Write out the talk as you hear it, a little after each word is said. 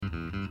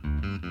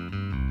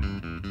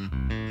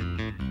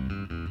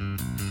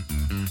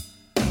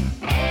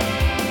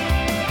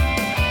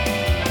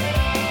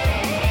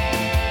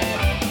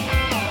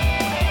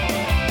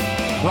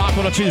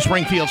102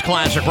 Springfield's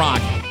Classic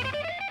Rock.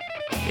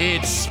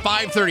 It's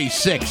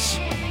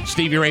 5:36.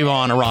 Stevie Ray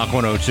Vaughan, Rock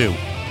 102.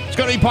 It's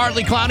going to be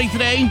partly cloudy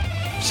today.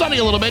 Sunny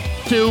a little bit,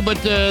 too,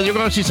 but you're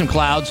going to see some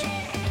clouds.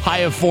 High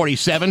of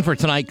 47 for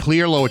tonight,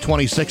 clear, low of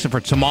 26. And for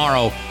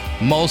tomorrow,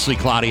 mostly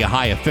cloudy, a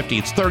high of 50.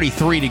 It's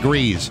 33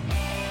 degrees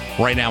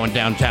right now in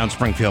downtown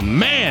Springfield.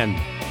 Man,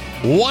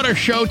 what a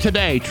show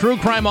today. True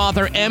crime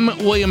author M.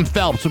 William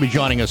Phelps will be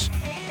joining us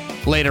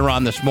later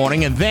on this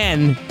morning. And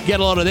then, get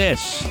a load of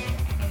this.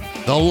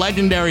 The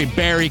legendary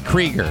Barry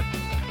Krieger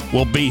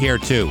will be here,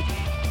 too.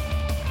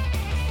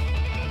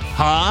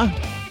 Huh?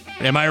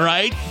 Am I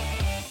right?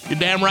 You're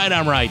damn right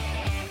I'm right.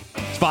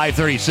 It's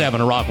 5:37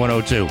 at Rock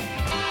 102.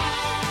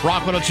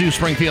 Rock 102,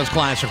 Springfield's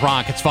Classic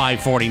Rock. It's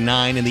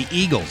 5:49 and the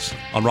Eagles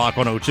on Rock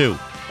 102.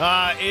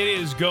 It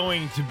is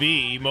going to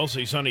be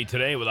mostly sunny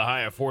today with a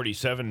high of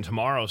 47.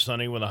 Tomorrow,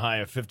 sunny with a high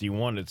of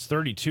 51. It's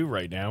 32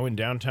 right now in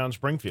downtown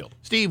Springfield.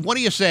 Steve, what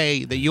do you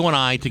say that you and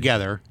I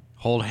together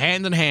hold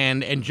hand in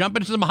hand and jump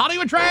into some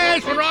Hollywood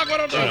trash for Rock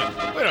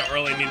 102? We don't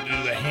really need to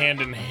do the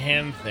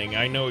hand-in-hand thing.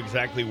 I know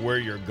exactly where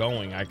you're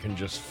going. I can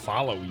just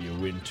follow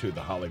you into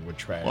the Hollywood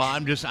trash. Well,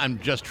 I'm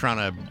just trying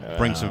to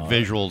bring some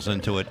visuals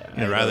into it,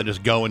 rather than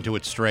just go into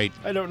it straight.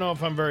 I don't know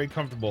if I'm very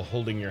comfortable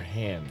holding your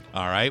hand.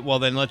 All right, well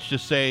then let's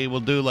just say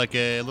we'll do like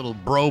a little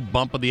bro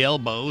bump of the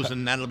elbows,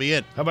 and that'll be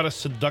it. How about a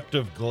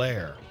seductive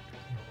glare?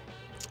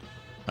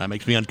 That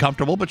makes me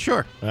uncomfortable, but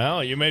sure.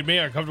 Well, you made me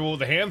uncomfortable with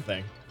the hand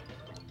thing.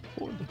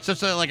 It's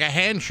just like a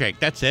handshake.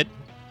 That's it.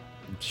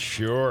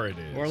 Sure it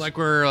is. Or like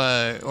we're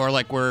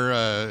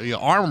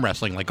arm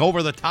wrestling, like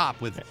over the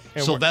top with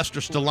Sylvester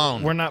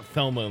Stallone. We're not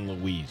Thelma and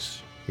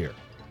Louise here.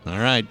 All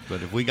right,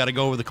 but if we got to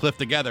go over the cliff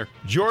together,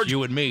 it's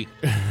you and me.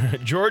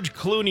 George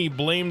Clooney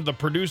blamed the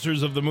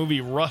producers of the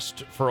movie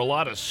Rust for a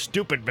lot of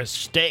stupid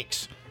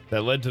mistakes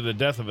that led to the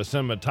death of a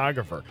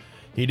cinematographer.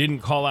 He didn't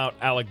call out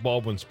Alec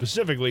Baldwin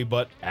specifically,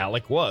 but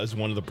Alec was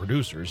one of the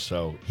producers,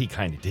 so he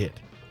kind of did.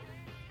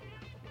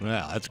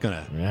 Well, that's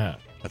gonna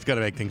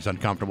make things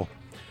uncomfortable.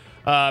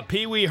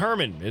 Pee Wee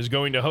Herman is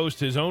going to host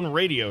his own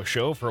radio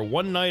show for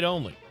one night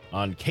only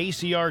on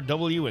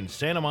KCRW in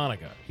Santa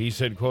Monica. He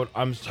said, quote,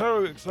 "I'm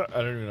so excited." I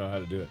don't even know how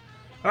to do it.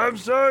 "I'm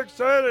so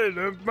excited.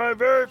 It's my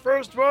very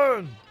first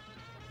one."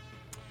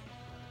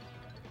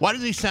 Why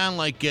does he sound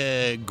like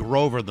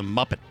Grover the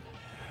Muppet?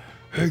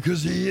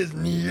 Because he is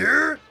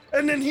near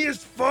and then he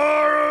is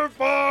far,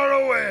 far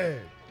away.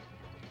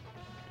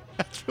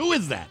 Who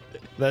is that?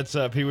 That's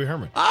Pee Wee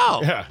Herman. Oh.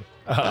 Yeah.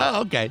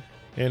 Okay.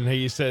 And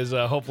he says,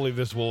 hopefully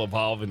this will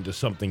evolve into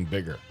something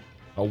bigger.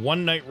 A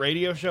one-night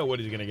radio show? What,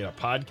 is he going to get a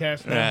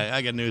podcast now?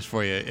 I got news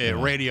for you.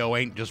 Radio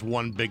ain't just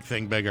one big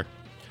thing bigger.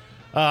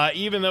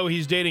 Even though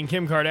he's dating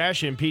Kim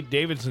Kardashian, Pete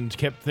Davidson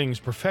kept things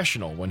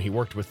professional when he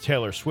worked with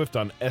Taylor Swift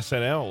on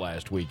SNL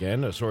last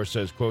weekend. A source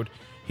says, quote,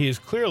 "He is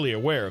clearly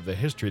aware of the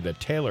history that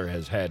Taylor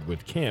has had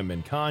with Kim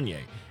and Kanye,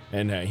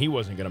 and he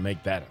wasn't going to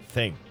make that a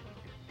thing."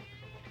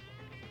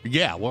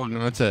 Yeah, well,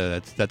 that's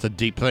a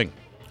deep thing.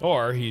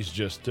 Or he's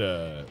just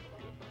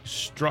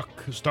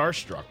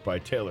starstruck by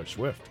Taylor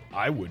Swift.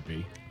 I would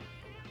be.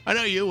 I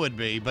know you would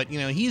be, but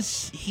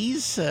he's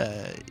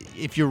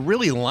if you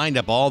really lined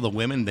up all the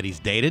women that he's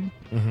dated,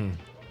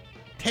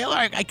 Taylor,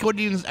 I couldn't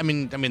even. I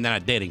mean, they're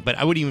not dating, but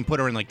I wouldn't even put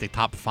her in like the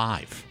top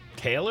 5.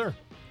 Taylor.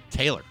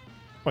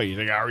 What, you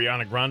think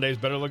Ariana Grande is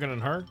better looking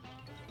than her?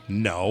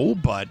 No,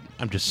 but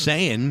I'm just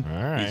saying.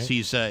 All right.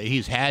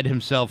 He's had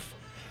himself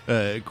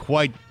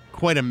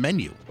quite a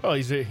menu. Well,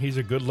 he's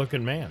a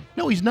good-looking man.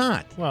 No, he's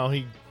not. Well,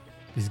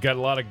 he's got a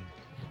lot of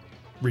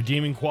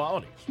redeeming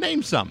qualities.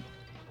 Name some.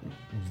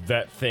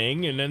 That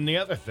thing and then the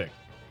other thing.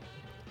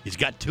 He's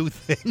got 2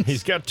 things.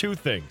 He's got 2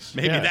 things.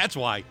 Maybe that's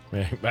why.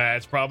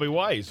 That's probably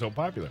why he's so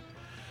popular.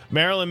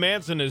 Marilyn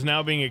Manson is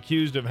now being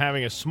accused of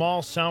having a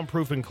small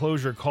soundproof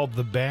enclosure called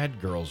the Bad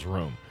Girls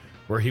Room,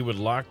 where he would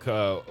lock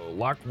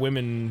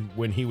women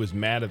when he was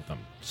mad at them,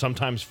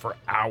 sometimes for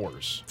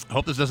hours. I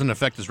hope this doesn't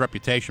affect his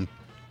reputation.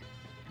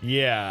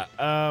 Yeah,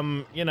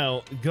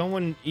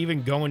 going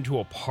to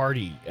a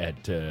party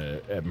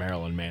at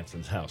Marilyn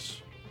Manson's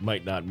house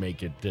might not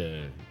make it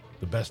the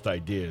best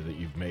idea that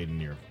you've made in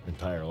your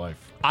entire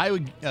life. I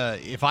would,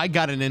 if I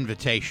got an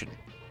invitation,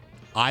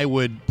 I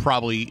would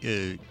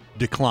probably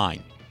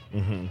decline.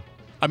 Mm-hmm.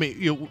 I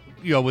mean,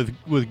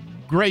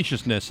 with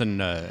graciousness and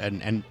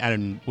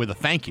with a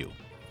thank you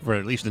for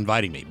at least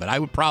inviting me, but I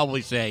would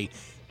probably say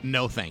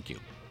no, thank you.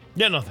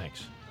 Yeah, no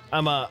thanks.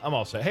 I'm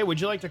all set. Hey,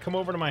 would you like to come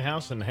over to my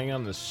house and hang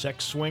on the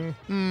sex swing?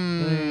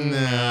 No,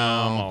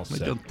 I'm all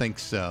set. I don't think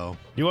so.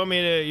 You want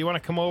to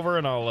come over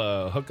and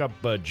I'll hook up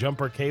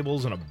jumper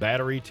cables and a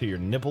battery to your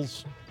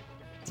nipples?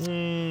 Do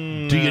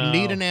you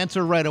need an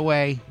answer right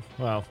away?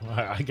 Well,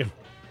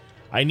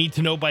 I need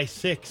to know by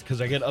 6 because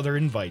I get other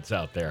invites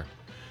out there.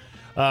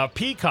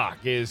 Peacock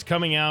is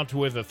coming out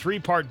with a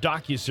 3-part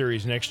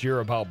docuseries next year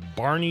about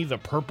Barney the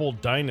Purple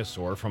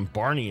Dinosaur from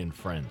Barney and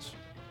Friends.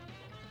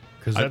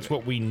 Because that's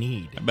what we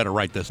need. I better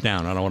write this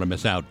down. I don't want to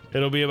miss out.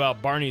 It'll be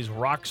about Barney's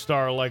rock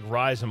star-like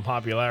rise in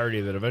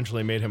popularity that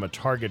eventually made him a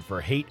target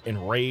for hate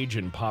and rage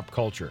in pop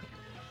culture.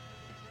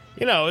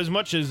 You know, as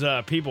much as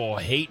people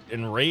hate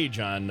and rage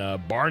on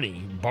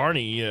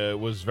Barney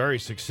was very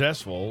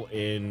successful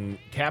in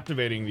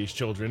captivating these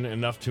children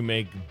enough to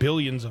make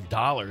billions of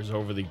dollars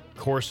over the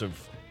course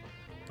of,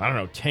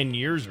 10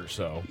 years or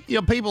so. You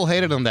know, people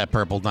hated on that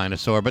purple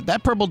dinosaur, but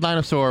that purple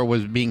dinosaur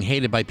was being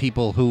hated by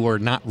people who were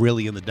not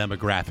really in the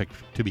demographic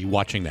to be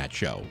watching that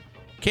show.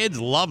 Kids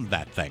loved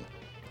that thing.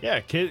 Yeah,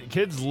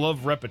 kids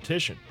love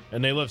repetition,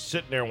 and they love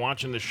sitting there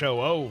watching the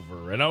show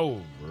over and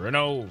over and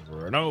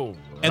over and over.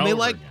 And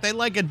over they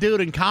like a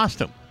dude in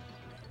costume.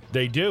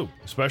 They do,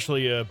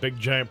 especially a big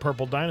giant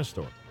purple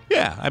dinosaur.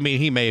 Yeah, I mean,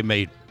 he may have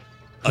made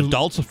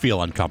adults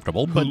feel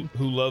uncomfortable, but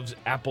who loves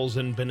apples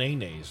and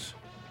bananas.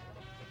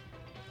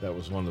 That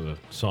was one of the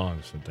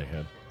songs that they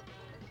had.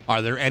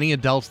 Are there any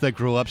adults that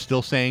grew up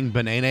still saying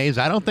bananas?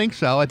 I don't think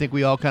so. I think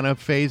we all kind of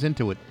phase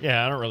into it.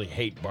 Yeah, I don't really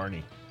hate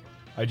Barney.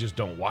 I just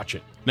don't watch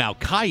it. Now,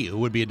 Caillou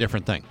would be a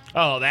different thing.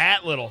 Oh,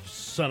 that little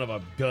son of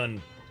a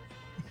gun.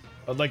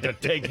 I'd like to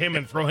take him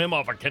and throw him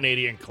off a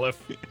Canadian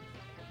cliff.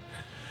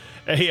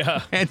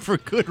 And for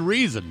good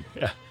reason.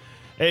 Yeah.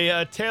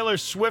 A Taylor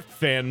Swift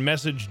fan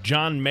messaged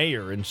John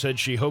Mayer and said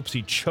she hopes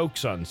he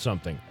chokes on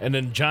something. And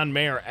then John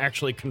Mayer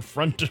actually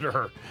confronted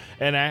her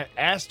and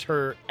asked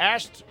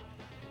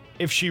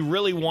if she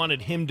really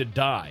wanted him to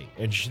die.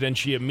 And then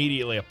she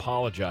immediately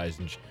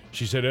apologized. And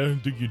she said, I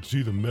didn't think you'd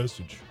see the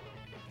message.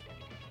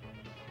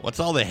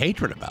 What's all the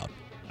hatred about?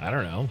 I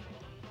don't know.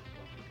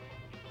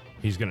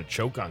 He's going to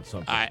choke on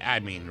something. I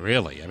mean,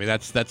 really. I mean,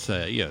 that's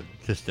a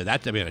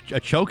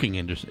choking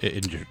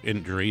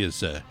injury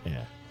is a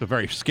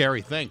very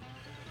scary thing.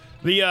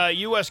 The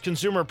U.S.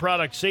 Consumer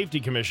Product Safety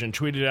Commission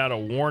tweeted out a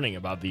warning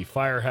about the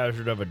fire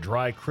hazard of a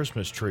dry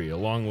Christmas tree,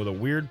 along with a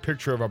weird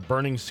picture of a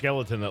burning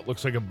skeleton that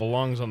looks like it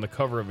belongs on the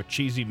cover of a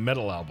cheesy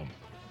metal album.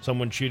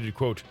 Someone tweeted,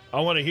 quote,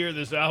 I want to hear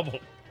this album.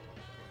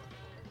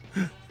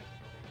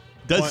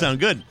 Does sound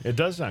good. It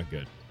does sound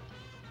good.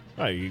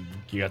 Oh, you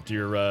got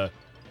your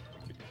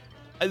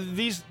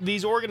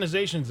these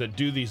organizations that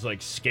do these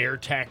like scare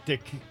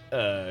tactic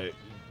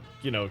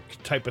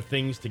type of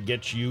things to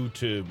get you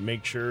to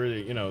make sure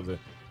that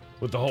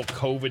with the whole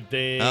COVID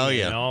thing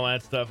and all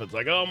that stuff. It's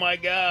like, oh my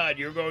God,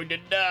 you're going to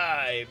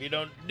die if you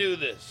don't do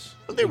this.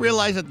 Don't they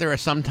realize that there are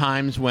some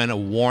times when a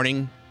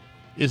warning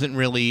isn't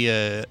really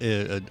a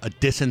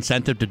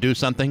disincentive to do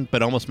something,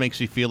 but almost makes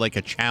you feel like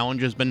a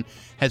challenge has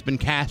been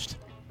cast?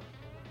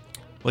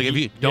 Like if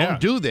you don't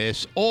do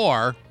this,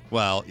 or,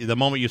 well, the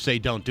moment you say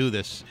don't do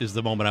this is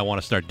the moment I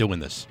want to start doing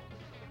this.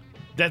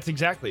 That's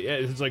exactly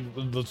it. It's like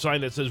the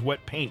sign that says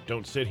wet paint,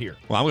 don't sit here.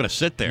 Well, I'm going to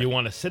sit there. You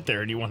want to sit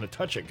there and you want to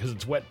touch it because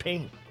it's wet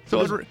paint.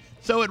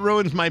 So it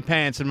ruins my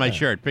pants and my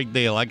shirt. Big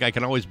deal. Like I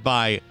can always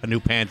buy a new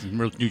pants and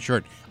new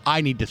shirt.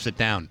 I need to sit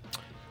down.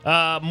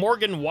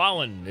 Morgan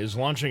Wallen is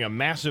launching a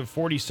massive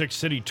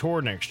 46-city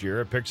tour next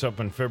year. It picks up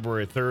on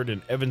February 3rd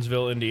in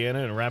Evansville,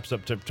 Indiana, and wraps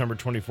up September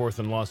 24th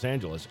in Los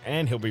Angeles.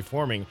 And he'll be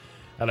performing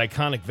at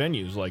iconic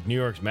venues like New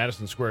York's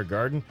Madison Square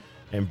Garden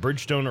and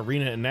Bridgestone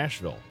Arena in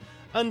Nashville.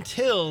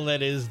 Until,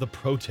 that is, the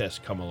protests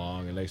come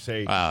along and they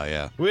say, oh,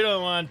 yeah, we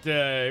don't want,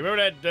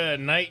 remember that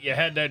night you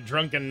had that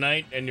drunken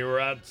night and you were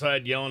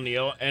outside yelling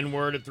the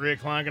N-word at 3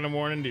 o'clock in the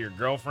morning to your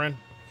girlfriend?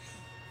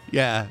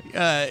 Yeah.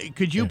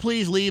 Could you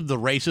please leave the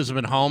racism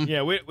at home?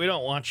 Yeah, we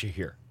don't want you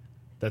here.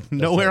 That's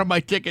nowhere on my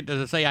ticket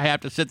does it say I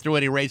have to sit through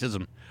any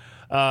racism.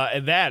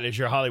 And that is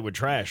your Hollywood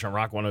Trash on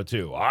Rock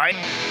 102. All right?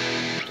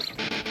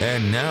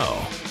 And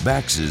now,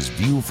 Bax's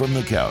View from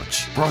the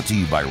Couch, brought to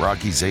you by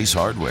Rocky's Ace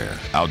Hardware,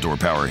 Outdoor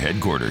Power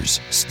Headquarters,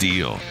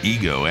 Steel,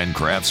 Ego, and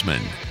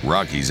Craftsman.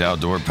 Rocky's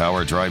Outdoor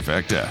Power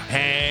Trifecta.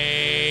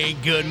 Hey,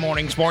 good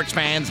morning, sports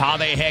fans. How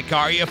the heck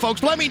are you?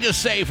 Folks, let me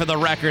just say for the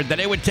record that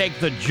it would take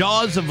the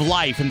jaws of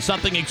life and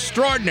something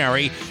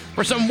extraordinary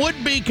for some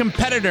would-be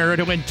competitor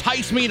to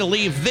entice me to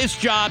leave this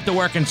job to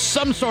work in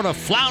some sort of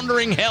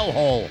floundering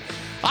hellhole.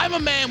 I'm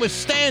a man with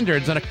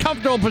standards and a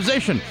comfortable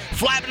position,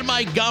 flapping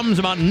my gums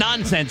about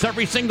nonsense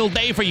every single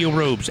day for you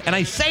rubes. And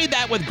I say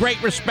that with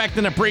great respect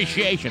and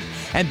appreciation.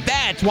 And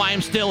that's why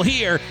I'm still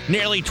here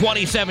nearly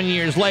 27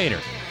 years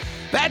later.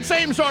 That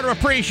same sort of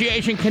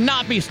appreciation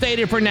cannot be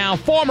stated for now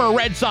former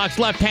Red Sox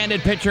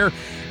left-handed pitcher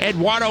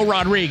Eduardo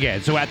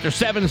Rodriguez, who after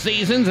 7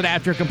 seasons and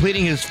after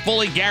completing his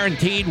fully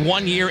guaranteed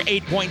 1-year,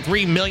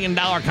 $8.3 million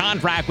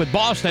contract with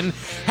Boston,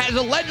 has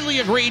allegedly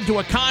agreed to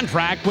a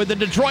contract with the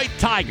Detroit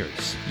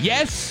Tigers.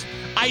 Yes,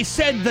 I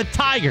said the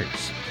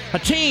Tigers. A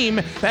team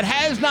that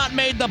has not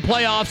made the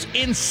playoffs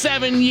in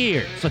 7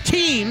 years. A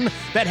team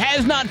that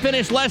has not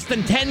finished less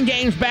than 10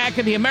 games back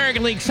in the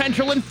American League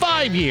Central in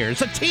 5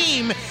 years. A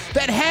team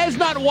that has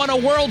not won a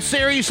World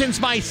Series since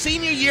my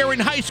senior year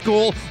in high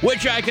school,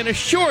 which I can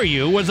assure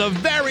you was a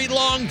very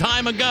long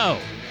time ago.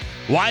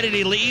 Why did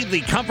he leave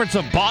the comforts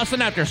of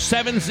Boston after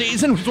 7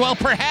 seasons? Well,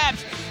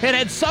 perhaps it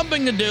had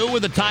something to do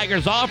with the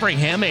Tigers offering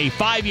him a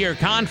 5-year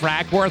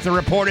contract worth a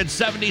reported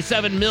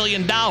 $77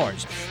 million.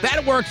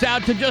 That works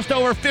out to just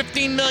over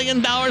 $15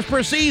 million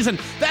per season.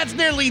 That's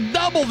nearly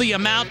double the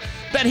amount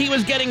that he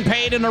was getting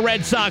paid in a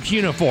Red Sox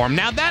uniform.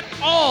 Now, that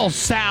all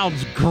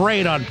sounds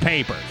great on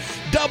paper.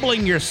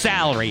 doubling your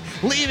salary,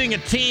 leaving a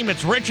team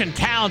that's rich in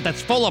talent,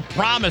 that's full of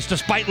promise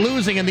despite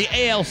losing in the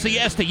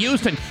ALCS to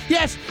Houston.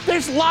 Yes,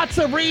 there's lots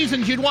of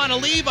reasons you'd want to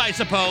leave, I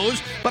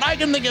suppose, but I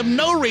can think of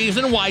no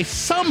reason why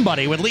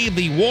somebody would leave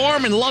the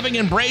warm and loving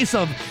embrace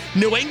of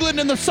New England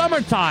in the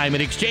summertime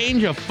in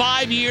exchange of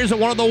 5 years at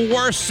one of the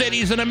worst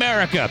cities in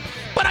America.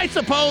 But I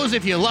suppose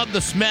if you love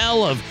the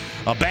smell of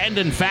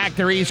abandoned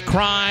factories,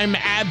 crime,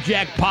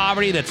 abject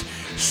poverty that's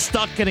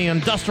stuck in an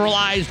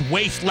industrialized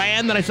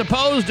wasteland, then I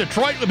suppose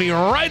Detroit would be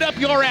right up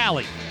your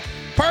alley.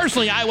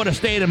 Personally, I would have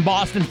stayed in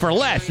Boston for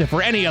less, if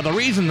for any other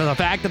reason than the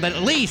fact that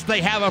at least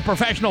they have a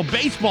professional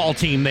baseball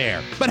team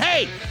there. But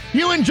hey,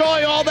 you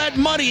enjoy all that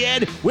money,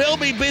 Ed. We'll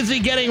be busy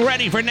getting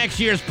ready for next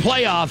year's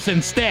playoffs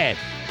instead.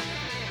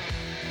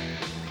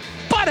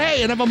 But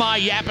hey, enough of my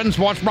yapping.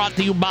 Sports brought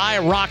to you by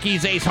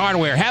Rocky's Ace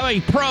Hardware. Have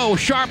a pro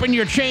sharpen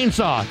your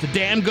chainsaw. It's a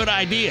damn good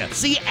idea.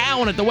 See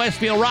Alan at the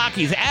Westfield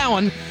Rockies.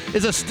 Alan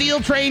is a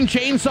steel-trained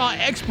chainsaw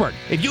expert.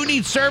 If you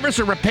need service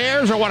or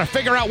repairs or want to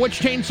figure out which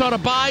chainsaw to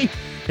buy,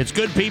 it's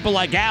good people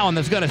like Alan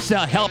that's going to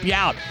help you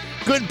out.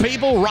 Good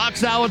people,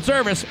 rock-solid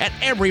service at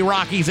every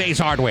Rocky's Ace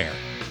Hardware.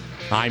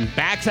 I'm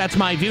Bax. That's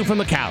my view from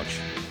the couch.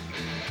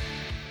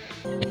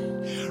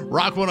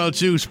 Rock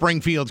 102,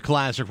 Springfield's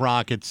Classic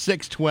Rock at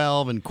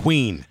 612 and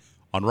Queen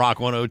on Rock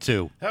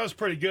 102. That was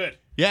pretty good.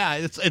 Yeah,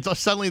 it's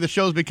suddenly the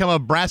show's become a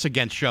brass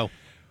against show.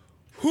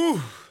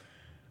 Whew.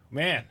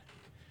 Man.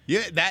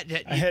 Yeah,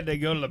 I had to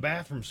go to the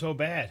bathroom so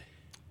bad.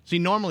 See,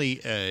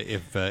 normally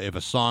if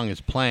a song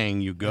is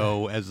playing, you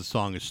go as the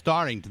song is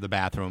starting to the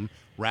bathroom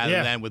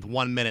rather than with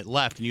 1 minute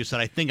left, and you said,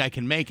 I think I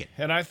can make it.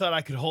 And I thought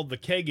I could hold the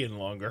keg in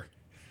longer.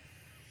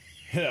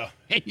 Yeah.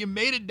 And you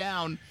made it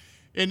down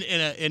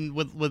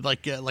with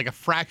like a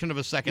fraction of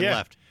a second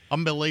left.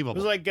 Unbelievable.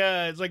 It's like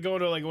going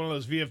to like one of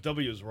those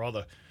VFWs where all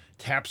the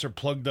taps are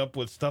plugged up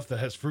with stuff that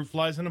has fruit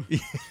flies in them.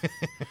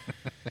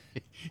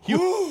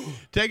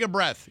 Take a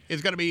breath.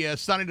 It's going to be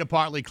sunny to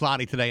partly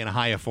cloudy today and a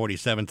high of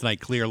 47.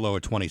 Tonight, clear, low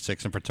of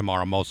 26. And for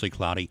tomorrow, mostly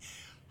cloudy,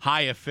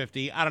 high of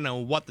 50. I don't know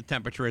what the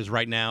temperature is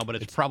right now, but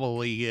it's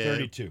probably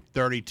 32.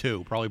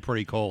 32, probably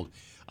pretty cold.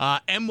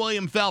 M.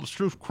 William Phelps,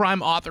 true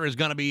crime author, is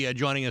going to be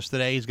joining us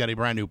today. He's got a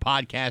brand new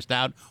podcast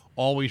out,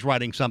 always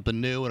writing something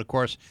new. And, of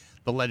course,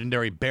 the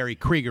legendary Barry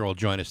Krieger will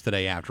join us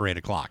today after 8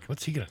 o'clock.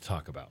 What's he going to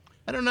talk about?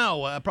 I don't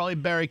know. Probably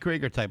Barry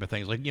Krieger type of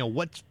things. Like,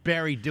 what's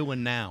Barry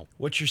doing now?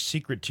 What's your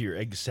secret to your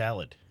egg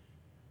salad?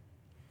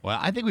 Well,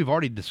 I think we've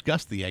already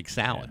discussed the egg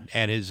salad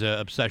and his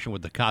obsession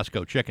with the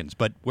Costco chickens.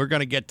 But we're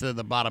going to get to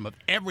the bottom of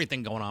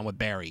everything going on with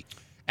Barry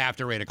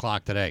after 8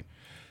 o'clock today.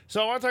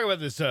 So I want to talk about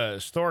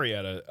this story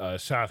out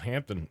of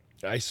Southampton.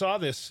 I saw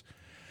this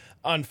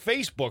on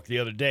Facebook the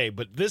other day,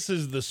 but this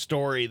is the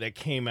story that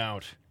came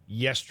out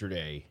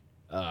yesterday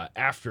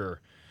after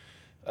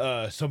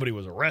somebody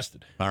was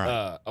arrested. All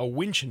right. A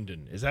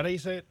Winchendon. Is that how you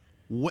say it?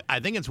 I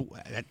think it's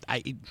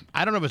I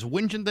don't know if it's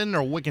Winchendon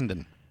or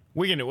Wickenden.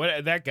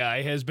 That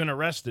guy has been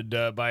arrested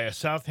by a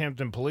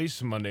Southampton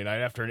police Monday night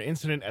after an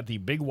incident at the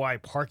Big Y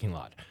parking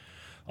lot.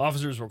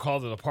 Officers were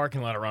called to the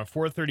parking lot around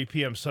 4:30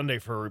 p.m. Sunday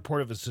for a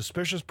report of a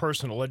suspicious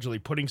person allegedly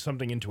putting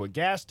something into a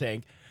gas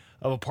tank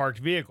of a parked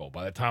vehicle.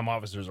 By the time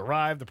officers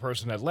arrived, the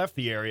person had left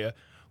the area.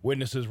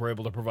 Witnesses were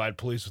able to provide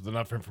police with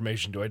enough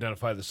information to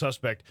identify the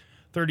suspect,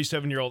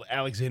 37-year-old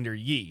Alexander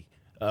Yee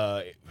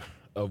of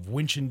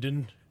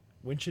Winchendon.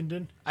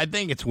 Winchendon? I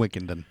think it's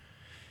Wickenden.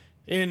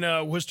 In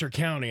Worcester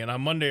County, and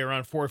on Monday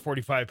around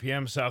 4:45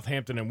 p.m.,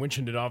 Southampton and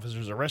Winchendon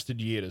officers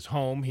arrested Yee at his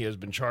home. He has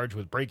been charged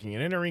with breaking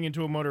and entering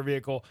into a motor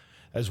vehicle,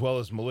 as well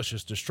as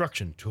malicious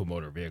destruction to a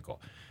motor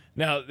vehicle.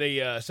 Now,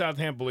 the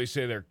Southampton police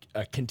say they're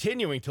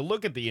continuing to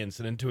look at the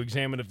incident to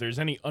examine if there's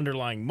any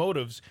underlying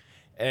motives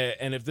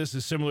and if this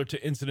is similar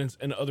to incidents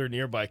in other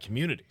nearby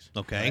communities.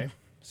 Okay. Right?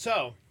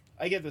 So,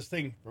 I get this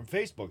thing from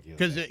Facebook.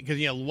 Because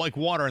like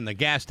water in the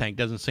gas tank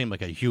doesn't seem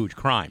like a huge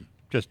crime,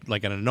 just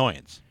like an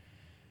annoyance.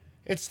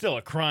 It's still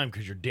a crime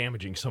because you're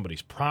damaging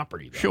somebody's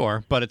property, though.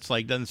 Sure, but it's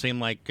like doesn't seem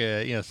like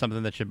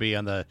something that should be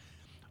on the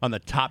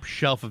top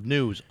shelf of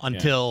news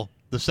until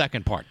the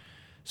second part.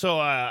 So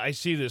I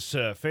see this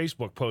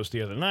Facebook post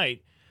the other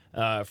night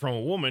from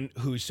a woman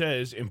who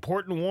says,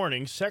 important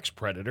warning, sex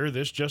predator.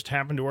 This just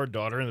happened to our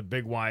daughter in the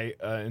Big Y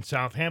in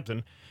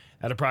Southampton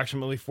at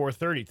approximately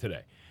 4:30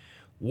 today.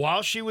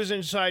 While she was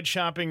inside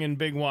shopping in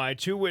Big Y,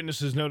 two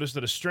witnesses noticed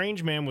that a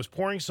strange man was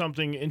pouring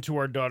something into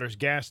our daughter's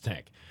gas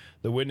tank.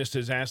 The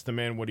witnesses asked the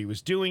man what he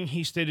was doing.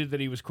 He stated that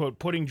he was, quote,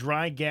 putting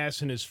dry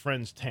gas in his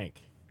friend's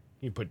tank.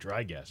 He put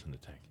dry gas in the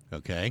tank.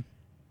 Okay.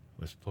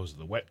 As opposed to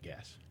the wet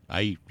gas.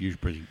 I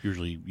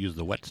usually use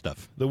the wet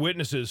stuff. The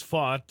witnesses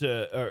thought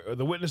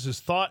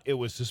it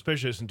was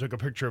suspicious and took a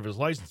picture of his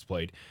license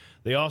plate.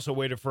 They also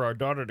waited for our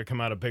daughter to come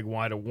out of Big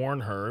Y to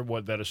warn her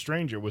that a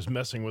stranger was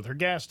messing with her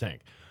gas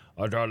tank.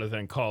 Our daughter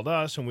then called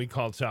us, and we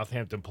called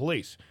Southampton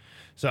police.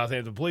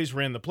 Southampton police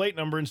ran the plate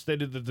number and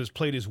stated that this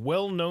plate is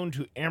well known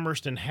to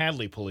Amherst and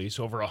Hadley police.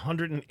 Over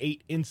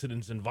 108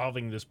 incidents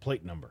involving this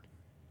plate number.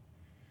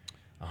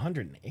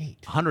 108.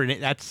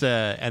 108. That's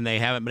and they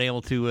haven't been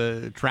able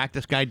to track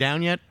this guy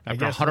down yet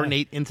after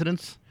 108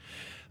 incidents.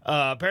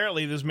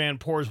 Apparently, this man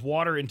pours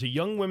water into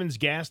young women's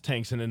gas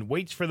tanks and then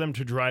waits for them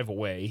to drive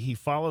away. He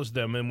follows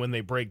them, and when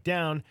they break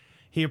down,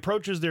 he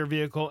approaches their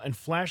vehicle and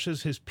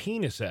flashes his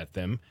penis at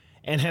them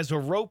and has a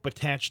rope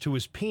attached to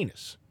his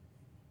penis.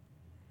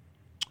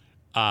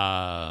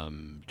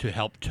 To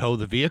help tow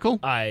the vehicle?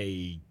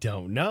 I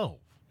don't know.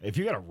 If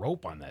you got a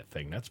rope on that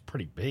thing, that's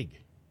pretty big.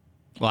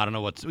 Well, I don't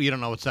know you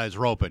don't know what size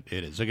rope it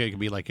is. It could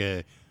be like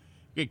a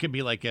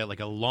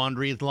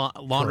laundry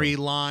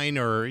line,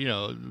 or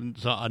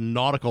a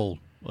nautical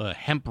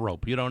hemp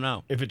rope. You don't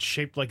know. If it's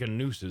shaped like a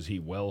noose, is he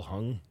well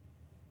hung?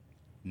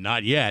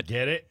 Not yet.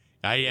 Get it?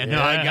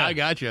 I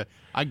got you.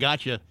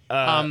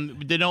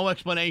 There's no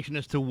explanation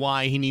as to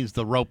why he needs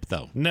the rope,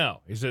 though.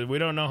 No. He said, we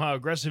don't know how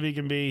aggressive he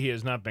can be. He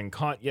has not been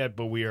caught yet,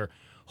 but we are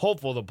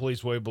hopeful the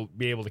police will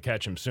be able to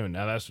catch him soon.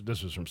 Now,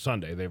 this was from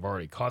Sunday. They've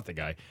already caught the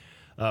guy.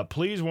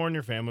 Please warn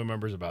your family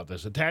members about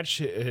this. Attached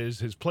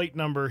his plate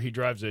number. He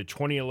drives a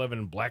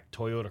 2011 black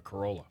Toyota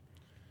Corolla.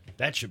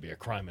 That should be a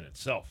crime in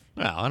itself.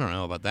 Well, I don't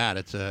know about that.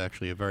 It's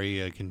actually a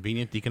very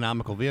convenient,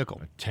 economical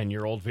vehicle. A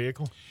 10-year-old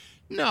vehicle?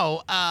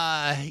 No.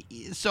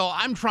 So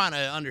I'm trying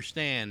to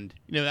understand.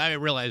 I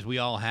realize we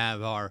all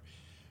have our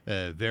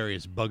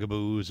various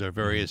bugaboos or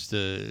various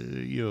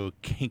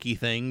kinky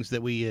things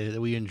that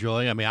we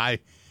enjoy. I mean,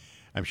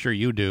 I'm sure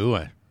you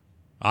do.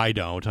 I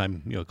don't.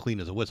 I'm clean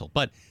as a whistle.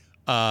 But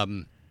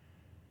the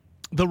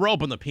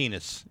rope and the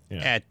penis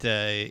at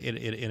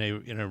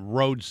in a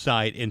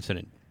roadside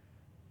incident,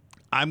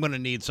 I'm going to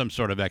need some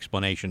sort of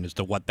explanation as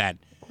to what that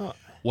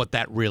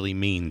really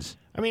means.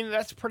 I mean,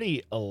 that's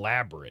pretty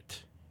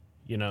elaborate.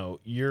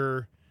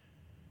 You're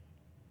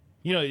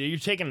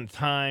taking the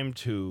time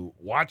to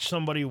watch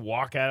somebody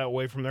walk out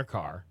away from their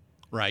car.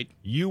 Right.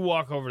 You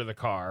walk over to the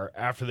car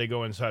after they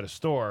go inside a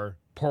store,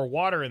 pour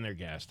water in their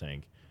gas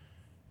tank,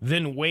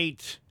 then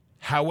wait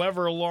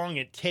however long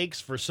it takes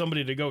for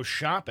somebody to go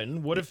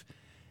shopping. What if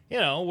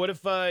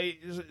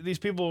these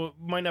people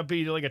might not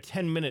be like a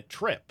 10-minute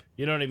trip?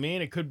 You know what I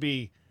mean? It could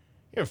be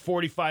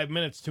 45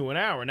 minutes to an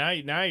hour.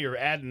 Now you're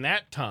adding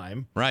that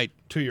time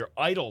to your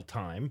idle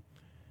time.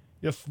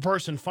 The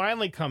person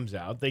finally comes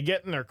out, they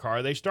get in their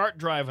car, they start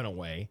driving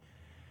away.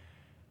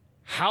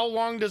 How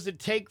long does it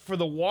take for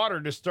the water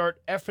to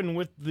start effing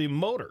with the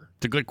motor?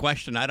 It's a good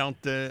question. I don't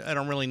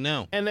really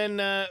know. And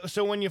then,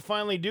 so when you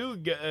finally do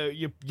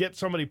you get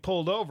somebody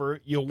pulled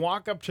over, you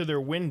walk up to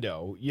their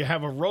window, you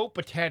have a rope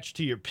attached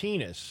to your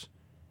penis,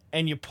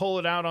 and you pull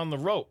it out on the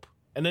rope.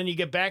 And then you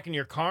get back in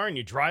your car and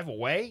you drive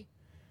away?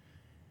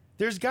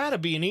 There's got to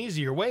be an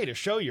easier way to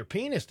show your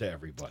penis to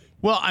everybody.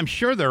 Well, I'm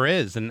sure there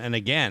is, and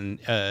again,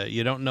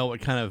 you don't know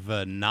what kind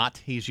of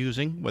knot he's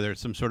using, whether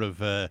it's some sort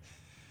of a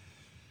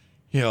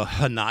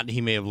knot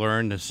he may have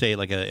learned to say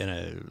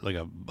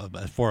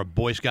for a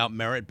Boy Scout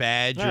merit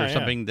badge or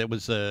something that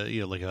was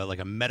like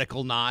a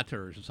medical knot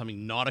or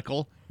something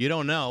nautical. You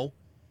don't know,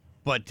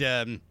 but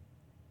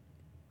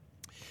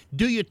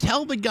do you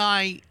tell the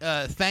guy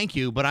thank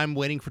you, but I'm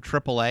waiting for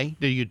AAA?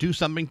 Do you do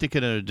something to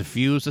kind of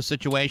diffuse the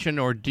situation,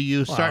 or do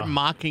you start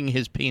mocking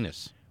his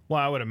penis? Well,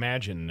 I would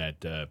imagine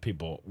that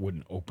people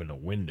wouldn't open a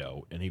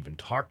window and even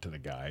talk to the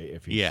guy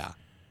if he's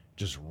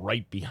just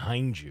right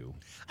behind you.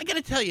 I got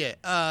to tell you,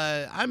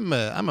 I'm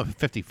a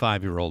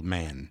 55-year-old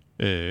man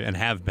and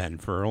have been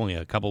for only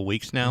a couple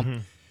weeks now.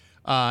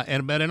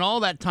 Mm-hmm. But in all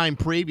that time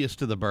previous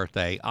to the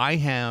birthday, I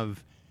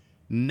have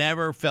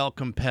never felt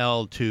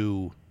compelled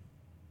to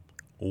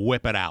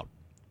whip it out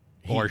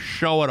or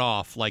show it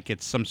off like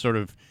it's some sort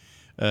of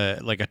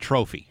like a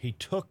trophy. He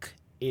took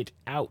it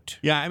out.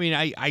 Yeah, I mean,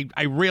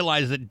 I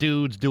realize that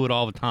dudes do it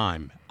all the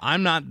time.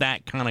 I'm not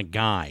that kind of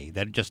guy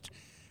that just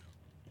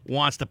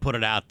wants to put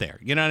it out there.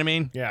 You know what I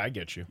mean? Yeah, I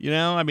get you.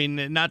 I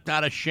mean, not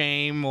out of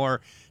shame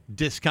or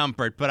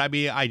discomfort, but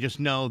I just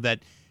know that,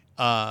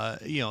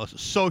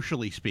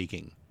 socially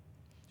speaking,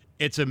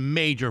 it's a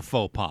major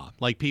faux pas.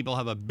 Like, people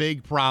have a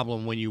big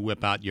problem when you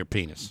whip out your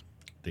penis.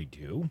 They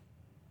do?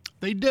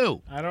 They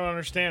do. I don't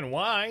understand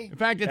why. In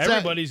fact,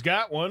 everybody's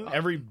got one.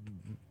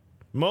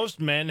 Most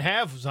men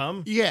have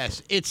some.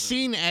 Yes, it's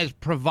seen as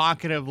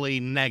provocatively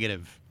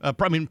negative.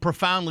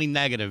 Profoundly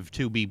negative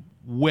to be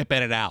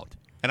whipping it out.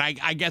 And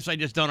I guess I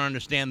just don't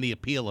understand the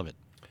appeal of it.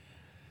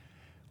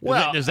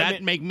 Does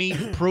that make me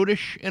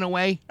prudish in a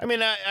way? I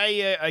mean,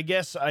 I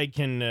guess I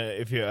can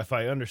if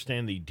I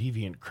understand the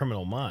deviant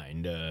criminal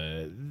mind,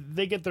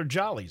 they get their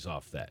jollies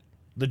off that.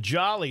 The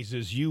jollies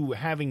is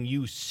having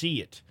you see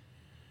it.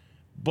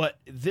 But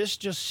this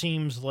just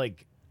seems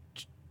like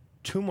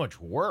too much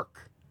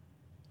work.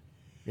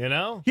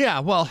 Yeah,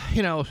 well,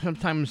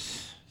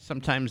 sometimes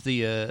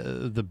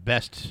the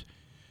best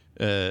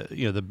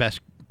the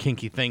best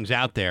kinky things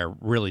out there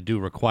really do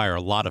require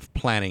a lot of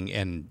planning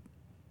and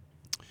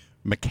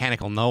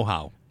mechanical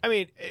know-how. I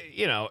mean,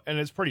 and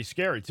it's pretty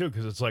scary too,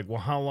 because it's like,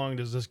 well, how long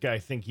does this guy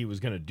think he was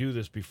going to do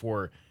this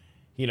before,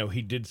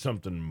 he did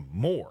something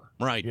more?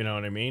 Right. You know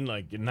what I mean?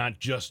 Like, not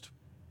just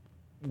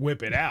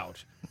whip it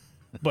out.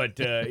 But,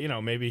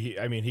 maybe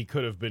he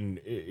could have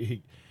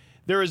been,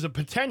 there is a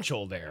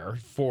potential there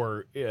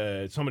for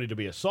somebody to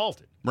be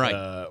assaulted. Right.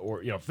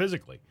 Or,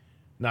 physically.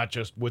 not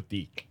just with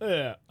the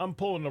I'm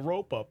pulling the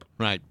rope up.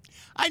 Right.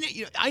 I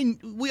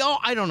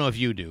don't know if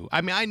you do.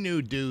 I mean, I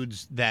knew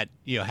dudes that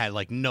had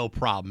like no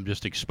problem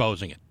just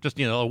exposing it, just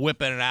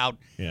whipping it out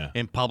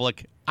in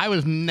public. I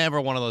was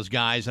never one of those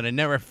guys, and I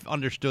never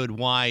understood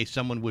why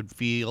someone would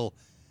feel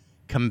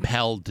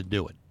compelled to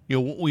do it.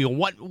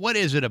 What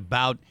is it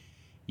about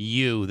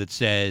you that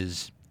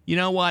says, you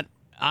know what?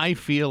 I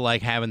feel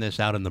like having this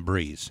out in the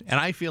breeze, and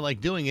I feel like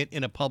doing it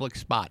in a public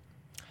spot.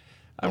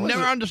 I've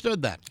never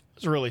understood that. I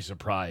was really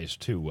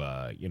surprised, too,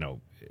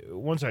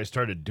 once I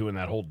started doing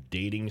that whole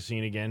dating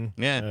scene again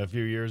a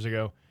few years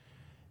ago,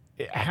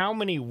 how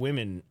many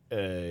women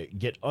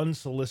get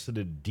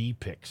unsolicited D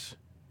pics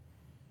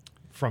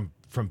from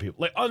people?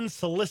 Like,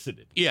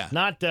 unsolicited. Yeah.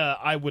 Not,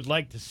 I would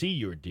like to see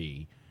your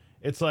D.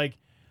 It's like,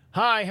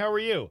 hi, how are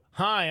you?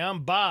 Hi,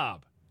 I'm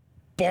Bob.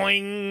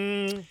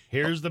 Boing!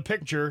 Here's the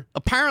picture.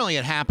 Apparently,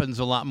 it happens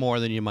a lot more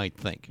than you might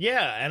think.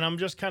 Yeah, and I'm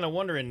just kind of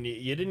wondering,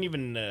 you didn't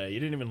even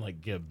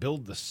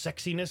build the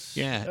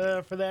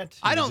sexiness for that.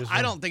 I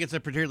don't think it's a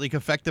particularly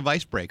effective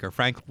icebreaker,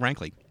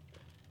 frankly.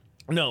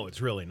 No,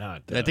 it's really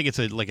not. I think it's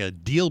like a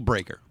deal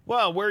breaker.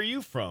 Well, where are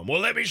you from?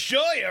 Well, let me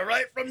show you,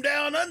 right from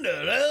down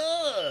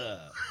under.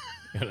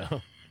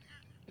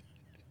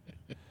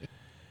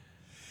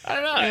 I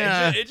don't know.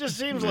 Yeah. It just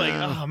seems like,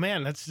 oh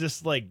man, that's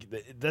just like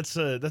that's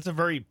a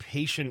very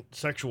patient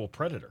sexual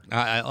predator.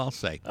 I'll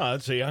say.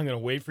 I'd say I'm going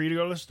to wait for you to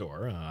go to the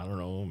store. I don't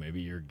know. Maybe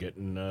you're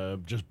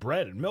getting just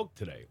bread and milk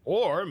today,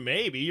 or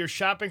maybe you're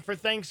shopping for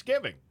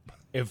Thanksgiving.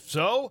 If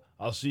so,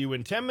 I'll see you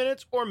in 10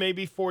 minutes or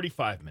maybe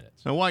 45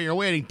 minutes. So while you're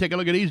waiting, take a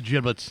look at these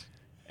giblets.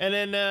 And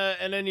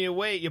then you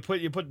wait. You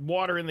put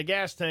water in the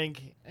gas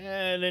tank,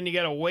 and then you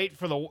got to wait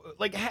for the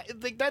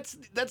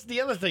that's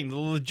the other thing. The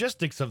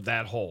logistics of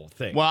that whole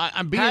thing. Well,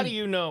 how do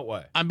you know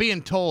what? I'm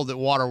being told that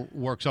water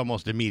works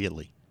almost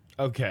immediately.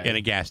 Okay. In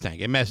a gas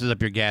tank, it messes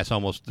up your gas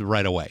almost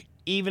right away.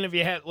 Even if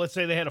you had, let's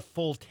say they had a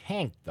full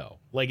tank though,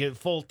 like a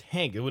full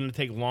tank, it wouldn't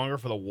take longer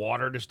for the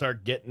water to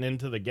start getting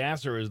into the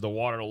gas, or is the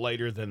water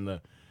lighter than the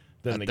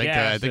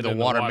gas? I think the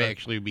water may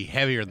actually be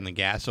heavier than the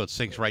gas, so it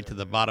sinks right to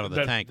the bottom of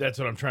the tank. That's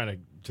what I'm trying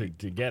to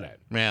get at.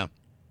 Yeah.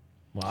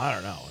 Well, I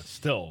don't know. It's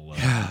still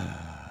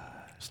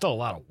still a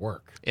lot of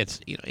work. It's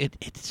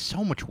it's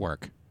so much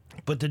work.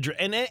 But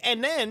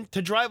and then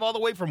to drive all the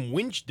way from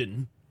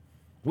Winchendon,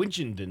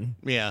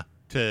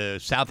 to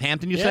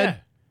Southampton, you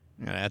said?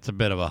 Yeah, that's a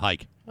bit of a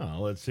hike.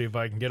 Oh, let's see if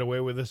I can get away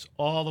with this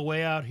all the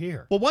way out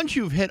here. Well, once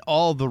you've hit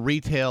all the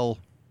retail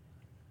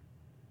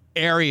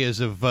areas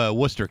of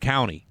Worcester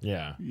County,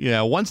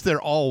 once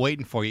they're all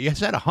waiting for you,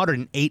 had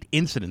 108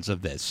 incidents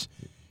of this.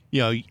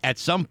 At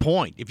some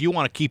point, if you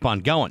want to keep on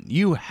going,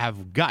 you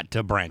have got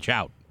to branch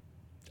out.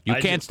 You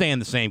can't stay in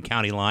the same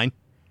county line.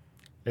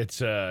 It's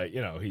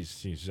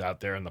he's out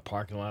there in the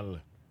parking lot.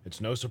 It's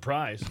no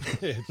surprise.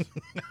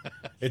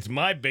 It's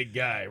my big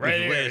guy right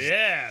here.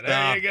 Yeah,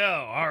 there you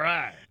go. All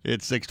right.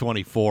 It's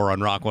 6:24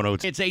 on Rock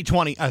 102. It's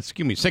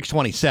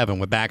 6:27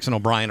 with Bax and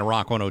O'Brien at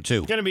Rock 102.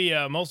 It's going to be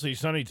mostly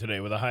sunny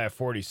today with a high of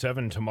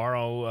 47.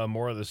 Tomorrow,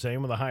 more of the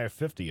same with a high of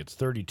 50. It's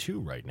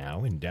 32 right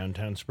now in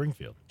downtown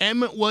Springfield.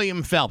 M.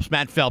 William Phelps,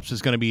 Matt Phelps,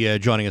 is going to be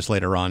joining us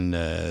later on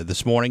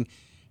this morning.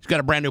 He's got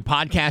a brand new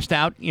podcast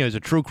out. He's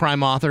a true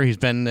crime author. He's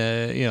been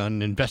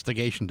in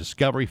investigation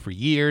discovery for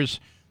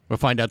years. We'll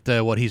find out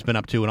what he's been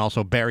up to, and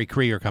also Barry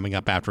Krieger coming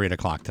up after 8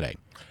 o'clock today.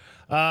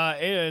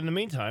 In the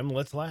meantime,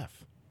 let's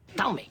laugh.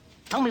 Tell me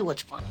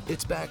what's funny.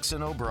 It's Bax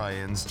and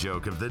O'Brien's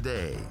Joke of the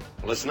Day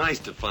Well, it's nice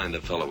to find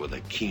a fellow with a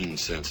keen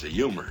sense of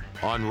humor.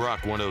 on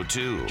Rock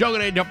 102. Joke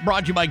of the Day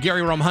brought to you by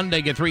Gary Rome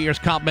Hyundai. Get 3 years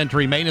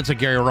complimentary maintenance at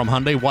Gary Rome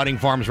Hyundai, Whiting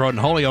Farms Road in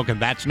Holyoke,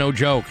 and that's no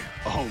joke.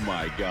 Oh,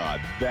 my God.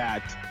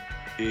 That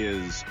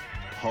is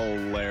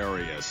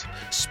hilarious.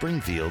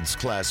 Springfield's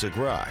classic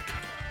rock.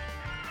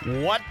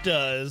 What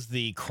does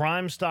the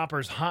Crime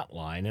Stoppers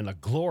hotline and a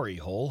glory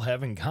hole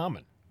have in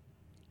common?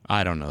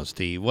 I don't know,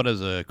 Steve. What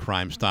does a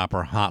Crime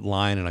Stopper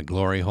hotline and a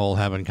glory hole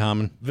have in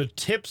common? The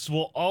tips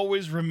will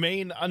always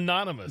remain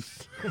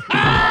anonymous.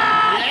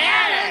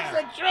 Yeah,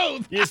 that's the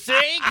truth. You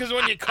see? Because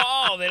when you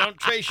call, they don't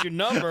trace your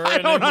number. I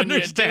and don't then when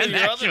understand you do your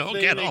that other joke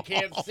thing, at they all.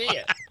 can't see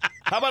it.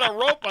 How about a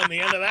rope on the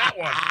end of that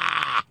one?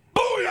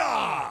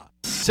 Booyah!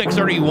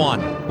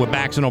 6:31 with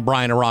Bax and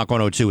O'Brien at Rock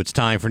 102. It's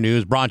time for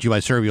news brought to you by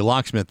Serviu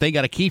Locksmith. They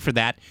got a key for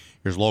that.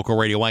 Here's local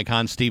radio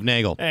icon Steve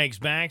Nagel. Thanks,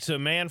 Max. A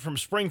man from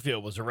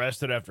Springfield was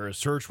arrested after a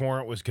search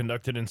warrant was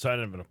conducted inside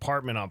of an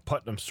apartment on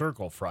Putnam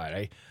Circle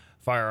Friday.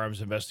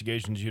 Firearms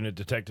Investigations Unit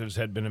detectives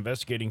had been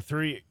investigating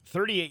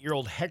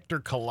 38-year-old Hector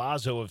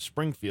Colazzo of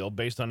Springfield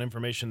based on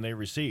information they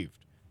received.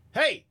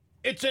 Hey,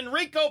 it's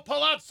Enrico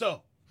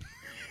Palazzo.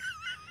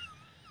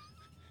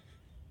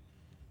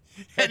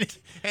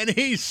 And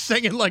he's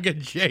singing like a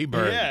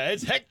jaybird. Yeah,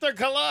 it's Hector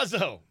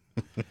Colazzo.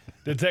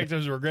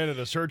 Detectives were granted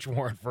a search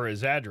warrant for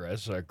his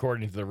address,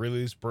 according to the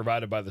release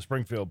provided by the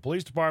Springfield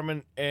Police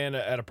Department. And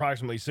at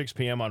approximately 6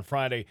 p.m. on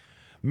Friday,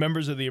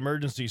 members of the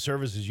Emergency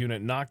Services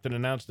Unit knocked and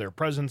announced their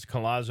presence.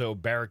 Colazzo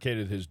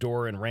barricaded his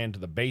door and ran to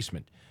the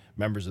basement.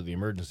 Members of the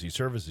Emergency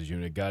Services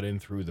Unit got in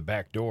through the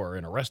back door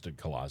and arrested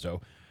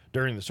Colazzo.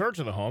 During the search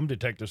of the home,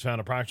 detectives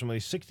found approximately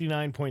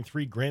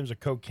 69.3 grams of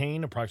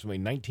cocaine, approximately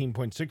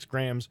 19.6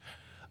 grams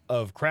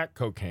of crack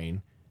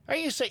cocaine. How do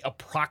you say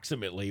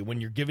approximately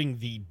when you're giving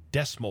the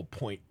decimal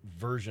point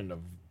version of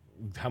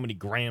how many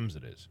grams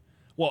it is?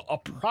 Well,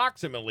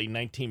 approximately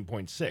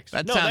 19.6.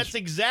 That's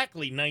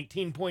exactly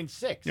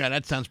 19.6. Yeah,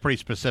 that sounds pretty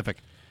specific.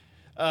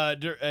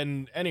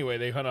 And anyway,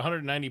 they found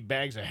 190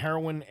 bags of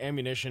heroin,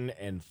 ammunition,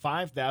 and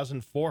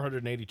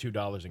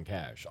 $5,482 in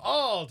cash.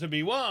 All to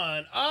be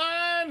won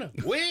on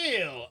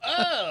Wheel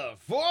of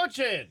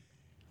Fortune.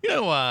 You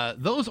know,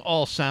 those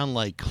all sound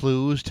like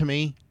clues to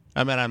me.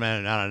 I mean, I'm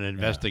not an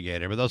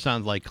investigator, but those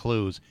sound like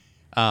clues.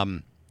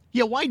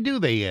 Yeah, why do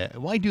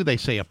they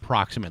say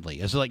approximately?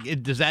 Is it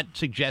like does that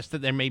suggest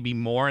that there may be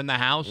more in the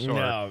house, or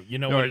no? You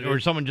know, or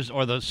someone just,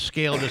 or the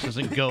scale just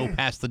doesn't go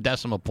past the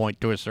decimal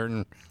point to a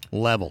certain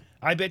level?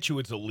 I bet you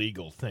it's a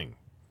legal thing.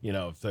 You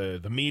know, if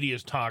the media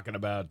is talking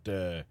about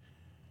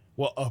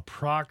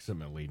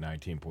approximately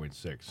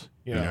 19.6.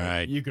 You know,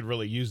 right. You could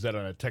really use that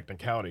on a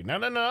technicality.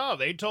 No.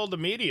 They told the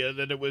media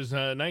that it was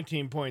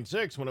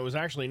 19.6 when it was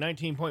actually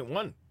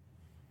 19.1.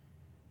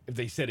 If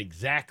they said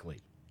exactly,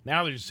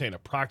 now they're just saying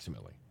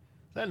approximately.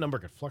 That number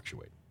could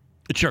fluctuate.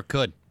 It sure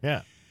could.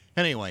 Yeah.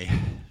 Anyway,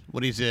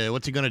 what's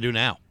he going to do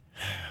now?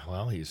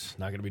 Well, he's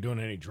not going to be doing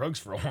any drugs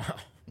for a while.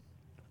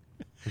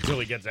 Until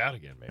he gets out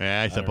again, maybe.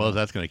 Yeah, I suppose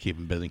that's going to keep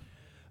him busy.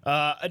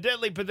 A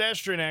deadly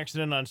pedestrian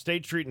accident on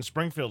State Street in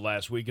Springfield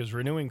last week is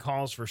renewing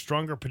calls for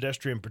stronger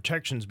pedestrian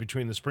protections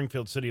between the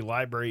Springfield City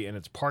Library and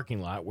its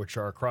parking lot, which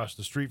are across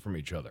the street from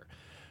each other.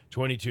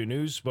 22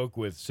 News spoke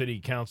with City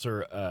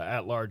Councilor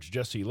at-large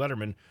Jesse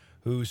Letterman,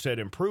 who said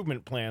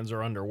improvement plans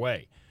are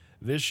underway.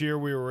 This year,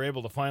 we were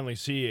able to finally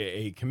see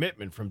a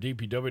commitment from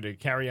DPW to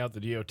carry out the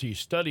DOT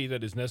study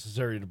that is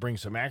necessary to bring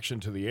some action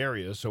to the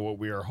area. So what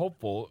we are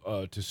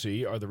hopeful to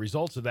see are the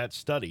results of that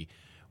study,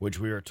 which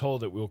we are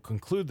told that will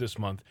conclude this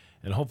month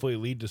and hopefully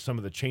lead to some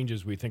of the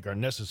changes we think are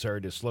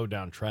necessary to slow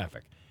down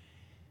traffic.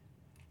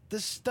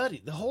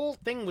 The whole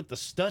thing with the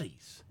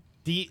studies,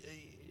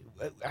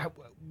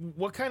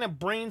 what kind of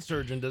brain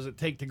surgeon does it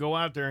take to go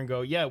out there and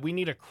go, yeah, we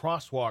need a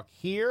crosswalk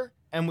here,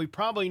 and we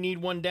probably need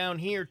one down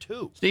here,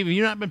 too? Steve, have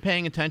you not been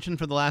paying attention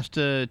for the last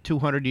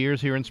 200 years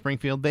here in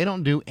Springfield? They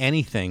don't do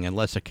anything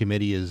unless a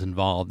committee is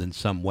involved in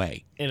some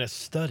way. In a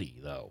study,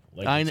 though.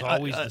 It's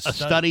always the study. A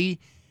study,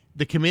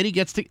 the committee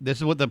gets to, this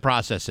is what the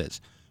process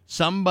is.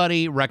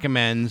 Somebody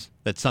recommends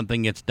that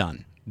something gets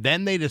done.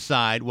 Then they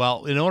decide,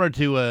 well, in order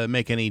to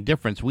make any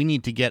difference, we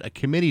need to get a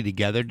committee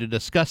together to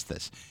discuss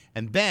this.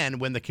 And then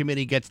when the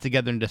committee gets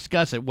together and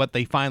discuss it, what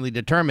they finally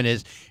determine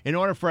is, in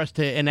order for us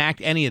to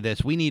enact any of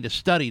this, we need a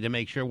study to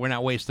make sure we're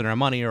not wasting our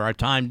money or our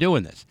time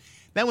doing this.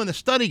 Then when the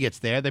study gets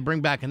there, they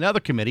bring back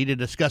another committee to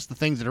discuss the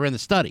things that are in the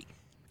study.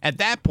 At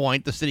that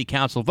point, the city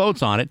council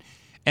votes on it,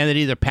 and it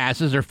either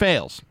passes or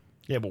fails.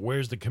 Yeah, but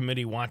where's the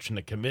committee watching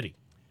the committee?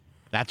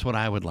 That's what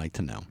I would like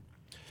to know.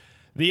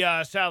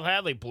 The South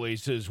Hadley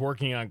Police is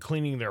working on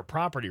cleaning their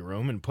property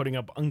room and putting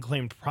up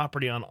unclaimed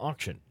property on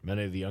auction.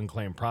 Many of the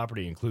unclaimed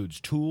property includes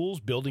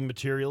tools, building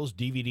materials,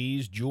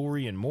 DVDs,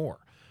 jewelry, and more.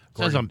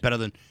 Sounds better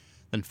than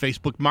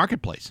Facebook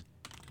Marketplace.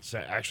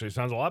 Actually, it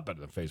sounds a lot better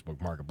than Facebook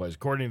Marketplace.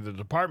 According to the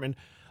department,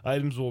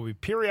 items will be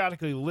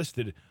periodically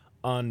listed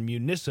on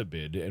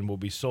Municipid and will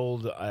be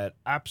sold at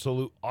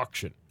absolute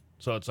auction.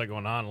 So it's like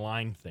an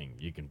online thing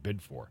you can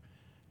bid for.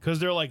 Because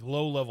they're like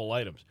low-level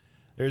items.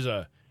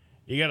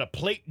 You got a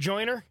plate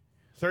joiner,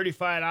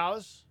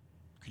 $35.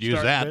 Could use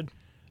that. Bid.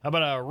 How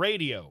about a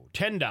radio,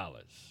 $10?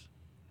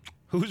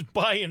 Who's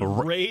buying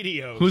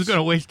radios? Who's going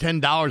to waste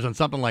 $10 on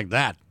something like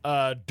that?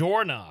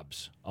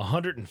 Doorknobs,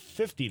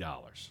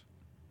 $150.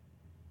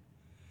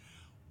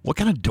 What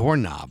kind of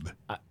doorknob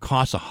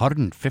costs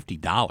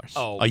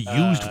 $150? A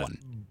used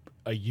one.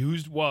 A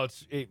used? Well,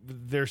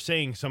 they're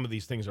saying some of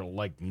these things are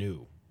like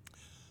new.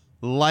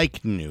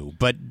 Like new,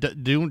 but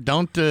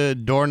don't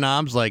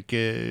doorknobs like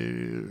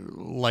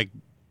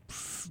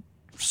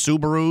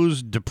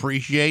Subarus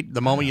depreciate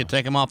the moment you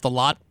take them off the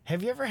lot?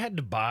 Have you ever had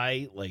to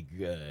buy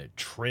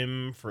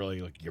trim for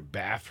like your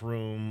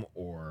bathroom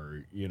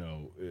or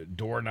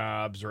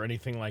doorknobs or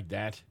anything like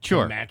that?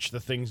 Sure. To match the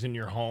things in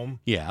your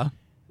home? Yeah.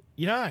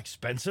 You know how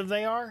expensive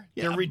they are?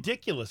 Yeah. They're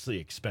ridiculously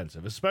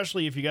expensive,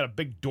 especially if you got a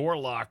big door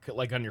lock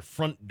like on your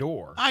front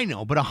door. I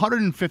know, but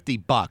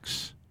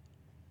 $150.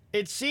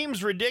 It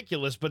seems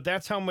ridiculous, but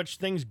that's how much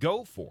things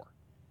go for.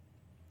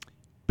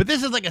 But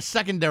this is like a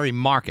secondary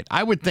market.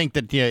 I would think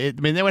that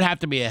there would have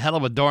to be a hell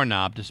of a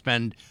doorknob to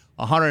spend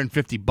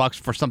 $150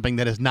 for something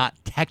that is not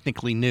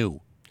technically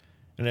new.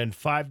 And then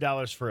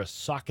 $5 for a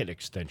socket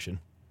extension.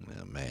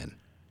 Oh, man.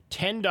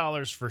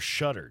 $10 for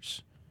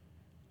shutters.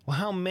 Well,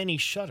 how many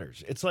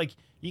shutters? It's like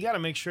you got to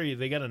make sure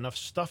they got enough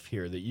stuff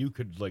here that you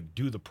could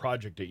do the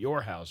project at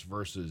your house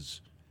versus,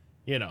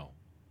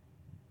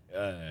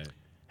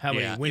 how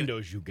many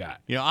windows you got.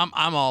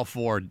 I'm all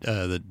for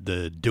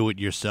the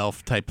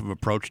do-it-yourself type of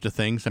approach to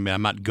things. I mean,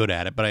 I'm not good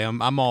at it, but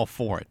I'm all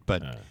for it.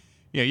 But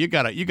you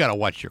gotta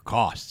watch your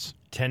costs.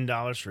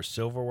 $10 for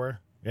silverware.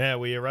 Yeah,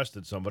 we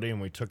arrested somebody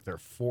and we took their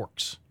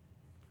forks.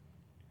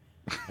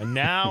 And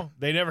now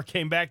they never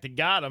came back to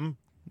get them.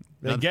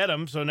 They get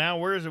them, so now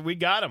where is it? We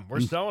got them. We're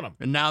selling them.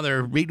 And now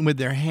they're eating with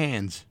their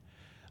hands.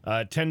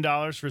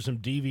 $10 for some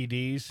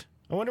DVDs.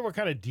 I wonder what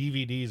kind of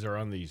DVDs are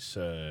on these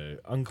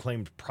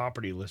unclaimed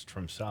property list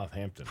from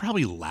Southampton.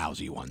 Probably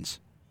lousy ones.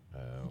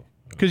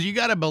 Because you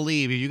got to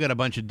believe if you got a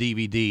bunch of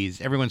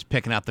DVDs, everyone's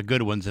picking out the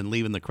good ones and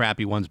leaving the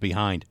crappy ones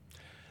behind.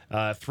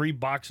 3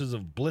 boxes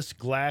of Bliss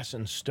glass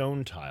and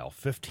stone tile,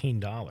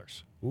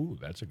 $15. Ooh,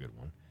 that's a good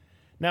one.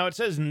 Now it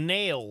says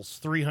nails,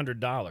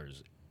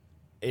 $300.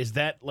 Is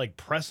that like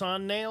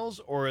press-on nails,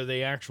 or are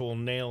they actual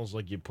nails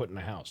like you put in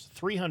a house?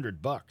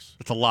 $300.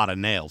 That's a lot of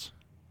nails.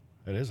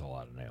 It is a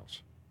lot of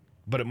nails,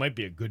 but it might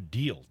be a good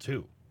deal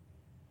too.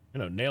 You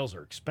know, nails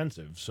are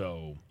expensive,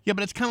 so Yeah,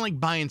 but it's kind of like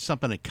buying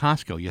something at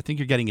Costco. You think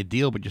you're getting a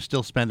deal, but you're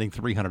still spending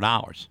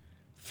 $300.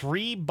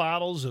 3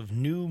 bottles of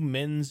new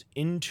men's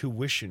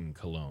Intuition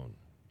cologne.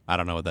 I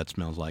don't know what that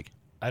smells like.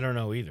 I don't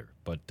know either,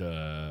 but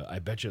I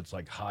bet you it's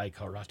like high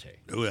karate.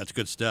 Ooh, that's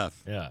good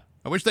stuff. Yeah.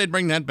 I wish they'd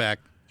bring that back.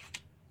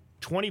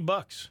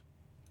 $20.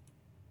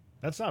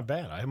 That's not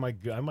bad. I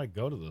might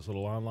go to this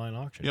little online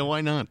auction. Yeah,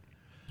 why not?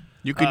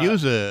 You could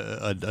use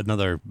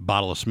another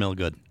bottle of Smell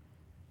Good.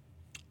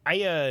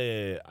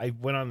 I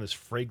went on this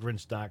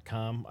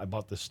fragrance.com. I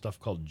bought this stuff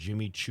called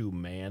Jimmy Choo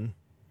Man.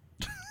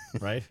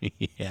 Right?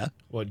 Yeah.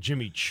 Well,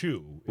 Jimmy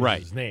Choo is Right.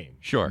 his name.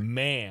 Sure.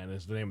 Man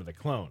is the name of the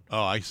clone.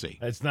 Oh, I see.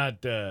 It's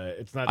not.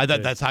 I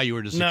thought that's how you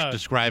were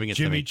describing it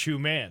to Jimmy me. Choo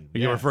Man.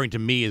 You're Yeah. referring to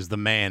me as the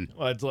man.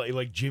 Well, it's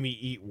like Jimmy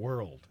Eat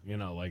World. You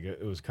know, like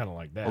it was kind of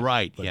like that.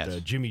 Right, But,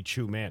 yes. Jimmy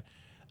Choo Man.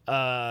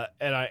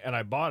 And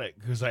I bought it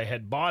because I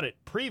had bought it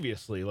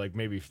previously, like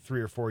maybe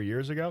 3 or 4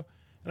 years ago,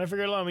 and I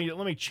figured let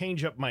me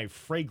change up my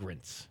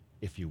fragrance,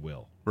 if you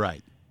will.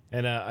 Right.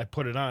 And I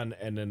put it on,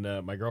 and then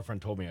my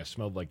girlfriend told me I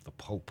smelled like the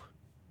Pope.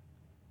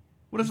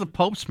 What does the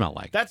Pope smell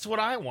like? That's what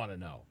I want to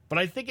know. But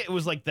I think it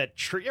was like that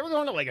church. You ever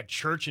go to like a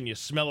church and you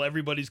smell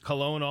everybody's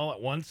cologne all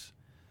at once?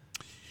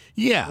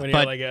 Yeah, When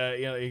but you're like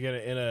you're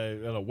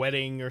in a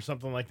wedding or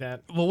something like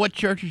that. well, what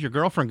church is your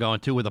girlfriend going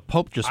to where the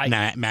Pope just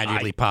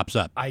magically pops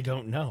up? I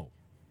don't know.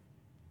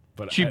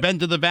 But She been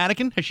to the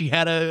Vatican? Has she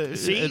had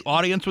an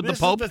audience with the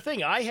Pope? This is the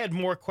thing. I had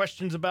more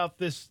questions about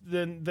this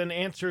than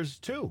answers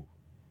too.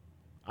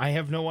 I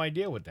have no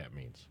idea what that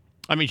means.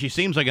 I mean, she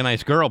seems like a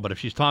nice girl, but if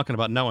she's talking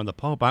about knowing the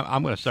Pope,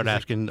 I'm going to start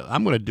asking.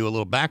 I'm going to do a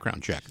little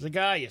background check. The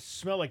guy, you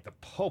smell like the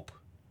Pope.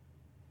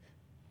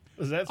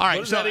 All right, what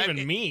does so that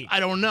even mean?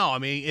 I don't know. I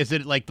mean, is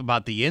it like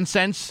about the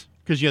incense?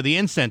 Because the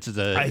incense is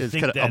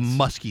kind of a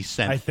musky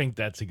scent. I think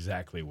that's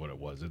exactly what it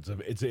was.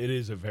 It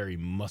is a very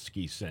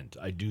musky scent.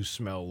 I do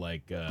smell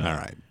like All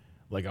right.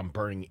 like I'm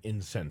burning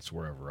incense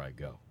wherever I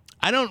go.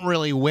 I don't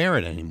really wear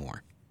it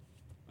anymore.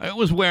 I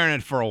was wearing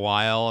it for a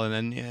while,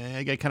 and then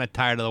I got kind of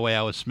tired of the way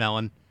I was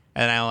smelling,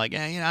 and I'm like,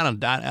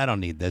 I don't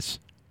need this.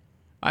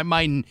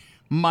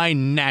 My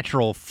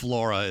natural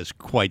flora is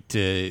quite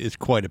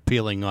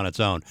appealing on its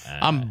own.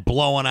 I'm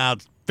blowing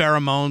out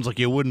pheromones like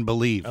you wouldn't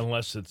believe.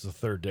 Unless it's the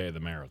 3rd day of the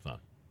marathon.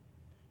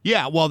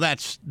 Yeah, well,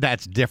 that's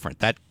different.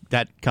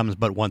 That comes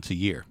but once a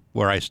year,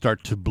 where I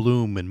start to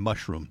bloom and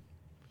mushroom.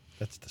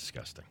 That's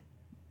disgusting.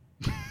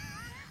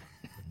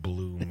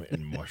 Bloom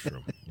and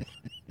mushroom.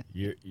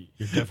 You're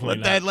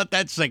definitely Let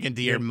that sink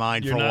into your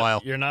mind for a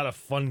while. You're not a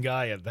fun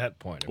guy at that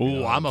point.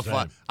 Ooh, I'm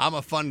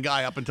a fun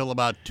guy up until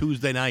about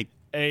Tuesday night.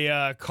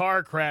 A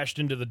car crashed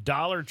into the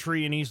Dollar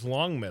Tree in East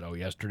Longmeadow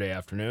yesterday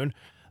afternoon.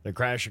 The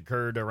crash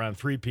occurred around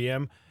 3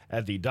 p.m.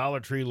 at the Dollar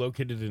Tree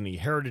located in the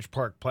Heritage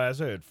Park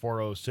Plaza at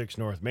 406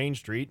 North Main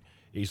Street.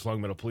 East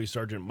Longmeadow Police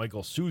Sergeant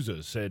Michael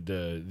Souza said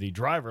the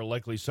driver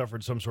likely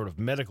suffered some sort of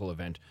medical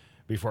event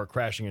before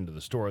crashing into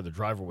the store. The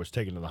driver was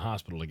taken to the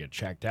hospital to get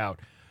checked out.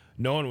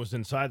 No one was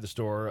inside the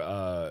store,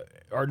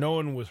 or no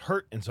one was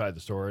hurt inside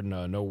the store, and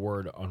no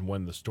word on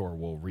when the store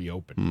will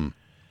reopen.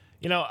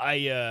 You know,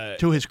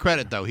 To his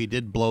credit, though, he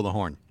did blow the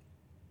horn.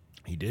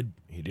 He did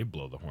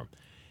blow the horn.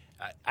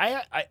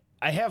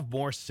 I have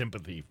more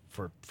sympathy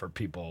for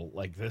people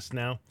like this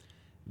now,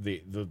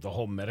 the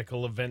whole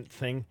medical event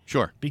thing.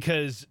 Sure.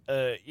 Because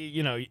I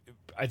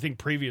think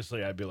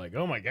previously I'd be like,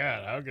 oh my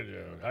God,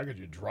 how could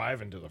you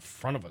drive into the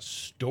front of a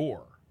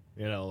store,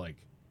 like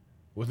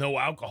with no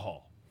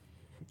alcohol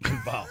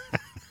involved,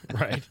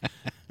 right?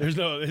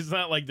 It's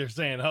not like they're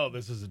saying, oh,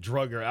 this is a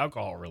drug or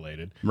alcohol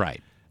related.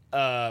 Right.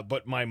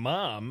 But my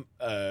mom,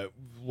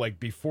 like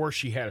before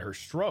she had her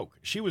stroke,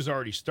 she was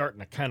already starting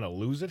to kind of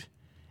lose it.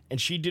 And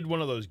she did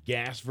one of those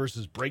gas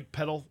versus brake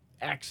pedal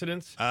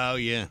accidents. Oh,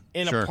 yeah.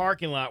 In a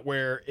parking lot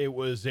where it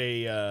was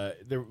there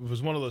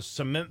was one of those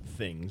cement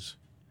things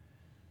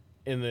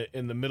in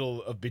the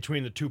middle of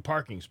between the 2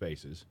 parking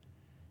spaces.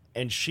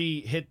 And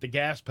she hit the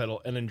gas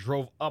pedal and then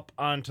drove up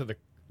onto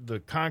the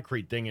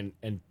concrete thing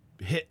and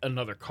hit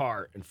another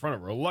car in front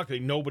of her. Luckily,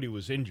 nobody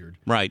was injured.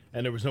 Right.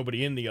 And there was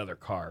nobody in the other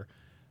car.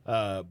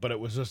 But it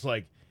was just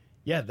like,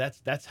 yeah,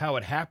 that's how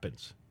it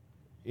happens.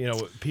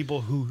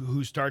 People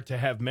who start to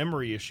have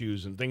memory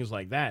issues and things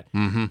like that.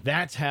 Mm-hmm.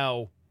 That's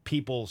how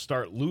people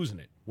start losing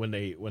it when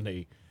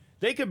they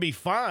They could be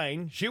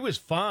fine. She was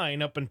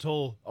fine up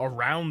until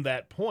around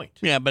that point.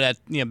 Yeah, but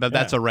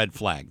that's a red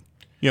flag.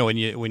 When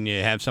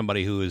you have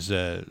somebody who has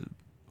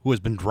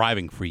been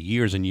driving for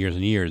years and years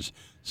and years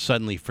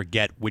suddenly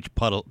forget which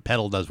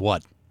pedal does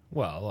what.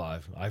 Well,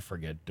 I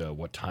forget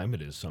what time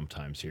it is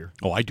sometimes here.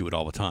 Oh, I do it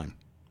all the time.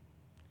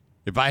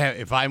 If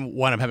I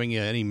wind up having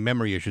any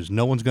memory issues,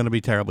 no one's going to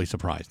be terribly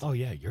surprised. Oh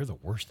yeah, you're the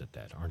worst at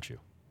that, aren't you?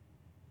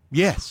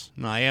 Yes,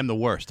 no, I am the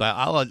worst.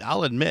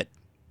 I'll admit,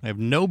 I have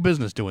no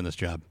business doing this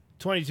job.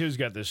 22's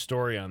got this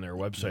story on their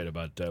website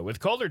about with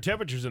colder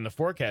temperatures in the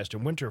forecast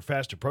and winter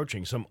fast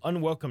approaching, some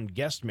unwelcome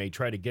guest may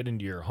try to get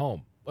into your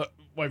home.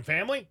 My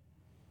family?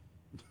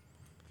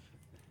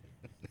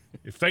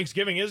 If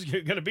Thanksgiving is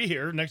going to be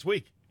here next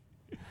week.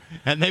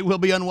 And they will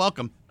be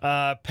unwelcome.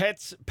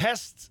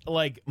 Pests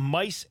like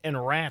mice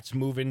and rats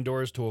move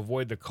indoors to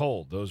avoid the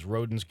cold. Those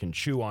rodents can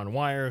chew on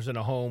wires in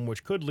a home,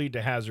 which could lead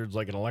to hazards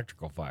like an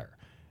electrical fire.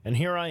 And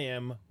here I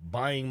am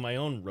buying my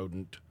own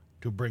rodent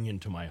to bring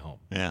into my home.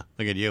 Yeah,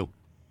 look at you.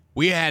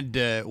 We had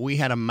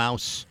a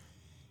mouse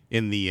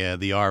in the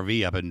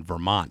RV up in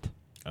Vermont.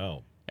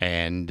 Oh,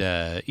 and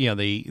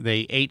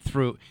they ate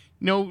through.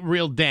 No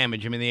real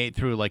damage. I mean, they ate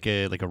through like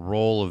a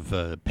roll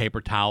of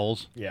paper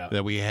towels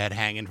that we had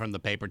hanging from the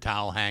paper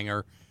towel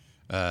hanger.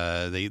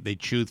 They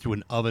chewed through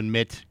an oven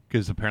mitt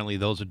because apparently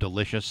those are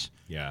delicious.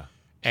 Yeah.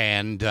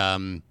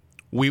 And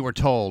we were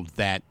told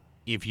that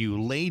if you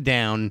lay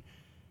down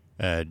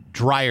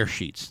dryer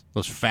sheets,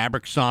 those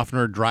fabric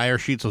softener dryer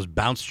sheets, those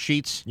bounce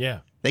sheets,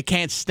 they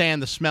can't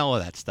stand the smell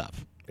of that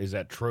stuff. Is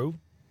that true?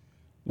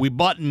 We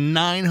bought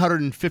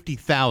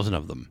 950,000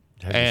 of them.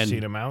 Have you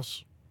seen a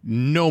mouse?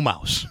 No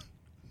mouse.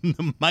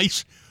 The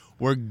mice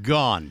were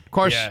gone. Of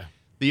course,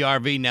 the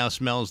RV now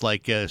smells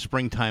like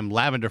springtime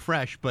lavender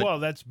fresh. But well,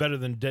 that's better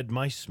than dead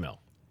mice smell.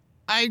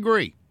 I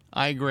agree.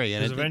 And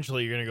because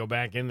eventually you're going to go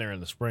back in there in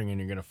the spring and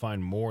you're going to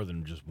find more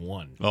than just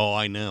one. Oh,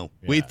 I know.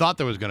 Yeah. We thought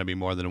there was going to be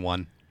more than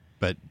one,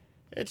 but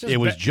it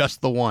was just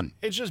the one.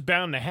 It's just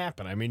bound to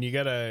happen. I mean, you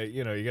got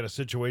a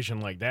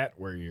situation like that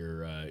where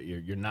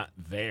you're not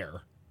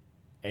there.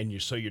 And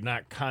you're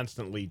not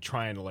constantly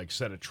trying to like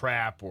set a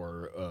trap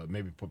or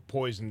maybe put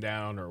poison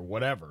down or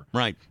whatever.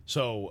 Right.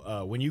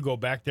 So when you go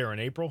back there in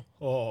April,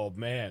 oh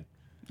man,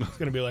 it's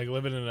gonna be like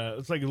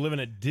living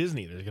at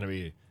Disney. There's gonna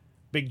be a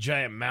big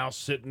giant mouse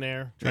sitting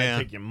there trying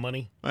to take your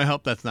money. I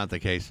hope that's not the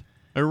case.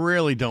 I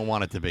really don't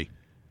want it to be.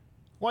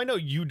 Well, I know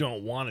you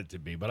don't want it to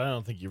be, but I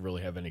don't think you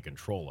really have any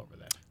control over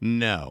that.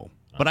 No,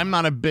 but I'm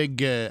not a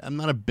big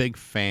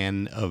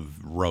fan of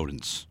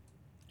rodents.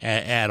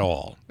 At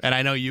all. And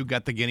I know you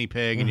got the guinea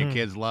pig, and your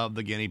kids love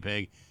the guinea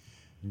pig.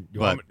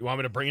 You want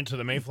me to bring it to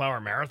the Mayflower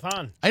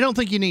Marathon? I don't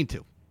think you need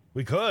to.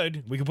 We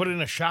could. We could put it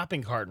in a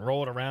shopping cart and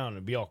roll it around and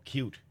it'd be all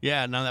cute.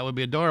 Yeah, no, that would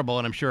be adorable,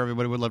 and I'm sure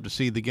everybody would love to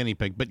see the guinea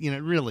pig. But,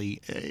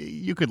 really,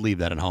 you could leave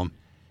that at home.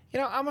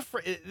 I'm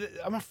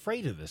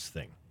afraid of this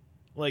thing.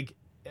 Like,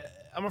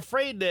 I'm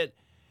afraid that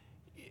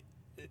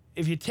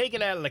if you take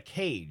it out of the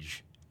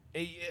cage,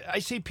 I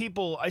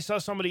saw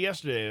somebody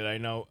yesterday that I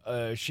know,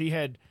 she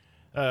had...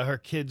 her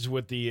kids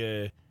with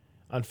the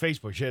on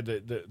Facebook. She had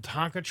the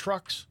Tonka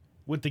trucks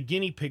with the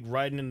guinea pig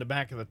riding in the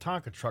back of the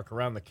Tonka truck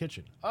around the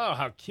kitchen. Oh,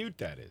 how cute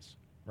that is,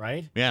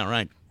 right? Yeah,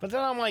 right. But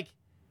then I'm like,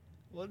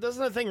 well,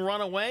 doesn't the thing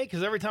run away?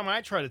 Because every time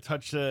I try to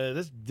touch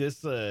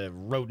this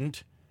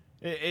rodent,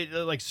 it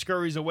like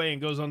scurries away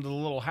and goes under the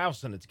little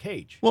house in its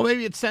cage. Well,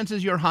 maybe it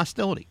senses your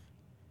hostility.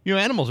 Your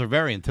animals are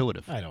very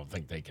intuitive. I don't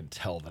think they can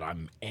tell that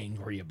I'm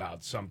angry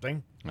about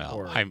something. Well,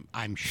 or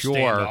I'm sure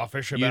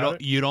standoffish about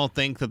it. You don't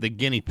think that the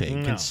guinea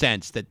pig can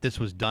sense that this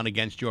was done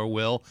against your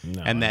will,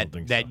 and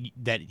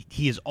that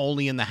he is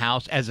only in the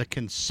house as a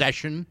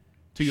concession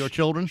to your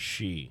children?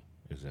 She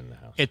is in the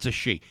house. It's a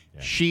she. Yeah.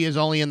 She is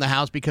only in the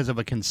house because of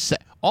a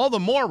consent. All the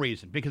more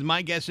reason, because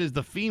my guess is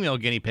the female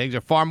guinea pigs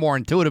are far more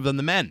intuitive than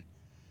the men,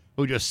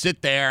 who just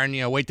sit there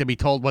and wait to be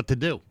told what to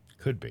do.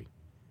 Could be.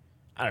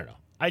 I don't know.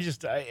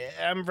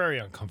 I'm very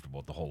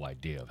uncomfortable with the whole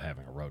idea of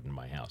having a rodent in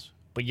my house.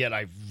 But yet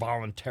I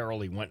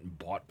voluntarily went and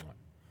bought one.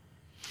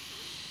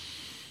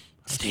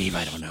 Steve,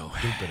 I don't know.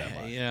 Stupid am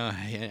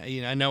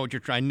I? I know what you're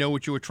trying. I know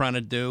what you were trying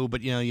to do,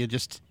 but you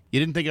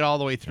didn't think it all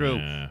the way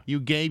through. You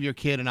gave your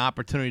kid an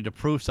opportunity to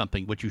prove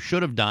something. What you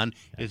should have done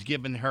is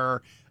given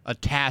her a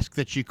task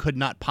that she could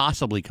not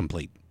possibly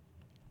complete.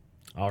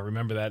 I'll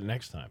remember that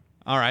next time.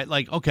 All right,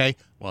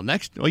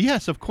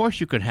 yes, of course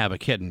you could have a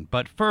kitten,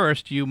 but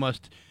first you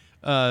must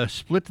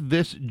split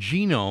this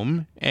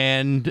genome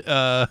and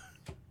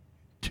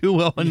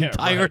do an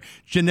entire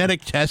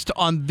genetic test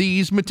on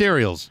these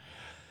materials.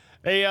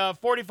 A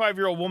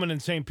 45-year-old woman in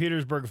St.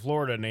 Petersburg,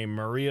 Florida, named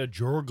Maria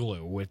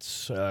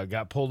Jorglowitz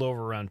got pulled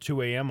over around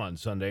 2 a.m. on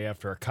Sunday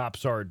after a cop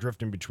saw her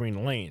drifting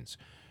between lanes.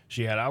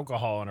 She had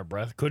alcohol on her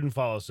breath, couldn't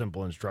follow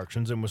simple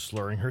instructions, and was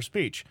slurring her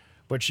speech.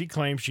 But she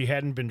claimed she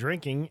hadn't been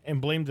drinking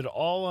and blamed it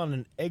all on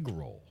an egg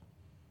roll.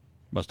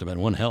 Must have been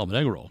one hell of an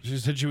egg roll. She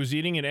said she was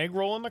eating an egg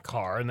roll in the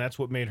car, and that's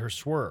what made her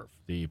swerve.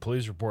 The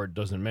police report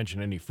doesn't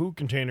mention any food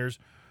containers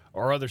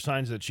or other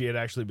signs that she had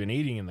actually been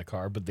eating in the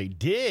car, but they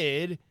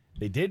did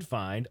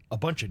find a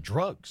bunch of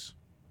drugs.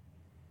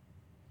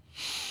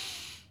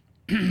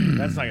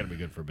 That's not going to be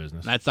good for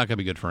business. That's not going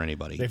to be good for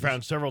anybody. They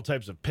found several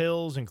types of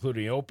pills,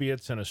 including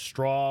opiates and a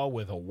straw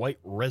with a white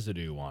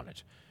residue on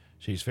it.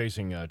 She's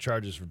facing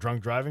charges for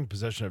drunk driving,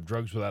 possession of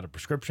drugs without a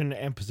prescription,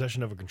 and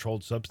possession of a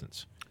controlled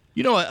substance.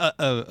 You know,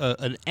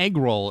 an egg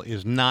roll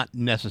is not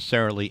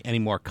necessarily any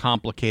more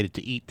complicated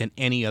to eat than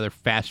any other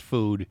fast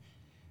food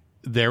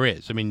there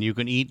is. I mean, you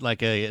can eat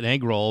like an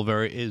egg roll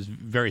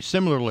very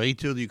similarly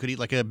to you could eat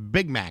like a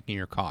Big Mac in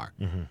your car.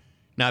 Mm-hmm.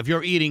 Now, if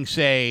you're eating,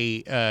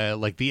 say,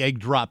 like the egg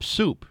drop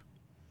soup,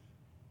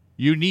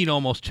 you need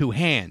almost two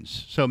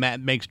hands, so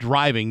that makes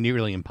driving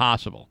nearly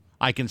impossible.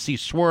 I can see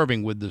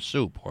swerving with the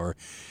soup, or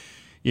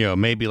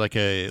maybe like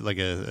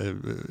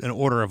an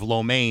order of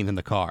lo mein in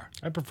the car.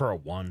 I prefer a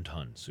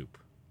wonton soup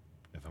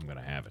if I'm going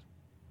to have it.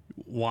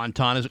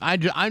 Wonton is.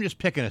 I'm just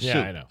picking a soup.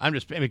 Yeah, I know.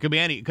 It could be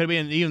any. It could be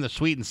even the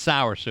sweet and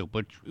sour soup,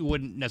 which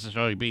wouldn't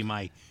necessarily be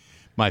my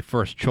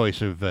first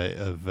choice of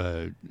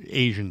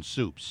Asian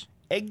soups.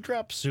 Egg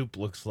drop soup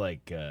looks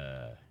like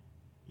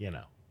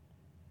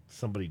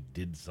somebody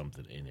did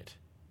something in it.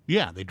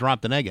 Yeah, they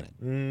dropped an egg in it.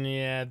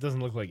 Yeah, it doesn't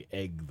look like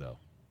egg though.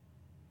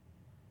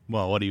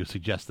 Well, what do you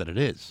suggest that it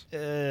is?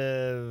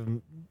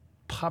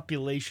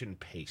 Population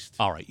paste.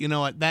 All right, you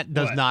know what? That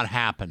does not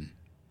happen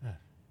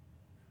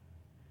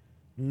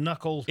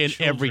Knuckle in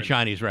children. every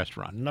Chinese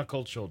restaurant.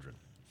 Knuckle children.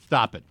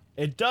 Stop it.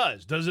 It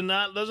does. Does it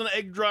not? Doesn't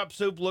egg drop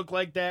soup look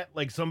like that?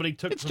 Like somebody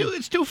took It's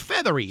too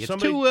feathery. It's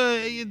no.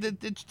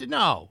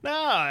 No,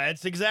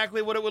 that's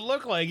exactly what it would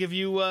look like if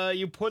you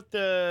put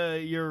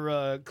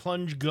your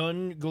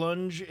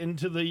glunge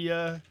into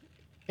the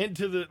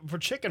for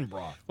chicken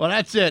broth. Well,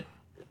 that's it.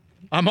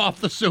 I'm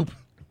off the soup.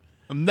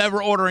 I'm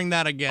never ordering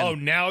that again. Oh,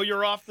 now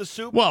you're off the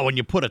soup? Well, when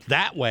you put it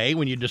that way,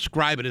 when you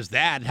describe it as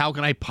that, how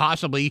can I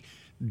possibly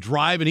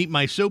drive and eat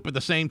my soup at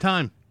the same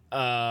time?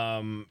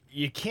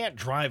 You can't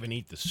drive and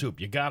eat the soup.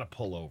 You got to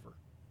pull over.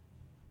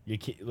 You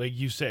can't, like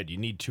you said, you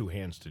need two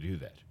hands to do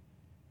that.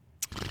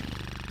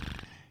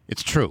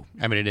 It's true.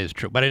 I mean, it is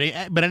true. But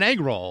an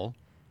egg roll,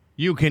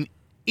 you can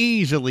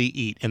easily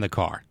eat in the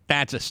car.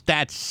 That's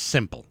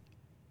simple.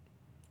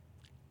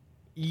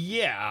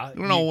 Yeah.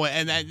 No,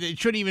 and it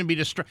shouldn't even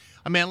be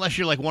I mean, unless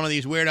you're like one of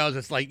these weirdos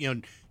that's like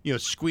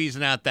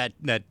squeezing out that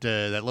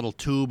little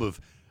tube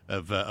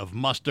of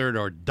mustard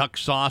or duck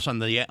sauce on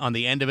the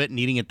end of it and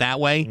eating it that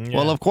way. Yeah.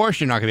 Well, of course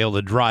you're not going to be able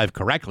to drive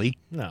correctly.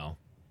 No,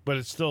 but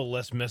it's still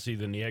less messy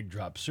than the egg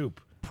drop soup.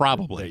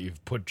 Probably that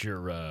you've put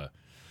your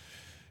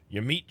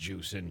meat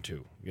juice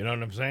into. You know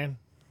what I'm saying?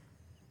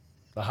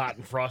 The hot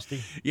and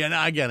frosty. Yeah, no,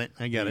 I get it.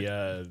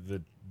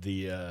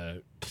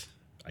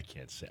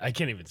 I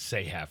can't even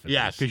say half of this.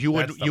 Yeah, because you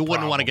wouldn't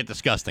want to get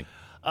disgusting.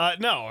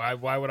 No,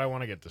 why would I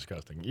want to get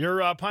disgusting?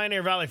 Your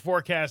Pioneer Valley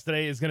forecast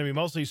today is going to be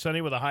mostly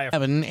sunny with a high of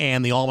 7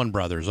 and the Allman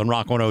Brothers on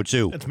Rock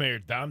 102. It's Mayor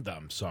Dom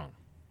Dom song.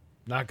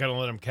 Not going to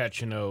let them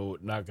catch,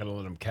 not going to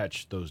let them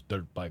catch those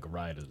dirt bike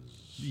riders.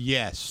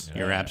 Yes,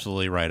 you're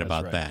absolutely right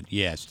about that.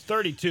 Yes. It's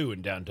 32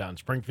 in downtown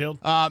Springfield.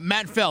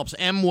 Matt Phelps,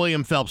 M.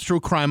 William Phelps, true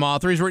crime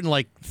author. He's written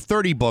like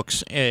 30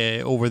 books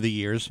over the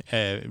years,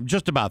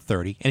 just about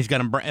 30. And he's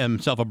got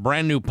himself a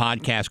brand new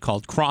podcast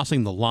called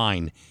Crossing the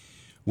Line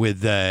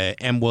with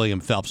M. William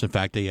Phelps. In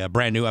fact, a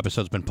brand new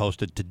episode's been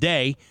posted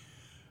today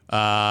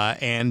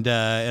and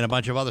a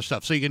bunch of other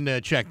stuff. So you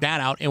can check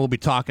that out, and we'll be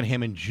talking to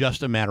him in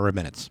just a matter of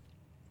minutes.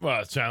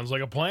 Well, it sounds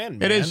like a plan,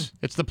 man. It is.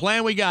 It's the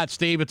plan we got,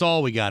 Steve. It's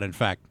all we got, in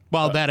fact.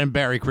 Well, that and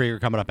Barry Krieger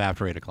coming up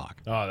after 8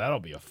 o'clock. Oh, that'll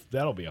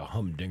be a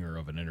humdinger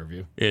of an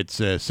interview. It's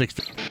 6.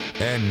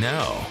 And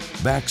now,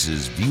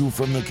 Bax's View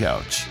from the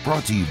Couch,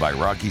 brought to you by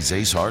Rocky's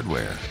Ace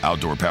Hardware,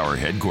 Outdoor Power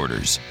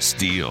Headquarters,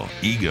 Steel,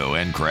 Ego,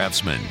 and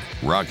Craftsman.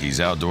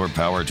 Rocky's Outdoor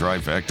Power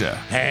Trifecta.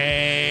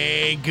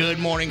 Hey, good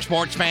morning,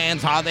 sports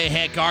fans. How the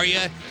heck are you?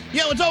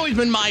 It's always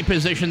been my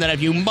position that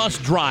if you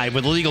must drive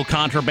with illegal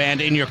contraband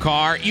in your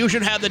car, you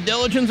should have the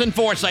diligence and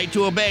foresight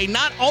to obey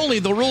not only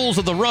the rules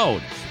of the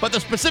road, but the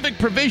specific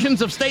provisions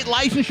of state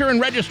licensure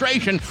and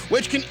registration,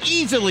 which can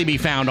easily be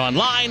found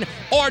online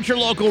or at your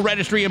local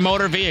registry of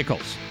motor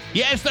vehicles.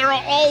 Yes, there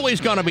are always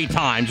going to be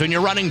times when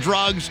you're running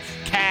drugs,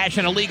 cash,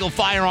 and illegal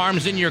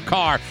firearms in your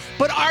car.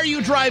 But are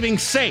you driving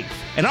safe?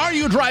 And are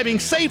you driving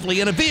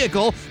safely in a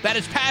vehicle that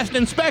has passed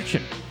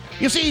inspection?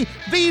 You see,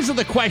 these are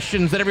the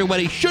questions that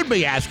everybody should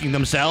be asking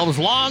themselves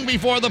long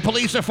before the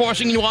police are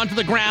forcing you onto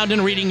the ground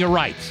and reading your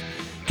rights.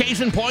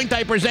 Case in point,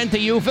 I present to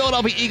you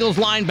Philadelphia Eagles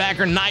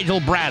linebacker Nigel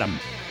Bradham.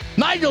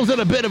 Nigel's in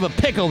a bit of a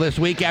pickle this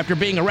week after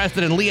being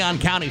arrested in Leon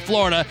County,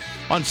 Florida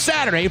on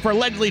Saturday for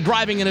allegedly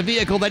driving in a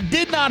vehicle that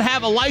did not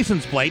have a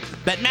license plate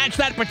that matched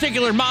that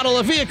particular model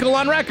of vehicle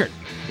on record.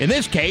 In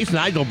this case,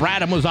 Nigel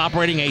Bradham was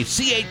operating a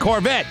C8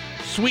 Corvette,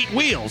 sweet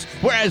wheels,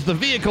 whereas the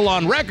vehicle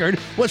on record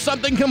was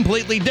something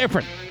completely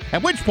different.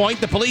 At which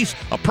point, the police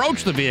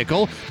approached the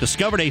vehicle,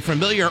 discovered a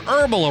familiar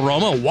herbal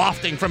aroma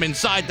wafting from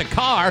inside the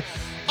car,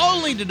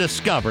 only to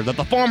discover that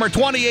the former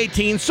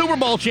 2018 Super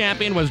Bowl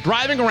champion was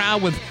driving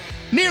around with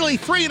nearly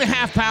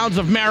 3.5 pounds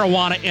of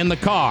marijuana in the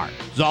car.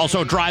 He's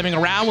also driving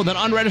around with an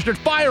unregistered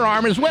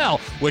firearm as well,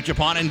 which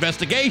upon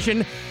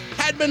investigation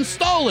had been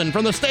stolen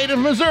from the state of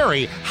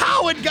Missouri.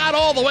 How it got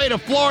all the way to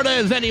Florida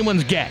is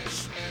anyone's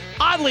guess.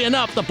 Oddly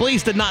enough, the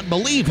police did not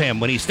believe him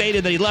when he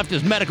stated that he left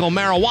his medical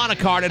marijuana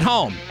card at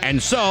home,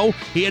 and so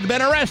he had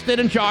been arrested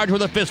and charged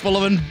with a fistful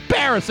of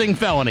embarrassing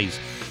felonies.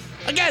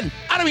 Again,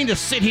 I don't mean to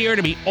sit here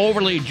to be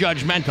overly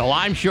judgmental.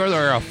 I'm sure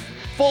there are a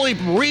fully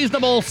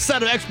reasonable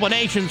set of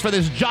explanations for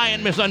this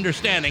giant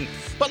misunderstanding,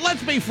 but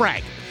let's be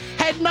frank.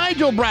 Had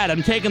Nigel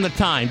Bradham taken the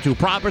time to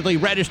properly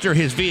register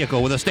his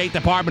vehicle with the State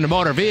Department of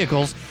Motor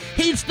Vehicles,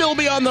 he'd still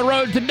be on the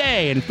road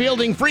today and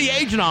fielding free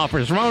agent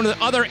offers from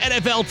other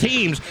NFL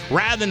teams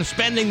rather than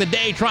spending the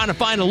day trying to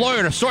find a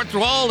lawyer to sort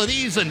through all of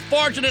these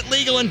unfortunate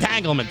legal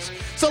entanglements.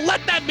 So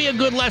let that be a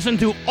good lesson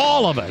to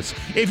all of us.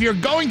 If you're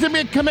going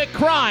to commit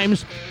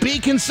crimes, be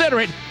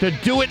considerate to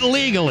do it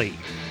legally.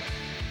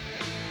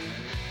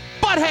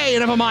 But hey,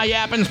 enough of my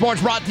yapping.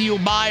 Sports brought to you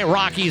by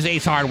Rocky's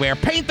Ace Hardware.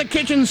 Paint the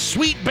kitchen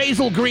sweet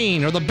basil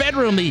green or the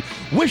bedroom the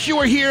wish you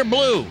were here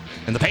blue.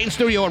 In the paint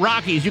studio at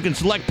Rocky's, you can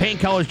select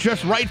paint colors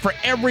just right for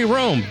every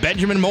room.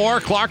 Benjamin Moore,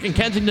 Clark and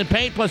Kensington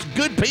Paint, plus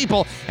good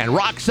people and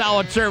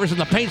rock-solid service in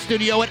the paint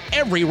studio at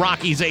every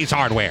Rocky's Ace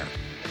Hardware.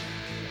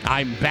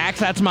 I'm Bax.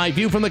 That's my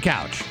view from the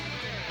couch.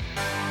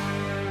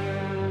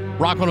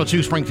 Rock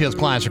 102, Springfield's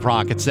Classic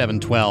Rock at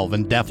 712,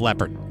 and Def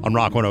Leppard on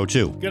Rock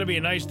 102. Going to be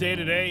a nice day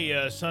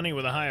today. Sunny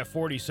with a high of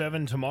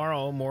 47.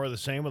 Tomorrow, more of the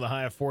same with a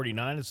high of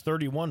 49. It's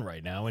 31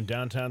 right now in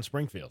downtown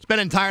Springfield. It's been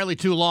entirely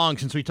too long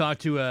since we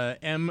talked to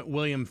M.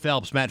 William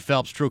Phelps, Matt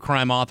Phelps, true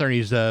crime author, and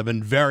he's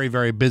been very,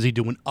 very busy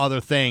doing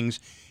other things,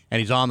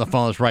 and he's on the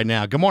phone with us right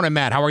now. Good morning,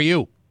 Matt. How are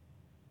you?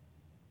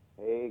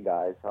 Hey,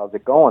 guys. How's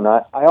it going?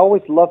 I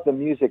always love the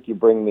music you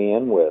bring me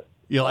in with.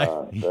 You like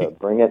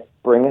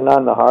bringing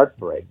on the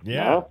heartbreak.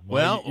 Yeah. Huh?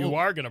 Well, you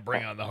are going to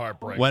bring on the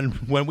heartbreak.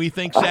 When we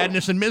think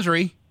sadness and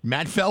misery,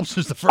 Matt Phelps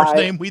is the first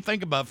name we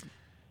think about.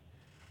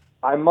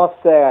 I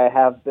must say I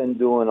have been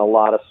doing a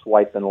lot of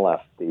swiping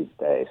left these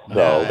days,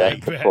 so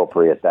that's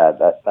appropriate.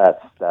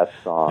 That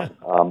song.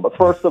 But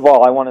first of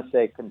all, I want to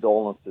say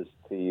condolences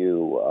to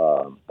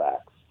you,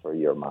 Bax, for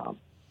your mom.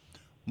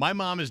 My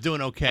mom is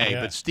doing okay,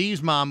 but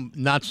Steve's mom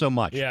not so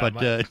much. Yeah,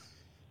 but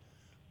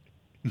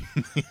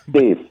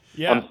Steve,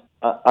 yeah.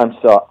 I'm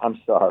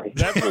sorry.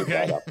 That's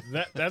okay.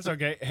 That's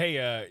okay.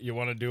 Hey, you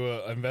want to do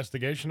an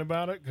investigation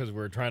about it? Because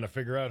we're trying to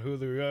figure out who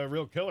the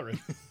real killer is.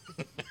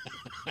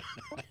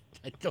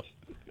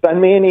 Send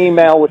me an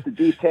email with the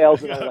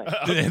details and a link.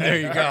 Okay.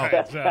 There you go.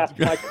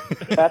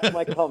 That's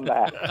my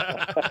comeback.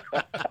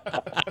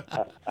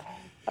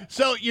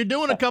 So you're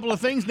doing a couple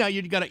of things now.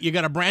 You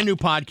got a brand new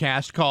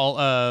podcast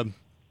called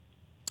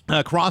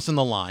Crossing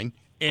the Line.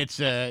 It's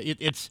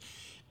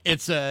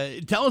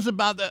tell us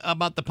about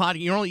the podcast.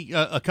 You're only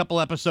a couple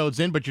episodes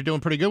in, but you're doing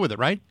pretty good with it,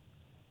 right?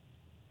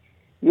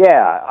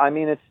 Yeah, I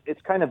mean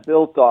it's kind of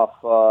built off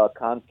a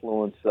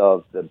confluence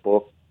of the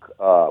book,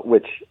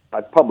 which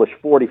I've published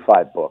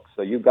 45 books.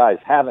 So you guys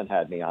haven't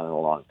had me on in a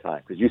long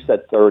time because you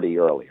said 30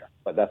 earlier,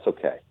 but that's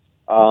okay.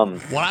 Well,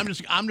 I'm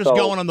just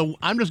going on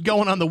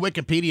the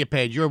Wikipedia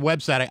page. Your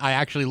website, I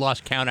actually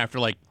lost count after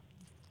like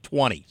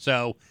 20,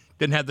 so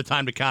didn't have the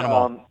time to count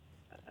them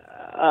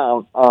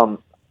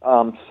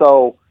all.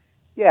 So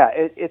yeah,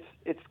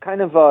 it's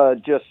kind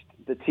of just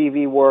the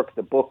TV work,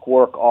 the book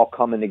work, all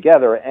coming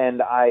together,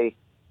 and I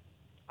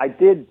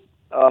did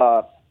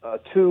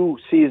 2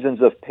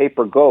 seasons of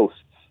Paper Ghosts,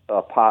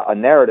 a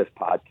narrative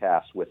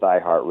podcast with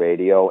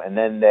iHeartRadio, and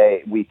then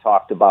we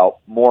talked about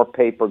more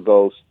Paper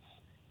Ghosts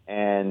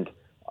and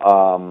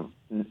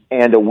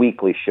a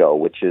weekly show,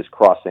 which is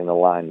Crossing the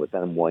Line with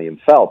M.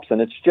 William Phelps,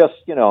 and it's just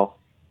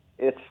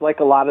it's like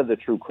a lot of the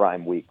true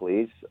crime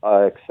weeklies,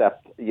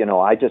 except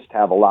I just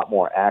have a lot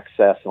more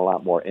access and a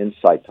lot more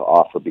insight to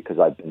offer because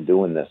I've been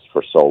doing this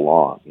for so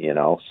long.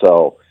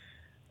 So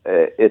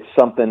it's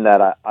something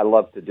that I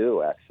love to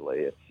do.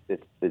 Actually,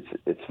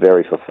 it's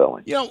very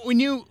fulfilling.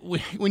 When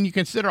you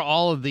consider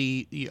all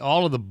the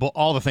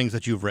things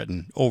that you've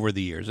written over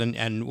the years,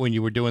 and when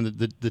you were doing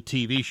the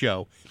TV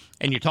show,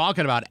 and you're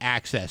talking about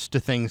access to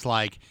things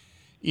like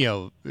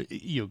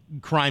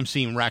crime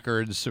scene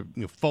records,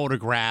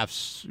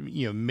 photographs,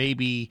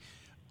 maybe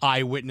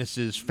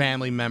eyewitnesses,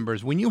 family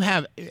members. When you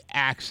have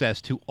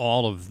access to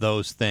all of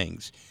those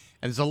things,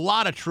 and there's a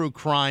lot of true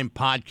crime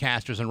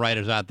podcasters and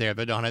writers out there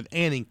that don't have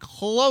anything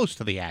close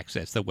to the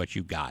access that what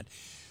you got.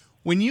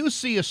 When you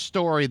see a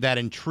story that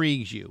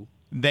intrigues you,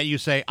 that you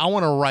say, I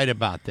want to write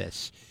about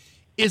this,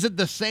 is it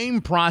the same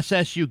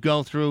process you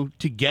go through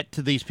to get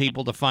to these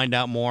people to find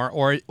out more,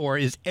 or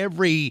is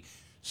every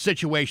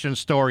situation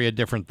story a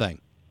different thing?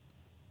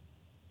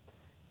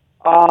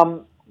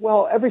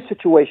 Well, every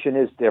situation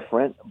is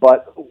different,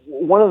 but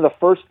one of the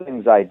first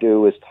things I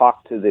do is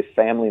talk to the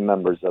family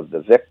members of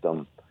the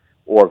victim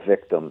or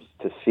victims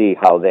to see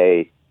how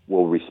they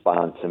will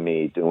respond to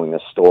me doing a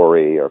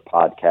story or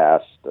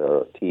podcast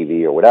or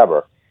TV or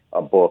whatever,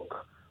 a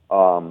book.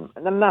 And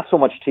then not so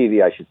much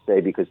TV, I should say,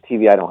 because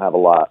TV I don't have a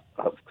lot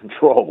of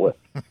control with.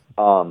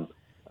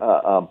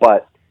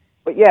 But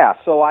But yeah,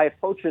 so I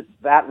approach it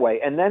that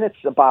way, and then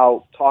it's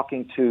about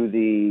talking to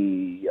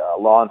the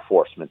law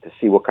enforcement to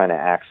see what kind of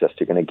access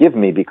they're going to give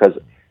me, because,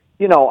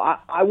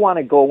 I want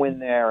to go in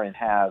there and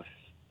have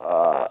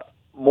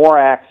more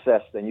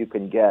access than you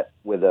can get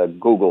with a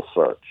Google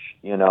search.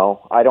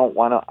 I don't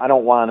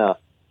want to,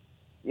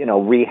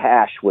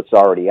 rehash what's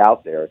already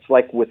out there. It's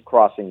like with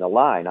crossing the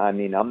line. I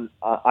mean,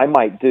 I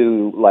might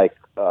do like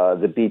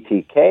the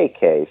BTK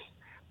case,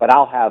 but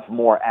I'll have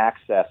more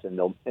access, and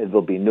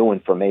there'll be new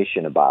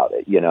information about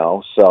it,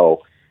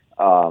 So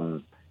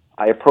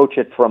I approach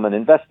it from an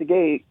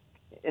investigative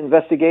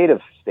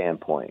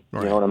standpoint.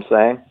 Right. You know what I'm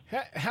saying?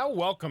 How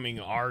welcoming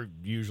are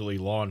usually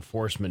law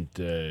enforcement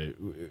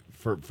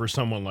for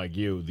someone like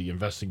you, the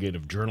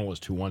investigative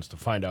journalist who wants to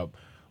find out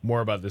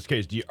more about this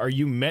case? Are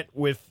you met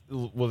with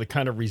a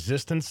kind of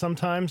resistance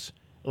sometimes?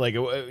 Like,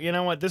 you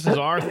know what, this is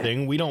our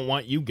thing. We don't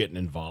want you getting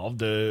involved.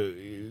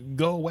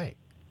 Go away.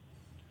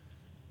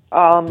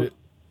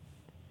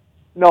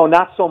 No,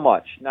 not so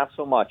much. Not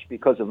so much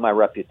because of my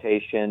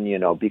reputation,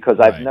 because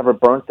I've never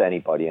burnt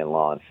anybody in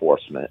law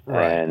enforcement.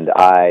 Right. And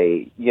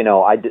I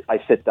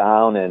sit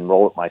down and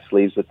roll up my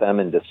sleeves with them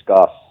and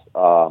discuss,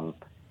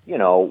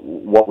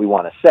 what we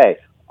want to say.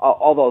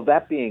 Although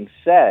that being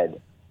said,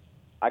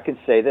 I can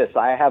say this.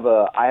 I have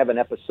an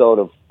episode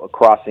of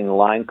Crossing the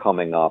Line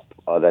coming up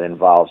that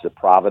involves the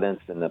Providence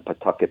and the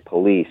Pawtucket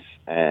police,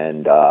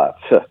 and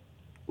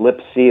lip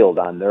sealed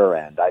on their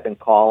end. I've been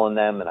calling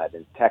them, and I've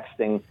been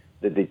texting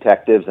the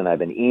detectives, and I've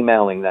been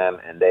emailing them,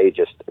 and they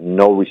just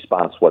no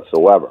response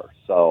whatsoever.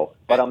 So,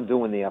 but I'm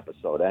doing the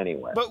episode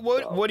anyway. But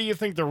what do you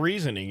think the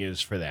reasoning is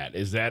for that?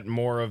 Is that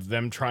more of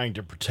them trying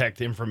to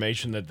protect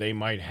information that they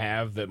might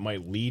have that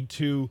might lead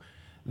to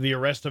the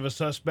arrest of a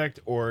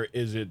suspect, or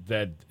is it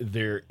that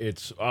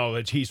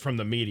he's from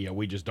the media,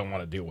 we just don't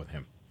want to deal with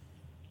him?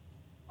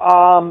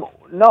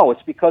 No,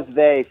 it's because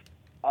I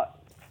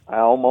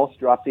almost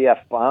dropped the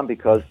F-bomb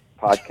because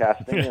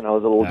podcasting, is a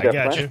little different.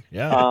 I got you.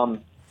 Yeah.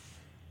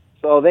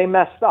 So they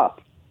messed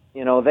up.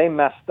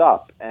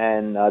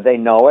 And they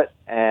know it,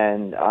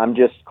 and I'm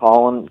just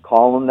calling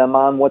them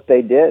on what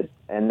they did,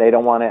 and they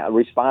don't want to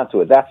respond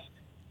to it.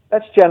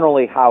 That's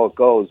generally how it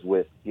goes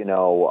with,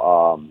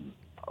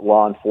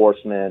 law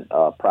enforcement,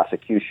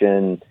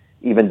 prosecution,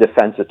 even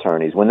defense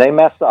attorneys. When they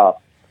mess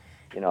up,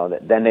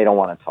 then they don't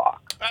want to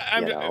talk.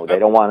 They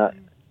don't want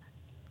to.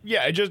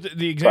 Yeah, just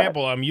the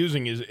example I'm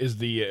using is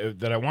the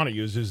that I want to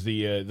use is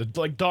the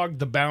Dog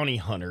the Bounty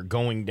Hunter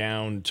going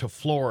down to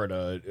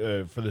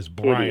Florida for this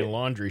Brian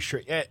Laundrie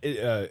shirt.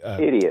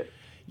 Idiot.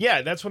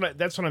 Yeah, that's what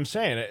I'm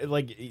saying.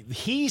 Like,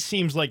 he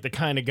seems like the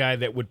kind of guy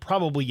that would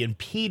probably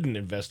impede an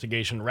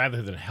investigation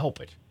rather than help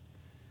it.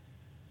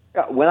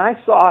 When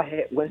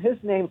when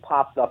his name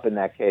popped up in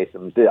that case,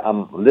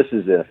 this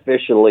is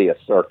officially a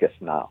circus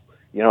now.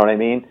 You know what I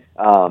mean?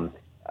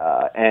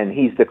 And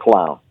he's the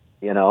clown.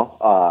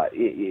 Because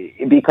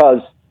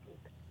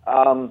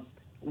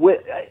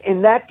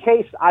in that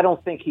case, I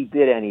don't think he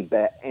did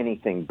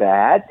anything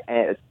bad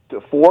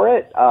for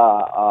it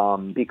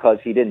because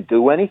he didn't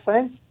do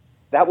anything.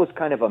 That was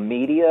kind of a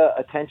media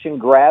attention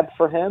grab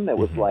for him. It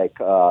was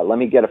like, let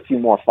me get a few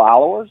more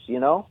followers,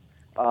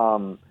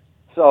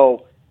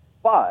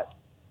 But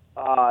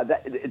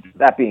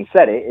that being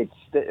said,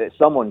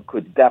 someone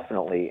could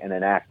definitely in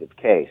an active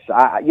case.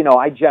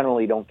 I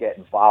generally don't get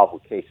involved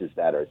with cases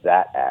that are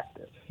that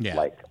active,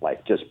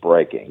 like just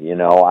breaking.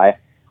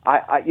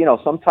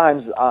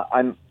 Sometimes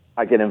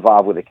I get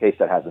involved with a case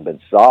that hasn't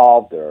been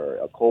solved, or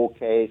a cold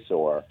case,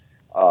 or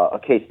a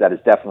case that is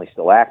definitely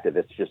still active.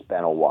 It's just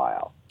been a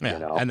while.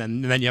 Yeah, and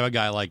then you have a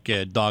guy like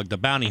Dog the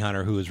Bounty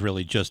Hunter who is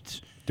really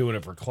just doing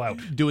it for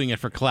clout,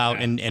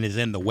 and is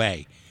in the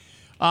way.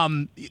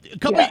 A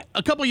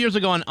couple years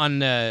ago on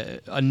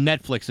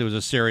Netflix, there was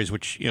a series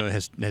which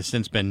has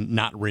since been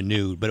not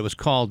renewed, but it was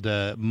called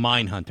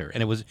Mindhunter,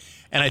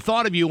 and I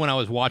thought of you when I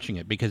was watching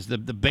it because the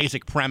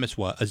basic premise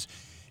was,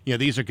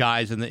 these are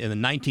guys in the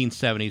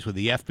 1970s with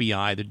the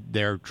FBI.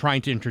 They're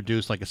trying to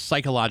introduce like a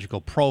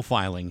psychological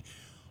profiling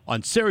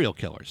on serial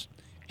killers.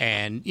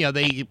 And,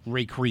 they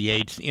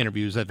recreate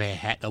interviews that they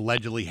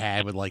allegedly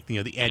had with, like,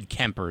 the Ed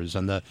Kempers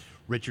and the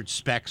Richard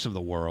Specks of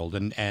the world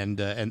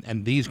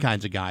and these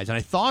kinds of guys. And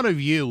I thought of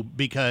you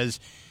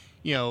because,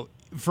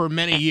 for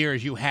many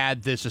years you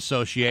had this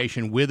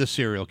association with a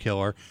serial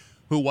killer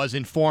who was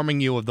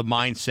informing you of the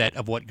mindset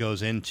of what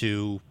goes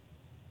into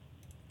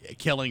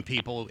killing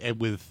people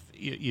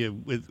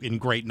in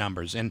great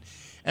numbers. And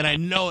I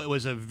know it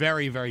was a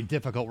very, very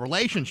difficult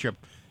relationship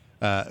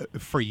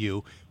for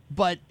you,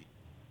 but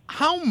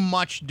how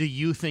much do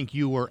you think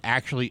you were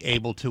actually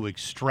able to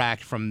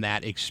extract from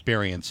that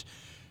experience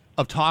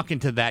of talking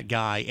to that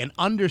guy and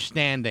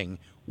understanding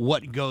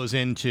what goes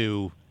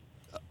into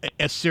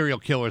a serial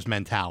killer's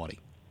mentality?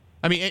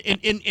 I mean,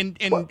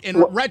 in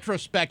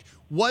retrospect,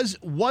 was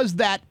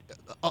that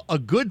a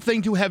good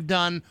thing to have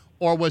done,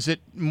 or was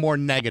it more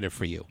negative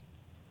for you?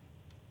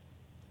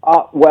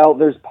 Well,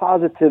 there's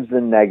positives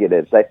and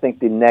negatives. I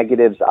think the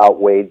negatives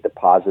outweighed the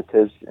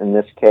positives in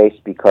this case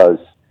because,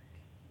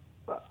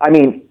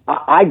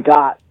 I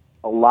got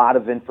a lot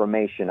of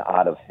information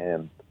out of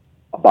him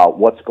about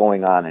what's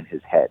going on in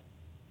his head,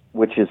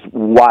 which is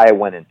why I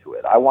went into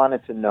it. I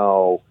wanted to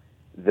know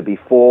the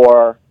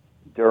before,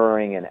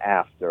 during, and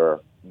after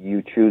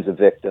you choose a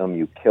victim,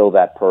 you kill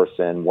that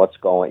person, what's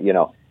going,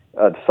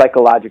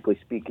 psychologically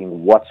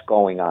speaking, what's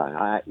going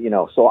on.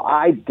 So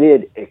I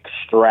did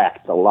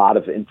extract a lot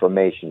of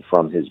information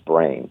from his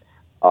brain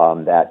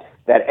that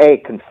A,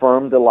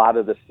 confirmed a lot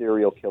of the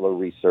serial killer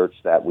research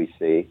that we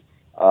see,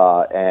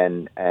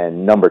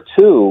 and number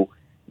two,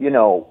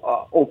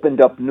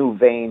 opened up new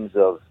veins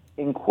of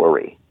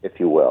inquiry, if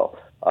you will,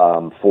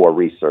 for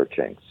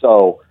researching.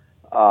 So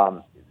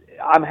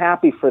I'm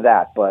happy for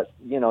that, but,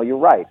 you're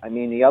right. I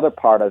mean, the other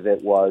part of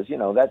it was,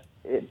 that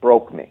it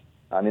broke me.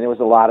 I mean, there was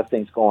a lot of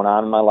things going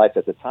on in my life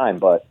at the time,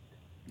 but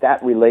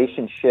that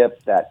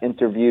relationship, that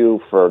interview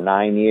for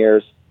 9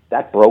 years,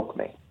 that broke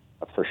me,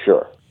 for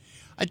sure.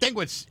 I think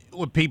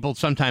what people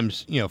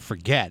sometimes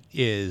forget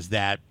is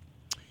that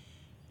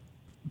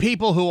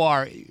people who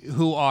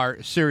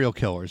are serial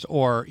killers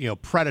or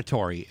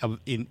predatory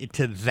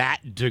to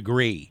that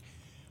degree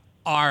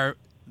are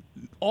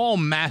all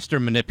master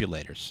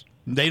manipulators.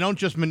 They don't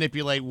just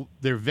manipulate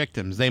their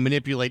victims; they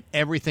manipulate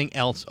everything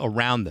else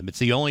around them. It's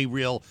the only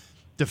real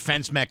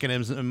defense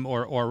mechanism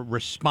or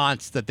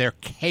response that they're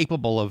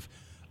capable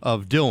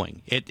of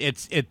doing.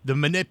 The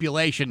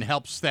manipulation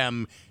helps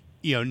them,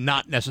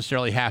 not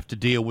necessarily have to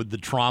deal with the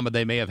trauma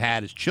they may have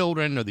had as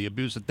children or the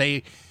abuse that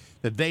they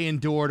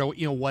endured or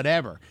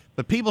whatever.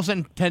 But people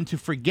tend to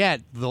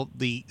forget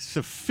the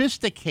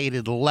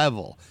sophisticated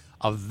level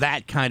of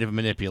that kind of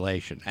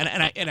manipulation.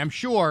 And I'm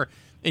sure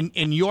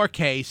in your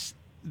case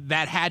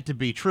that had to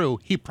be true.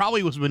 He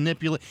probably was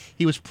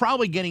he was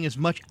probably getting as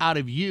much out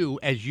of you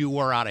as you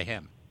were out of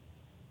him.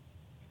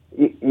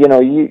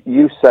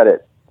 You said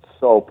it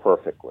so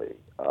perfectly,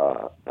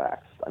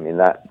 Max. I mean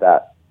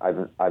that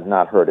I've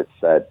not heard it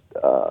said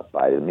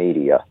by the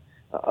media,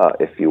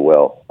 if you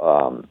will,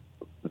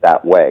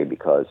 that way.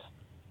 Because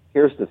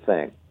here's the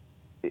thing: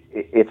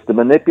 it's the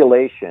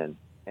manipulation,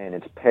 and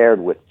it's paired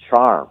with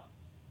charm.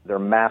 They're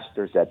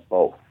masters at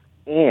both,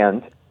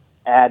 and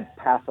add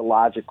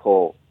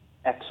pathological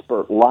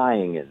expert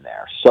lying in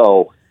there.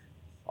 So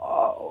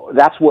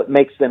that's what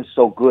makes them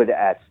so good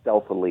at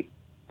stealthily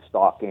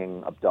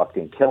stalking,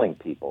 abducting, killing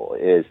people,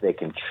 is they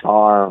can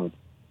charm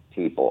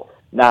people.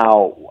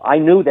 Now, I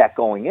knew that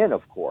going in,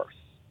 of course,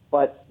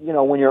 but,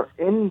 when you're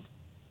in,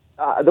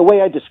 the way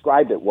I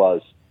described it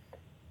was,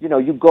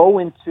 you go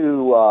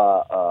into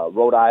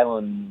Rhode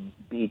Island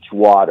beach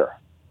water,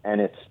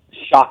 and it's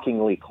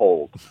shockingly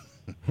cold,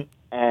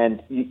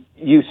 and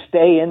you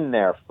stay in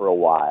there for a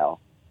while,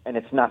 and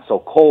it's not so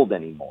cold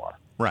anymore.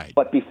 Right.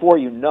 But before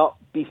you know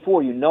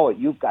it,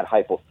 you've got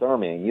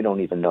hypothermia, and you don't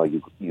even know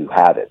you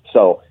have it.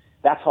 So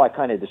that's how I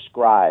kind of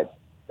describe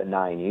the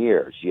 9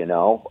 years.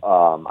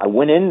 I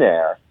went in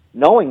there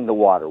knowing the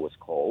water was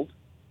cold,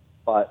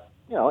 but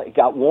it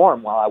got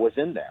warm while I was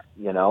in there.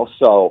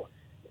 So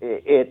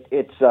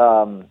it's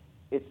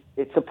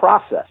a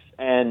process,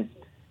 and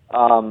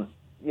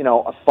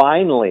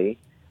finally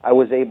I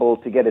was able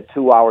to get a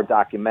 2-hour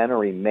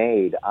documentary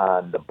made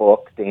on the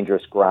book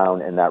Dangerous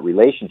Ground and that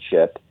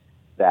relationship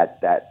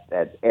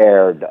that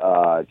aired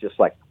just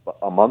like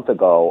a month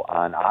ago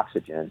on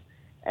Oxygen,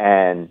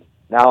 and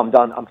now I'm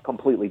done. I'm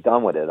completely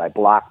done with it. I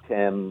blocked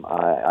him.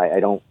 I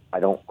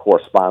don't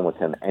correspond with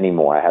him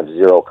anymore. I have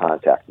zero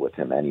contact with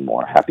him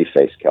anymore. Happy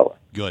face killer.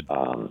 Good.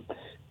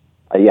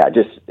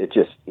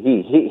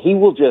 He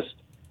will just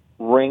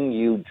wring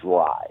you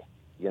dry.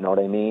 You know what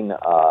I mean?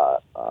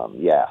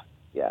 Yeah.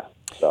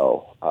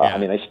 So I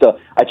mean,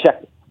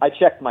 I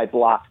check my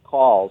blocked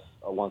calls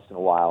once in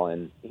a while,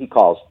 and he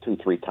calls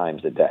 2-3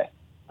 times a day.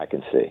 I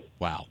can see.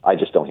 Wow. I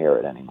just don't hear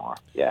it anymore.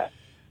 Yeah.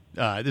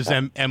 This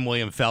is M.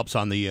 William Phelps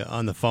on the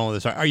phone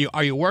with us.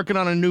 Are you working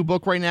on a new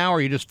book right now, or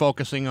are you just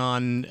focusing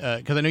on?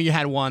 Because I know you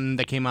had one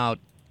that came out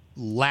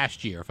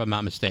last year, if I'm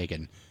not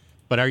mistaken.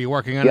 But are you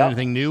working on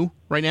anything new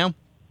right now?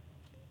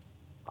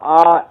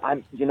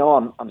 I'm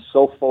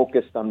so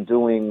focused. I'm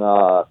doing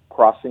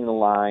Crossing the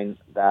Line,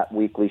 that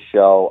weekly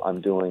show.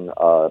 I'm doing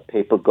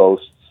Paper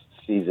Ghosts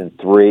season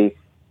 3,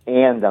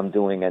 and I'm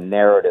doing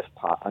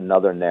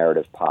another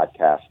narrative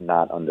podcast,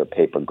 not under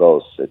Paper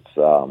Ghosts.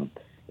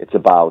 It's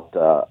about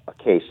a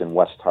case in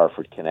West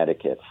Hartford,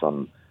 Connecticut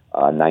from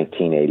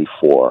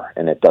 1984,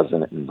 and it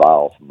doesn't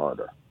involve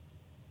murder.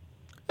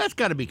 That's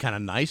got to be kind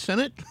of nice, isn't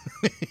it?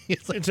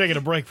 It's like taking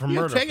a break from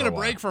murder. Taking a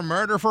break from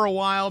murder for a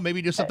while,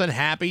 maybe do something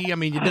happy. I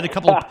mean, you did a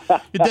couple,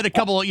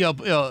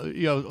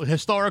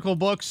 historical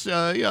books.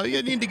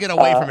 You need to get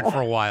away from it for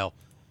a while.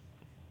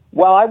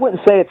 Well, I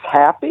wouldn't say it's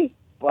happy,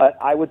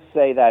 but I would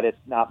say that it's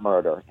not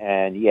murder.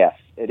 And yes,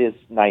 it is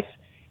nice.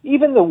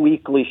 Even the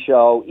weekly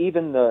show,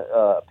 even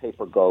the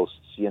Paper Ghosts,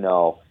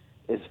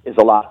 is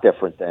a lot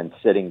different than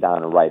sitting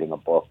down and writing a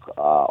book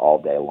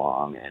all day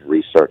long and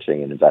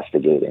researching and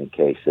investigating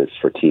cases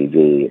for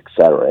TV, et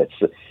cetera.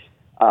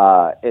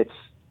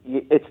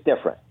 It's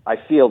different. I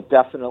feel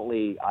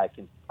definitely I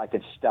can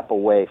step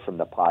away from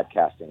the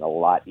podcasting a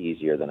lot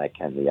easier than I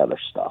can the other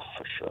stuff,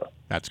 for sure.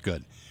 That's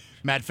good.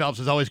 Matt Phelps,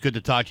 it's always good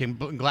to talk to you.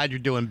 I'm glad you're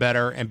doing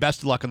better, and best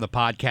of luck on the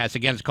podcast.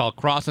 Again, it's called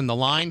Crossing the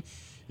Line.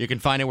 You can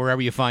find it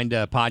wherever you find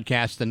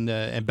podcasts,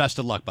 and best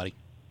of luck, buddy.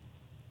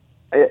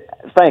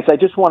 Thanks. I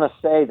just want to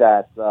say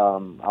that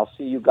I'll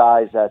see you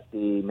guys at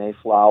the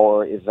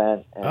Mayflower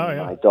event, and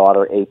my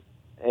daughter,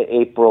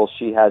 April,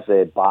 she has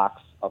a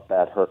box up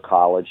at her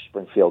college,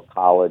 Springfield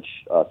College,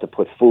 to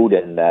put food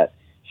in that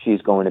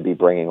she's going to be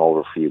bringing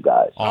over for you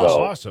guys.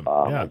 Awesome.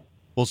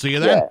 We'll see you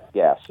then.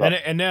 Yeah. So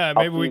and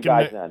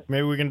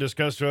maybe we can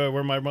discuss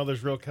where my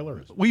mother's real killer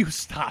is. Will you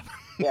stop?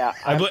 Yeah,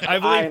 I'm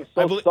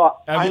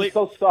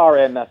so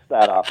sorry I messed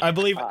that up. I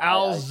believe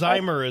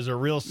Alzheimer is a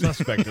real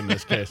suspect in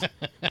this case.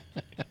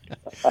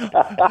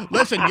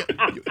 Listen,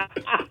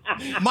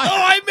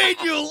 I made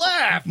you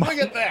laugh. Look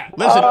at that.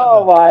 Listen,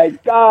 oh my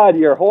God,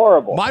 you're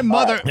horrible. My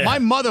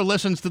mother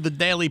listens to the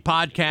daily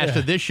podcast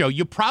of this show.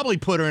 You probably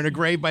put her in a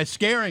grave by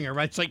scaring her.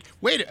 Right? It's like,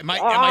 wait, am I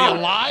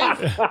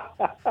alive?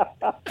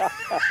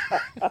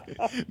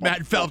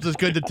 Matt Phelps, it's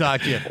good to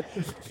talk to you.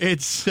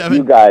 It's 7.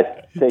 You guys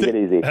take it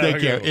easy. Take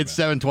care. It's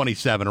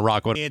 7:27 at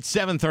Rock 1. It's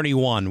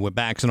 7:31 with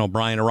Bax and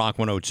O'Brien at Rock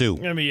 102.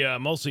 It's going to be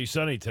mostly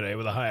sunny today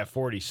with a high of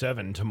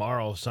 47.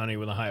 Tomorrow, sunny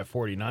with a high of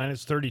 49.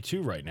 It's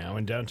 32 right now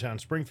in downtown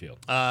Springfield.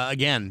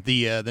 Again,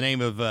 the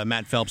name of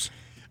Matt Phelps'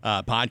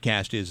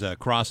 podcast is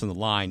Crossing the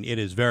Line. It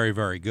is very,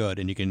 very good,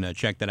 and you can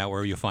check that out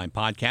wherever you find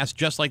podcasts,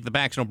 just like the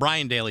Bax and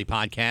O'Brien Daily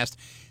Podcast.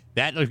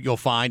 That you'll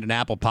find on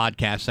Apple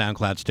Podcasts,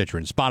 SoundCloud, Stitcher,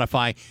 and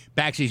Spotify.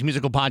 Baxy's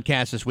musical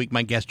podcast this week,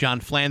 my guest,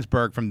 John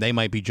Flansburgh from They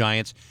Might Be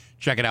Giants.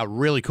 Check it out.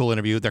 Really cool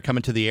interview. They're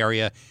coming to the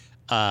area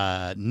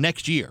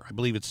next year. I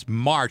believe it's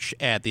March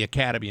at the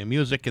Academy of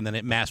Music, and then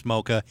at Mass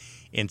Mocha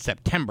in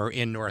September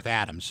in North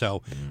Adams.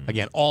 So,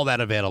 again, all that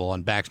available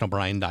on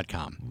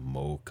BaxandO'Brien.com.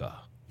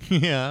 Mocha.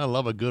 Yeah, I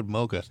love a good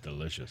mocha. It's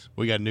delicious.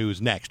 We got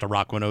news next to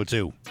Rock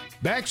 102.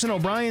 Bax and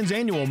O'Brien's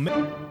annual...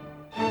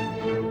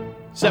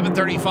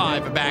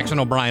 7:35 at Bax and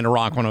O'Brien to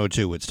Rock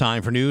 102. It's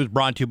time for news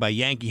brought to you by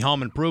Yankee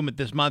Home Improvement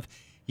this month.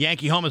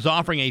 Yankee Home is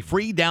offering a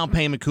free down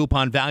payment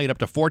coupon valued up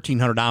to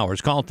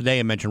 $1,400. Call today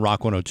and mention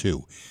Rock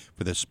 102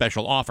 for this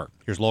special offer.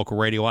 Here's local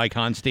radio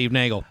icon Steve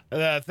Nagel.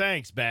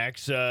 Thanks,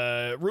 Bax.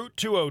 Route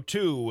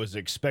 202 was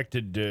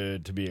expected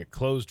to be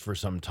closed for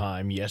some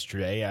time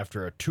yesterday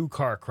after a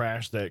two-car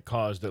crash that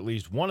caused at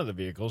least one of the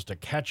vehicles to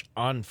catch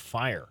on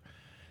fire.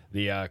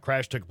 The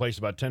crash took place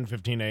about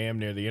 10:15 a.m.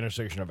 near the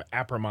intersection of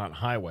Appermont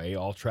Highway.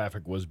 All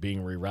traffic was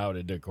being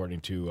rerouted, according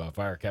to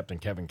Fire Captain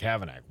Kevin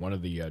Kavanagh. One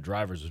of the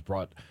drivers was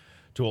brought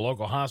to a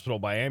local hospital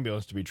by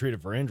ambulance to be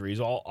treated for injuries.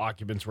 All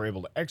occupants were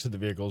able to exit the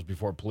vehicles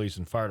before police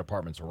and fire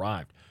departments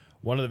arrived.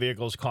 One of the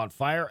vehicles caught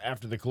fire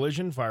after the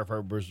collision.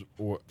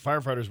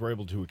 Firefighters were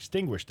able to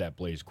extinguish that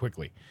blaze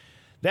quickly.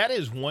 That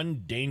is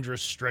one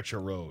dangerous stretch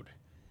of road.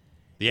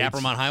 The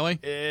Appermont Highway?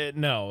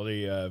 No,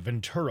 the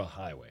Ventura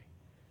Highway.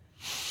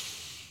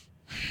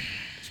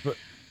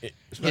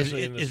 Is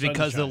it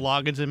because of the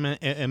Loggins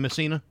in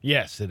Messina?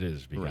 Yes, it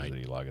is because of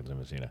the Loggins in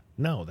Messina.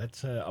 No,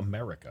 that's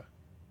America.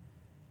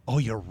 Oh,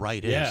 you're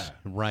right. Yeah.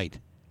 Right.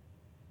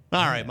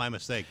 All right, my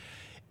mistake.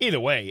 Either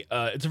way,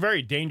 it's a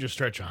very dangerous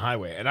stretch of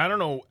highway. And I don't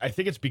know, I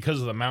think it's because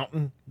of the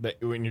mountain,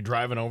 that when you're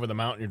driving over the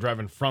mountain, you're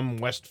driving from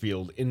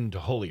Westfield into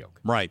Holyoke.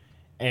 Right.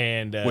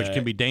 And which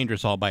can be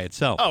dangerous all by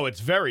itself. Oh,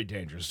 it's very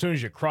dangerous. As soon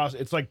as you cross,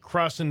 it's like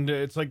crossing.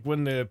 It's like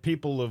when the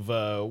people of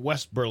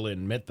West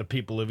Berlin met the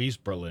people of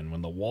East Berlin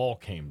when the wall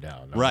came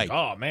down. Right. Like,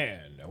 oh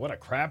man, what a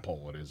crap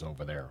hole it is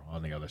over there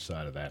on the other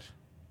side of that.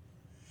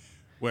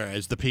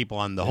 Whereas the people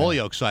on the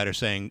Holyoke side are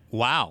saying,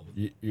 "Wow,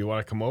 you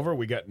want to come over?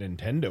 We got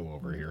Nintendo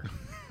over here."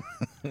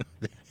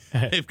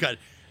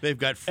 They've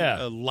got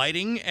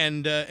lighting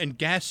and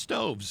gas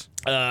stoves.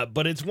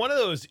 But it's one of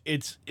those.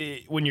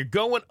 When you're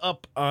going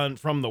up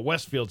from the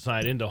Westfield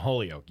side into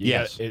Holyoke.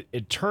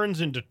 It turns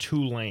into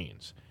two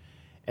lanes,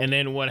 and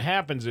then what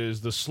happens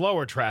is the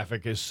slower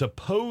traffic is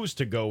supposed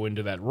to go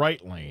into that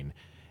right lane,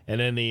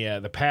 and then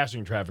the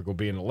passing traffic will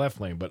be in the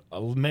left lane. But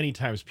many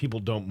times people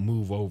don't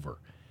move over.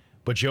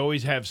 But you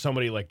always have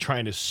somebody like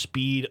trying to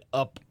speed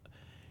up.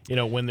 You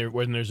know, when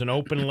there's an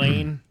open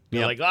lane.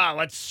 You're like,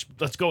 let's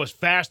go as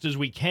fast as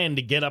we can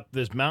to get up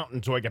this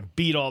mountain so I can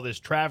beat all this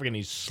traffic and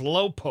these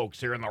slow pokes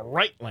here in the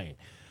right lane.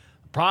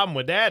 The problem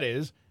with that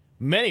is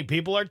many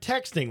people are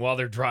texting while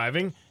they're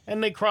driving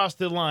and they cross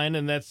the line,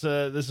 and this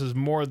is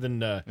more than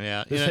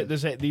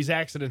these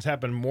accidents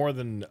happen more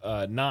than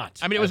not.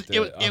 I mean,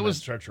 it was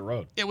stretch of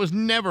road. It was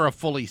never a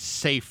fully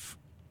safe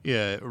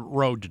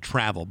road to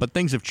travel, but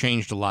things have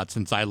changed a lot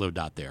since I lived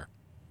out there.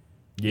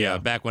 Yeah,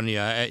 back when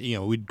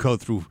we'd go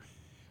through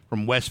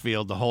from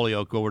Westfield to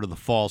Holyoke over to the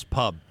Falls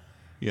Pub,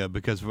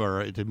 because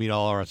to meet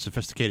all our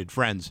sophisticated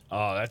friends.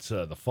 Oh, that's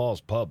the Falls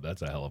Pub.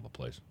 That's a hell of a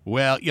place.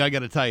 Well, I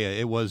got to tell you,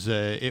 it was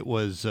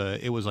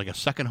like a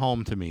second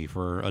home to me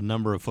for a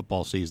number of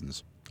football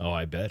seasons. Oh,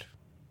 I bet.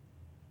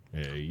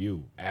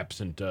 You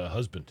absent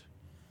husband.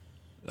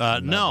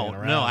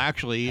 No,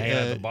 actually, hanging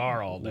at the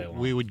bar all day long.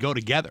 We would go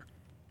together.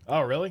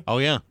 Oh, really? Oh,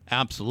 yeah,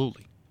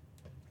 absolutely.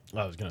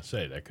 I was going to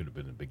say that could have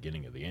been the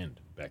beginning of the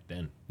end back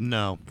then.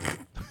 No.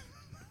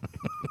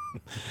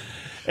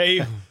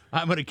 Hey,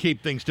 I'm going to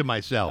keep things to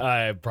myself.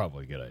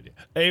 Probably a good idea.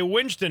 A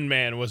Winston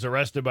man was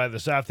arrested by the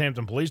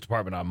Southampton Police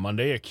Department on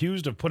Monday,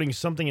 accused of putting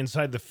something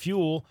inside the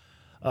fuel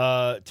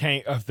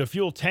tank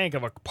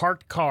of a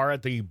parked car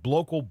at the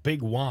local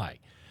Big Y.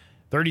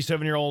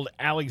 37-year-old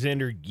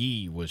Alexander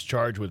Yee was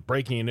charged with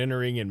breaking and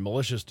entering and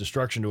malicious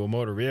destruction to a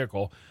motor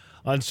vehicle.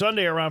 On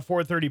Sunday around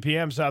 4:30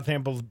 p.m.,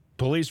 Southampton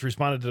police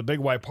responded to the Big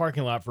Y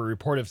parking lot for a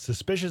report of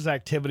suspicious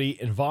activity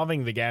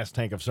involving the gas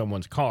tank of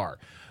someone's car.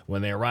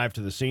 When they arrived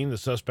to the scene, the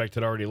suspect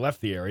had already left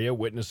the area.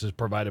 Witnesses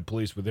provided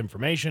police with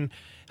information,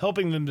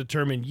 helping them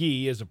determine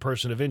Yee as a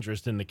person of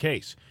interest in the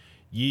case.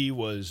 Yee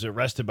was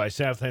arrested by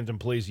Southampton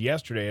police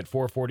yesterday at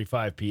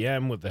 4:45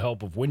 p.m. with the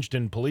help of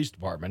Winston Police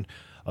Department.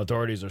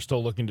 Authorities are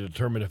still looking to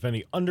determine if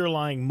any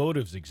underlying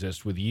motives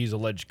exist with Yee's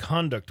alleged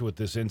conduct with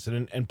this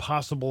incident and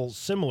possible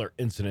similar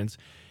incidents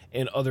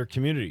in other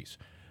communities.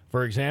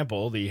 For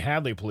example, the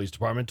Hadley Police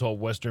Department told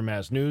Western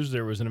Mass News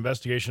there was an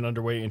investigation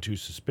underway into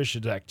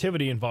suspicious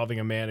activity involving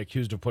a man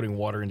accused of putting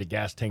water into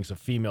gas tanks of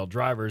female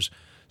drivers,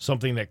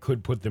 something that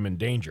could put them in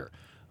danger.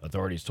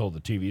 Authorities told the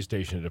TV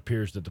station it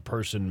appears that the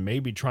person may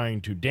be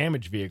trying to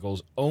damage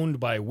vehicles owned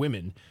by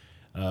women.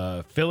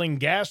 Filling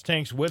gas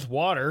tanks with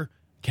water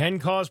can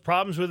cause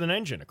problems with an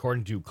engine,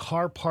 according to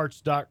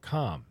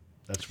CarParts.com.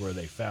 That's where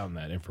they found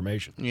that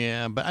information.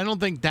 Yeah, but I don't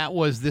think that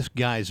was this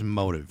guy's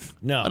motive.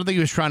 No. I don't think he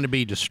was trying to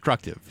be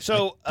destructive.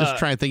 So,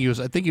 I think he was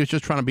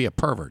just trying to be a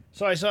pervert.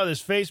 So I saw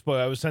this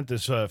I was sent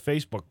this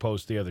Facebook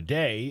post the other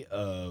day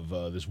of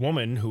this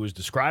woman who was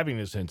describing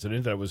this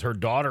incident, that it was her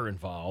daughter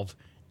involved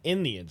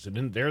in the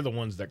incident. They're the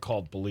ones that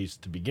called police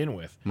to begin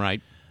with.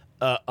 Right.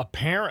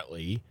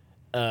 Apparently,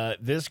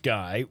 this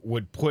guy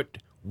would put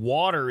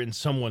water in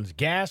someone's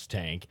gas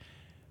tank,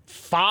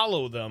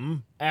 follow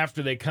them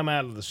after they come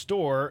out of the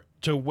store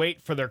to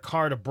wait for their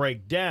car to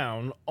break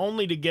down,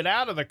 only to get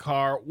out of the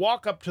car,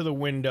 walk up to the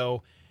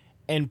window,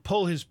 and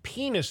pull his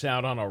penis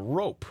out on a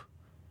rope.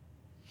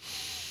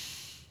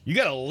 You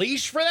got a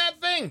leash for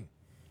that thing?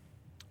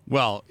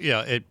 Well,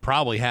 yeah, it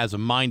probably has a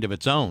mind of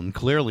its own.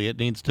 Clearly, it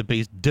needs to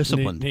be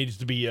disciplined. It needs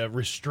to be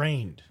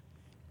restrained.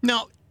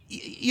 Now,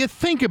 you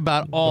think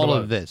about all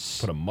of this.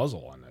 Put a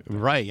muzzle on that thing.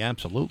 Right,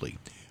 absolutely.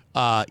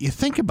 You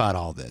think about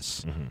all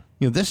this. Mm-hmm.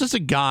 You know, this is a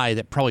guy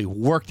that probably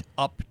worked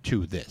up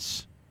to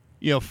this.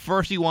 You know,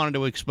 first he wanted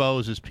to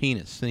expose his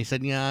penis, and he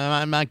said, "Yeah,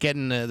 I'm not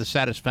getting the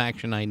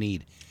satisfaction I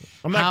need.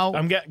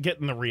 I'm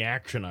getting the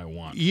reaction I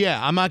want."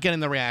 Yeah, I'm not getting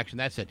the reaction.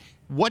 That's it.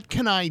 What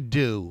can I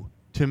do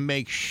to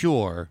make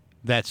sure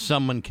that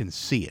someone can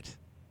see it?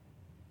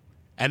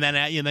 And then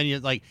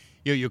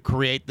you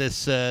create this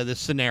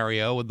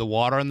scenario with the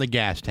water in the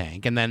gas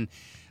tank, and then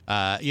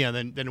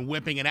then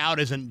whipping it out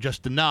isn't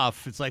just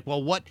enough. It's like,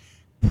 well, what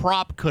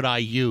prop could I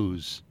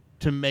use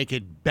to make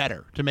it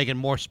better, to make it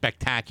more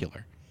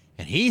spectacular?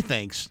 And he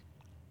thinks,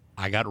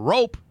 I got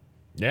rope.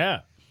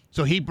 Yeah.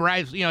 So he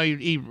wraps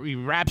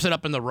it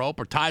up in the rope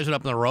or ties it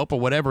up in the rope or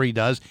whatever he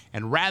does,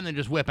 and rather than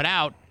just whip it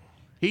out,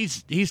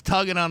 he's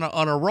tugging on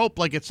a rope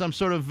like it's some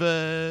sort of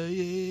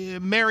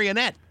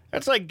marionette.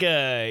 That's like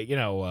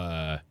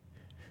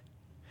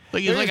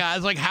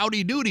it's like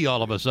Howdy Doody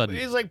all of a sudden.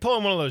 He's like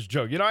pulling one of those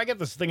jokes. I get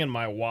this thing in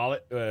my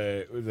wallet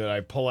that I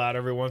pull out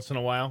every once in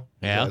a while.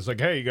 Yeah. It's like,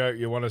 hey,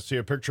 you want to see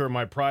a picture of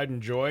my Pride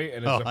and Joy?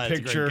 And it's that's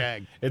a great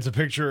gag. It's a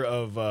picture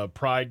of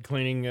Pride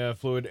cleaning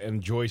fluid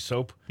and Joy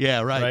soap.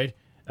 Yeah, right.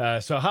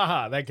 So,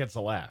 that gets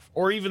a laugh.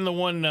 Or even the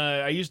one,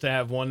 I used to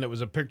have one that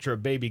was a picture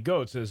of baby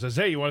goats. It says,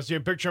 hey, you want to see a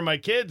picture of my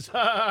kids?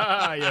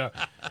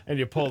 And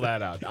you pull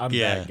that out. I'm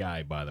that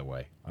guy, by the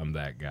way. I'm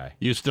that guy.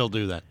 You still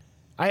do that?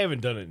 I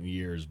haven't done it in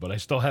years, but I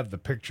still have the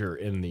picture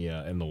in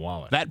the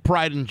wallet. That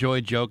Pride and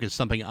Joy joke is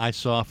something I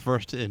saw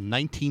first in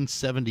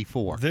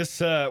 1974. This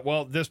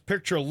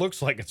picture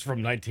looks like it's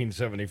from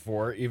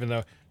 1974, even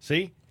though,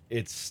 see,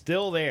 it's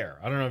still there.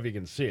 I don't know if you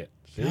can see it.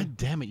 See? God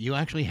damn it, you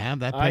actually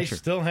have that picture. I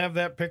still have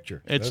that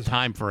picture. It's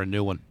time for a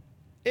new one.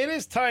 It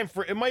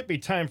might be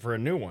time for a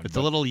new one. It's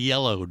a little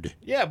yellowed.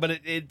 Yeah, but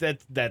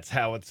that's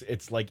how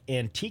it's like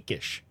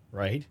antique-ish.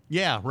 Right?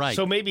 Yeah, right.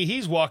 So maybe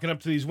he's walking up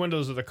to these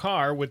windows of the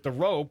car with the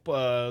rope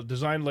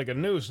designed like a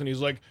noose, and he's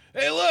like,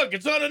 hey, look,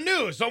 it's on a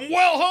noose. I'm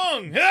well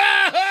hung.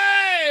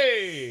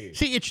 Hey!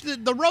 See,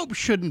 the rope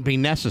shouldn't be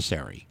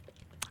necessary.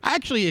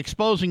 Actually,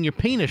 exposing your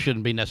penis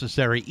shouldn't be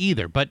necessary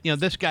either, but,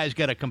 this guy's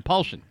got a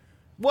compulsion.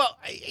 Well,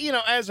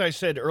 as I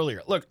said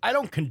earlier, look, I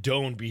don't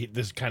condone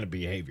this kind of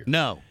behavior.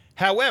 No.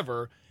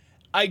 However,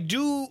 I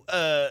do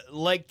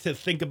like to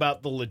think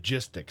about the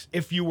logistics.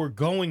 If you were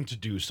going to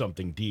do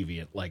something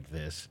deviant like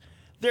this,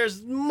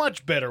 there's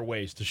much better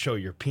ways to show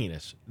your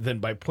penis than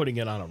by putting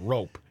it on a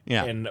rope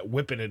and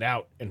whipping it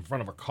out in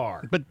front of a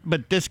car.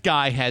 But this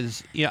guy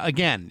has,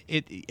 again,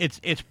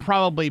 it's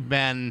probably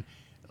been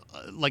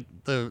like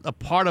a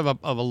part of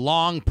a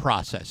long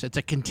process. It's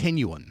a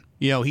continuum.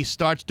 He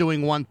starts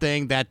doing one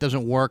thing, that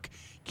doesn't work,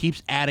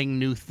 keeps adding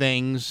new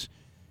things.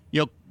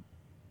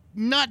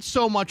 Not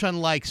so much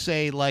unlike,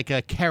 say, like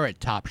a Carrot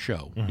Top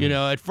show. Mm-hmm.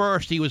 At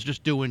first he was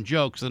just doing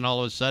jokes, and all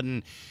of a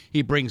sudden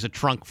he brings a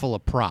trunk full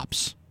of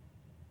props.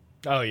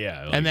 Oh,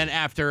 yeah. And then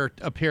after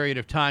a period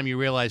of time, you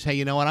realize, hey,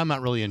 you know what? I'm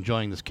not really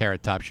enjoying this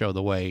Carrot Top show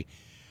the way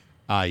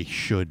I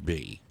should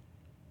be.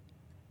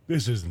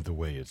 This isn't the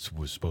way it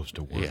was supposed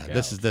to work. Yeah, out.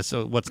 this is this.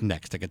 What's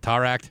next? A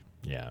guitar act?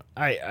 Yeah.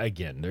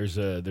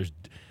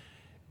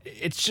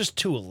 It's just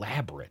too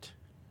elaborate.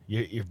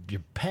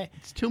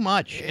 It's too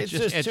much. It's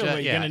just too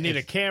much. You're gonna need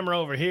a camera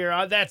over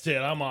here. That's it.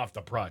 I'm off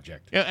the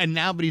project. Yeah, and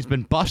now that he's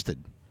been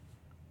busted,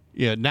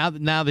 now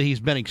that he's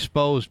been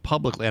exposed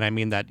publicly, and I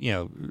mean that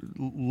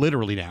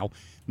literally now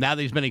that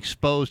he's been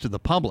exposed to the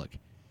public,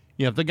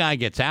 if the guy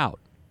gets out,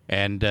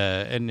 and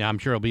I'm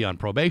sure he'll be on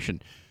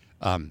probation,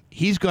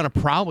 he's going to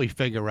probably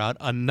figure out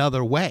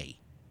another way.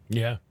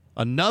 Yeah.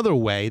 Another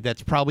way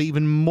that's probably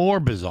even more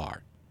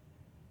bizarre.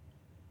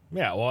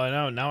 Yeah,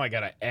 well, now I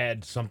got to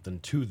add something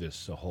to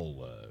this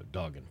whole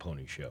dog and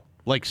pony show.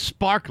 Like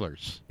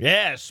sparklers.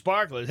 Yeah,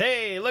 sparklers.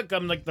 Hey, look,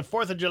 I'm like the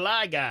 4th of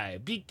July guy.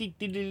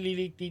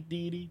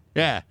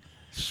 Yeah,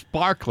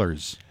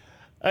 sparklers.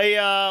 A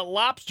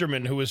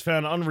lobsterman who was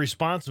found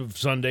unresponsive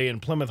Sunday in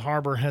Plymouth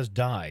Harbor has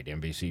died,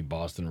 NBC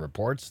Boston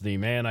reports. The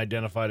man,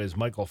 identified as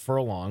Michael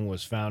Furlong,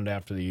 was found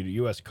after the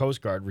U.S.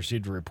 Coast Guard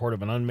received a report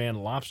of an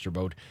unmanned lobster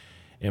boat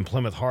in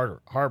Plymouth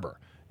Harbor.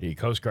 The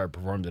Coast Guard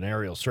performed an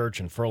aerial search,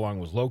 and Furlong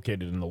was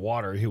located in the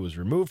water. He was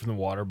removed from the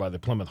water by the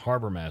Plymouth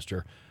Harbor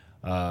master.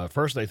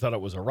 First, they thought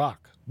it was a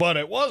rock. But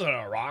it wasn't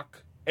a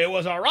rock. It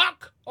was a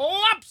rock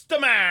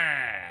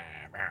lobsterman!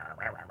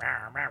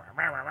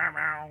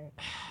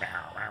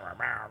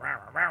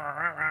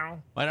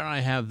 Why don't I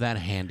have that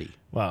handy?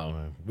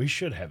 Well, we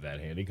should have that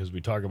handy because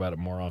we talk about it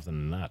more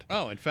often than not.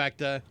 Oh, in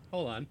fact,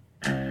 hold on.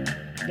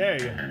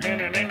 There you go.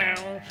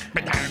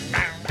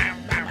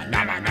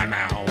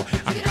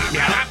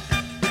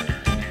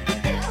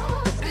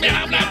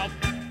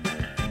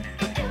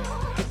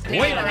 We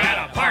were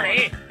at a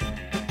party.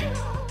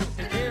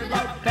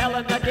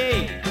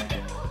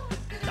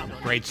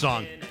 Great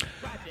song.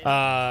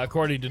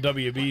 According to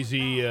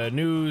WBZ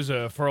News,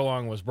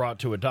 Furlong was brought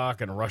to a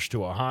dock and rushed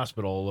to a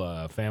hospital.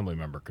 A family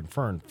member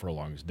confirmed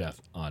Furlong's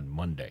death on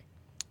Monday.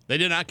 They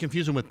did not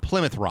confuse him with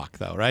Plymouth Rock,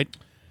 though, right?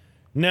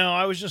 No,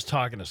 I was just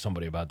talking to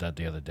somebody about that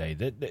the other day.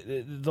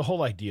 The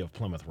whole idea of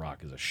Plymouth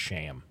Rock is a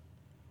sham.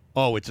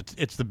 Oh,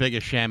 it's the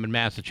biggest sham in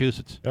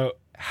Massachusetts.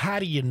 How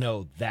do you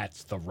know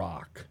that's the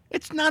rock?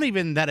 It's not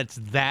even that it's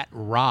that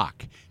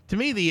rock. To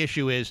me, the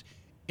issue is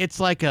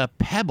it's like a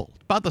pebble,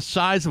 about the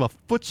size of a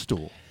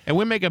footstool. And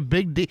we make a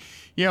big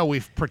deal.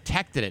 We've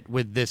protected it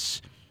with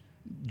this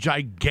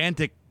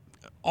gigantic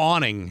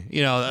awning,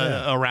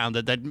 around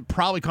it that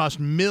probably cost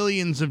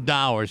millions of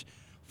dollars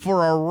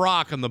for a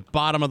rock on the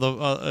bottom of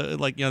the,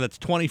 that's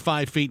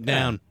 25 feet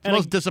down. It's the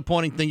most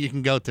disappointing thing you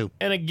can go to.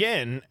 And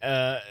again,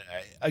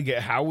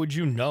 how would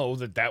you know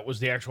that was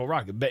the actual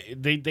rock?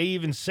 They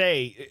even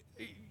say,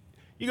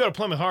 you go to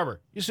Plymouth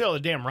Harbor, you see all the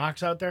damn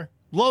rocks out there?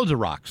 Loads of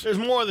rocks. There's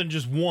more than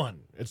just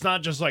one. It's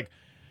not just like,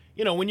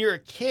 when you're a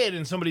kid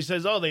and somebody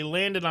says, oh, they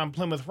landed on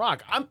Plymouth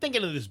Rock, I'm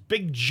thinking of this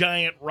big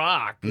giant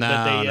rock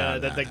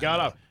that they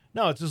got off.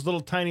 No, it's this little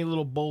tiny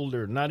little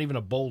boulder, not even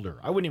a boulder.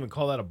 I wouldn't even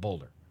call that a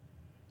boulder.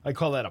 I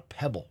call that a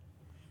pebble.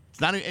 It's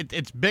not.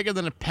 It's bigger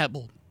than a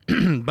pebble,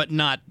 but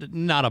not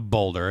a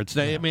boulder.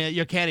 I mean,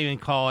 you can't even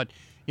call it,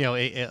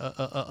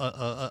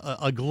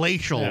 a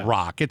glacial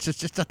rock. It's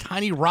just a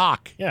tiny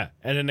rock. Yeah,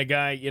 and then the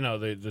guy,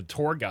 the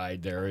tour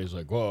guide there is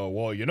like,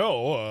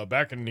 well,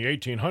 back in the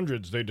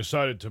 1800s, they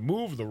decided to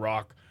move the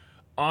rock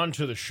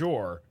onto the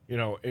shore.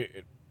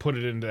 Put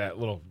it into that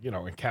little,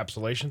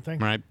 encapsulation thing.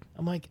 Right.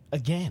 I'm like,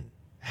 again,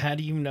 how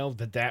do you know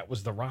that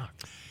was the rock?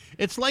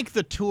 It's like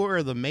the tour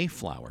of the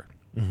Mayflower.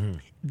 Mm-hmm.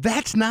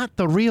 That's not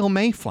the real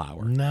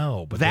Mayflower.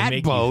 No, but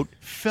that boat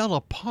fell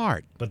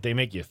apart. But they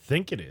make you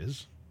think it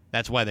is.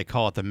 That's why they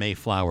call it the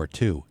Mayflower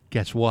 2.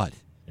 Guess what?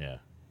 Yeah.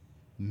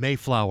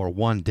 Mayflower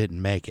 1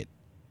 didn't make it.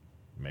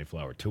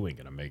 Mayflower 2 ain't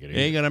gonna make it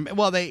either.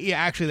 Well, they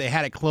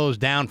had it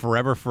closed down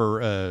forever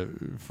for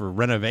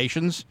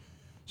renovations.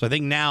 So I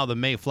think now the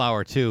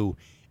Mayflower 2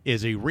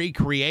 is a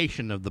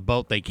recreation of the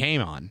boat they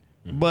came on,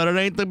 but it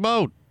ain't the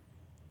boat.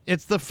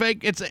 It's the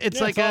fake. It's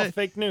like all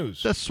fake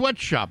news. The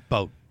sweatshop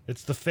boat.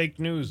 It's the fake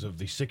news of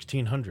the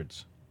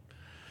 1600s.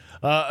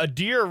 A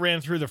deer ran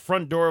through the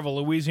front door of a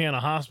Louisiana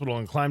hospital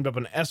and climbed up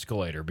an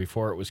escalator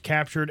before it was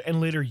captured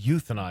and later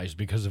euthanized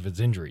because of its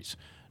injuries.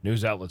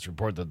 News outlets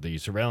report that the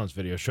surveillance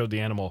video showed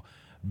the animal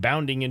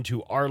bounding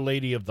into Our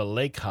Lady of the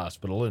Lake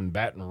Hospital in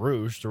Baton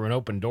Rouge through an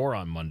open door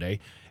on Monday.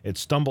 It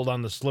stumbled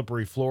on the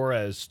slippery floor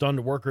as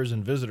stunned workers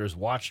and visitors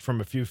watched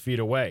from a few feet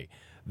away.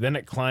 Then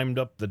it climbed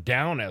up the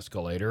down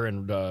escalator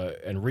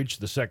and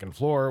reached the second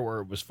floor, where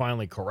it was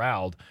finally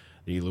corralled.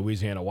 The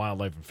Louisiana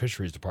Wildlife and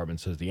Fisheries Department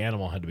says the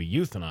animal had to be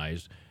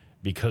euthanized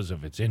because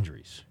of its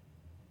injuries.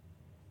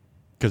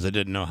 Because it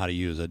didn't know how to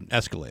use an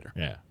escalator.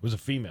 Yeah, it was a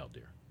female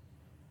deer.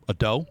 A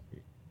doe?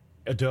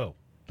 A doe.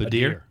 The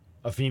deer?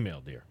 A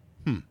female deer.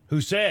 Who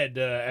said,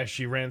 as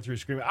she ran through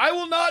screaming, "I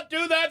will not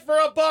do that for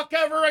a buck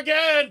ever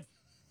again!"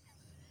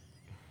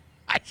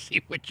 I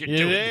see what you're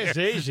doing. It is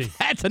there. easy.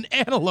 That's an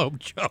antelope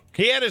joke.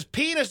 He had his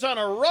penis on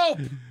a rope.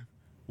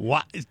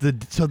 What?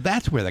 So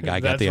that's where the guy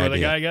got the idea. That's where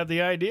the guy got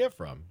the idea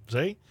from.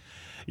 See?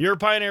 Your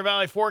Pioneer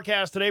Valley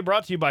forecast today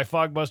brought to you by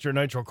Fogbuster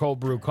Nitro Cold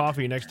Brew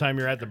Coffee. Next time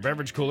you're at the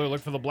beverage cooler, look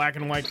for the black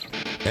and white.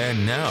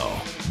 And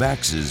now,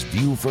 Bax's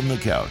View from the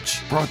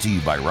Couch, brought to you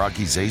by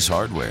Rocky's Ace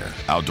Hardware,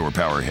 Outdoor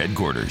Power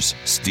Headquarters,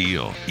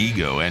 Steel,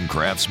 Ego, and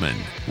Craftsman.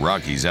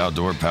 Rocky's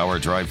Outdoor Power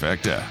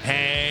Trifecta.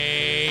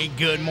 Hey,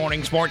 good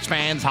morning, sports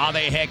fans. How the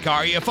heck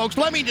are you? Folks,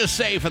 let me just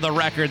say for the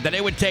record that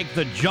it would take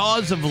the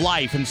jaws of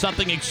life and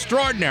something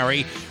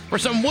extraordinary for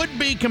some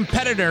would-be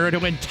competitor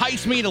to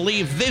entice me to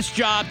leave this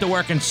job to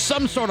work in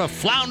some sort of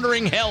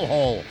floundering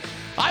hellhole.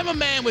 I'm a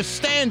man with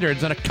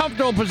standards and a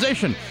comfortable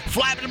position,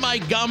 flapping my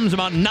gums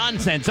about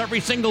nonsense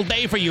every single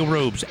day for you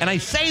rubes. And I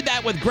say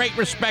that with great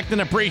respect and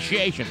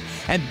appreciation.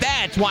 And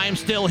that's why I'm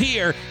still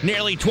here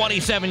nearly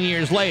 27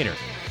 years later.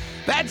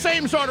 That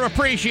same sort of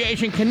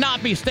appreciation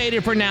cannot be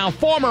stated for now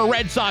former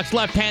Red Sox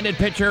left-handed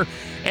pitcher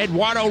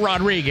Eduardo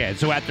Rodriguez,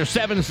 who after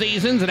 7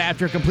 seasons and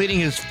after completing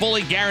his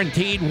fully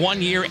guaranteed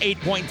 1-year,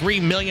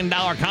 $8.3 million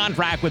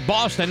contract with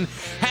Boston,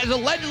 has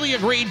allegedly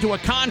agreed to a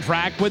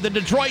contract with the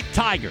Detroit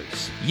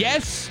Tigers.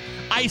 Yes,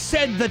 I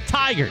said the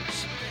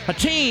Tigers. A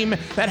team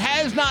that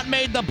has not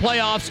made the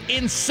playoffs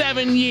in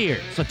 7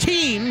 years. A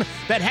team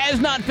that has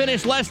not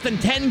finished less than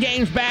 10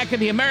 games back in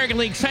the American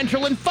League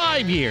Central in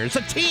 5 years.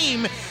 A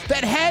team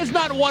that has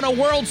not won a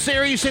World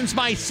Series since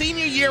my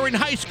senior year in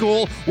high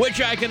school, which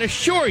I can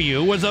assure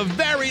you was a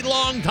very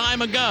long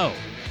time ago.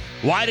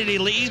 Why did he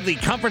leave the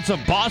comforts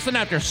of Boston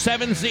after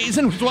 7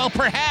 seasons? Well,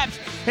 perhaps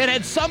it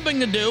had something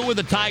to do with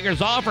the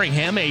Tigers offering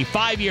him a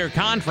 5-year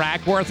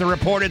contract worth a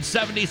reported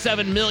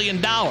 $77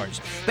 million.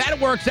 That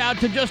works out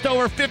to just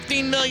over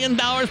 $15 million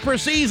per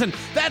season.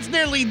 That's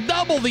nearly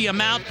double the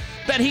amount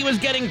that he was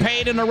getting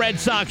paid in a Red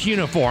Sox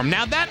uniform.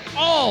 Now, that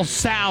all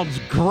sounds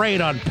great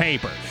on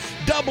paper.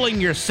 Doubling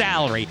your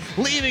salary,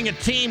 leaving a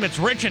team that's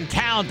rich in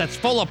talent, that's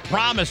full of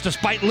promise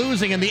despite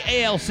losing in the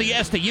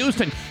ALCS to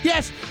Houston.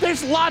 Yes,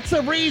 there's lots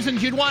of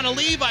reasons you'd want to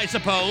leave, I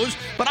suppose,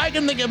 but I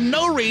can think of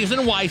no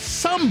reason why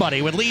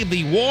somebody would leave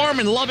the warm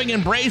and loving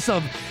embrace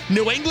of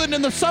New England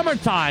in the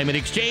summertime in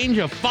exchange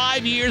of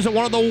 5 years in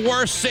one of the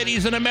worst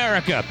cities in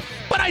America.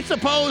 But I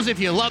suppose if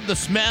you love the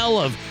smell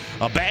of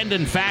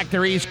abandoned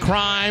factories,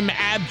 crime,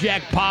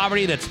 abject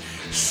poverty that's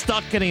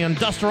stuck in an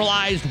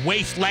industrialized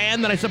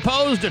wasteland, then I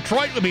suppose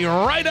Detroit would be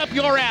right up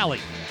your alley.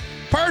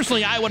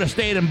 Personally, I would have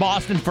stayed in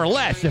Boston for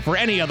less, if for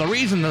any other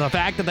reason than the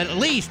fact that at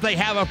least they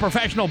have a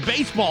professional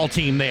baseball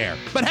team there.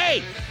 But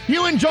hey,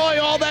 you enjoy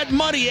all that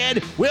money,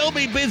 Ed. We'll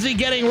be busy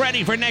getting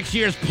ready for next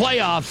year's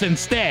playoffs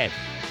instead.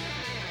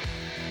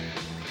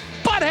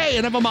 But hey,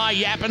 enough of my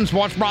yapping.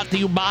 Sports brought to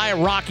you by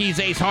Rocky's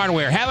Ace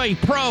Hardware. Have a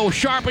pro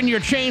sharpen your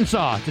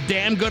chainsaw. It's a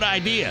damn good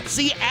idea.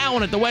 See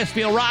Alan at the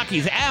Westfield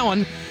Rockies.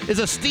 Alan is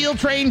a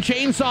steel-trained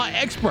chainsaw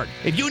expert.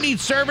 If you need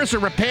service or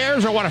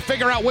repairs or want to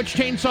figure out which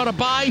chainsaw to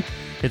buy,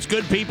 it's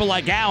good people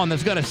like Alan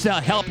that's going to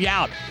help you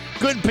out.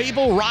 Good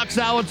people,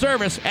 rock-solid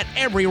service at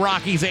every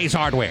Rocky's Ace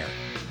Hardware.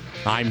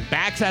 I'm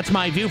Bax. That's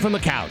my view from the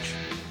couch.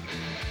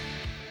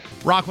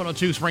 Rock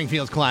 102,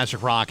 Springfield's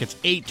Classic Rock. It's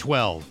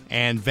 8:12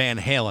 and Van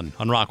Halen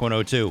on Rock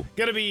 102.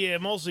 Going to be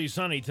mostly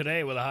sunny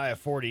today with a high of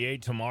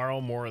 48.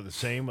 Tomorrow, more of the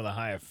same with a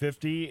high of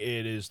 50.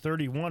 It is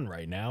 31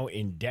 right now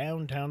in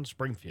downtown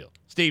Springfield.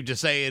 Steve, to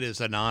say it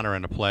is an honor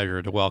and a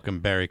pleasure to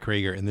welcome Barry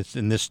Krieger in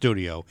this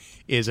studio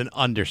is an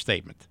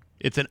understatement.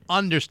 It's an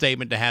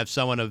understatement to have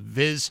someone of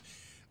his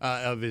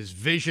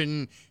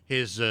vision,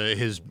 his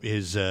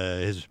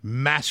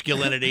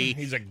masculinity.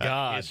 He's a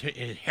god.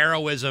 His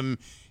heroism.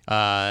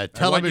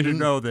 Television. I want you to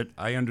know that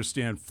I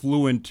understand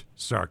fluent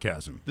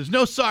sarcasm. There's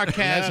no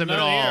sarcasm No, at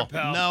all. here,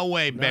 pal. No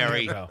way,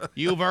 Barry. Here, pal.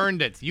 You've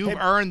earned it. You've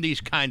earned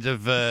these kinds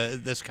of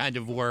this kind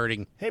of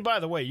wording. Hey, by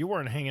the way, you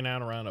weren't hanging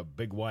out around a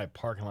Big Y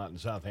parking lot in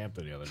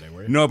Southampton the other day,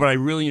 were you? No, but I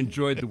really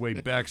enjoyed the way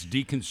Bax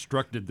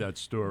deconstructed that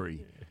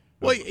story.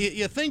 Well,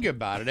 you think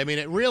about it. I mean,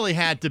 it really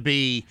had to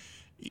be,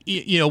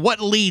 what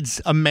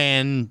leads a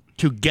man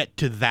to get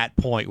to that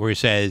point where he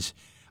says,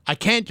 I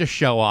can't just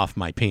show off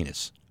my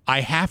penis.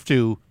 I have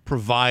to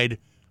provide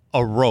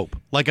a rope,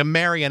 like a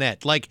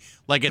marionette, like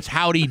it's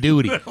Howdy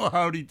Doody.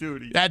 Howdy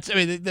Doody.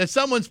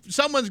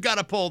 Someone's got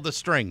to pull the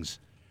strings.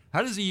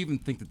 How does he even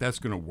think that that's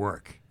going to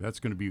work? That's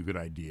going to be a good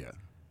idea.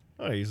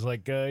 Oh, he's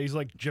like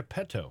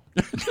Geppetto.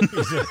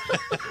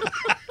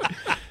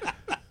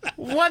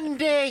 One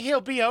day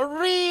he'll be a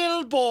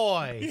real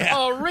boy,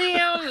 a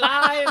real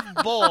live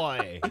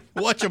boy.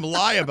 Watch him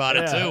lie about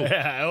it too.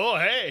 Yeah. Oh,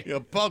 hey,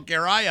 you'll poke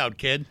your eye out,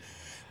 kid.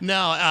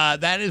 No,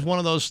 that is one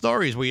of those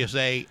stories where you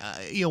say,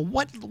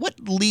 what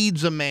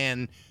leads a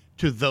man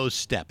to those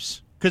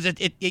steps? Because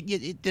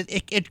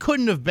it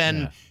couldn't have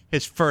been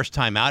his first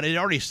time out. It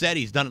already said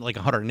he's done it like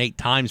 108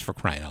 times, for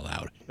crying out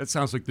loud. That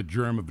sounds like the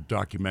germ of a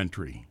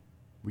documentary.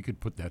 We could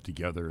put that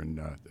together, and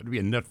it'd be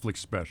a Netflix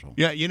special.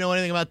 Yeah, you know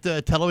anything about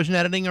television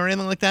editing or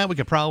anything like that? We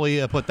could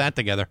probably put that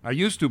together. I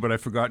used to, but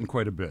I've forgotten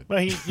quite a bit.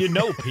 Well, you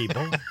know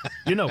people.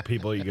 You know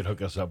people you could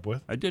hook us up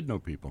with. I did know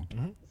people.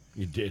 Mm-hmm.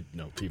 You did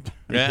know people.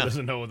 Yeah. He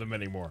doesn't know them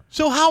anymore.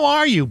 So how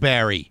are you,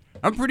 Barry?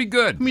 I'm pretty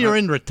good. I mean, you're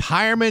in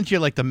retirement. You're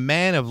like the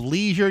man of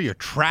leisure. You're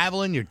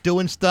traveling. You're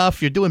doing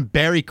stuff. You're doing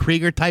Barry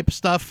Krieger type of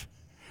stuff.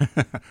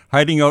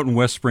 Hiding out in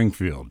West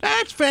Springfield.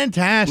 That's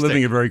fantastic.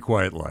 Living a very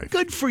quiet life.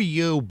 Good for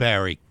you,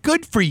 Barry.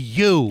 Good for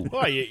you.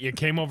 Well, you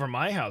came over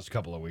my house a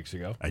couple of weeks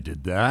ago. I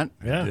did that.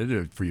 Yeah. I did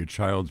it for your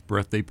child's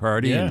birthday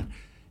party. Yeah. And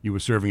you were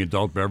serving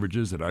adult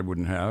beverages that I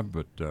wouldn't have,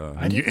 but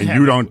and didn't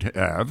you have don't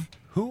have.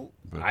 Who?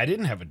 I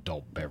didn't have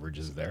adult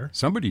beverages there.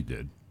 Somebody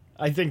did.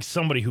 I think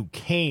somebody who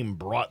came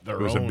brought their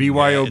own. It was a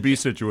BYOB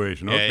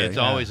situation. Yeah, Okay. it's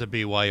always a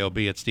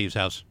BYOB at Steve's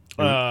house.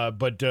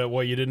 But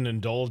you didn't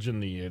indulge in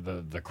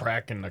the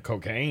crack and the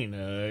cocaine.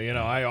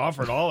 I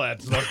offered all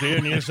that stuff to you,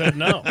 and you said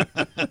no.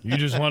 You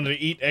just wanted to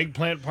eat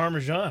eggplant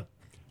parmesan.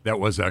 That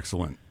was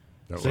excellent.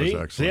 That was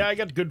excellent. See, I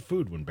got good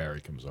food when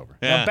Barry comes over.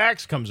 Yeah. Now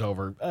Bax comes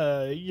over,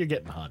 you're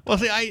getting hot. Well,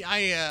 see,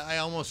 I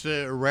almost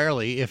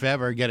rarely, if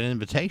ever, get an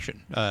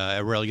invitation. I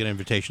rarely get an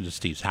invitation to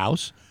Steve's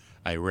house.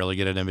 I rarely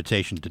get an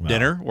invitation to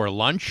dinner or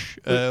lunch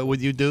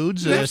with you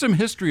dudes. You have some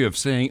history of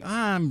saying,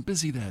 I'm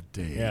busy that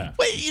day. Yeah.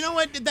 Wait, you know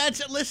what?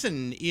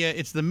 Listen, yeah,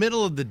 it's the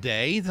middle of the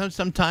day.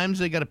 Sometimes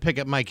they got to pick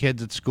up my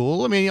kids at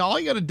school. I mean, all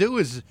you got to do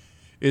is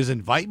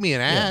invite me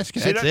and ask.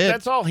 See, That's it.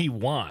 That's all he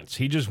wants.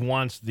 He just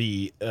wants to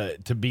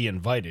be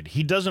invited.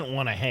 He doesn't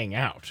want to hang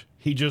out.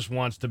 He just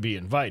wants to be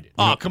invited.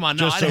 Oh, come on.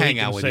 No, just I'd so he hang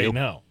can out with say you.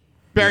 no.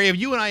 Barry, have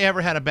you and I ever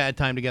had a bad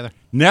time together?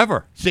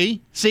 Never.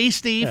 See,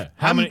 Steve? Yeah.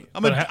 I'm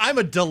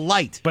a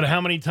delight. But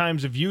how many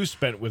times have you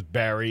spent with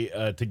Barry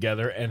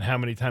together, and how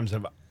many times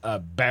have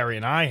Barry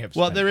and I have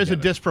spent Well, there is a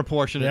together?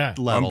 disproportionate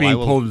level. I'm being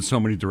pulled in so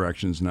many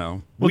directions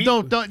now.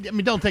 Well,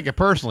 don't take it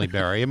personally,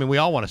 Barry. I mean, we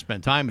all want to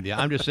spend time with you.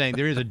 I'm just saying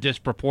there is a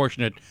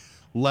disproportionate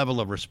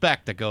level of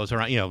respect that goes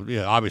around.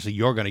 Obviously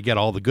you're going to get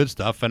all the good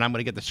stuff, and I'm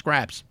going to get the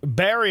scraps.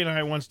 Barry and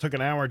I once took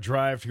an hour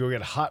drive to go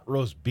get hot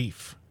roast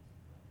beef.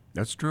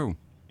 That's true.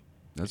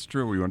 That's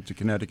true. We went to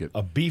Connecticut.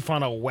 A beef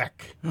on a weck.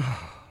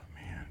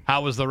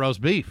 How was the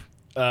roast beef?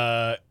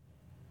 Oh,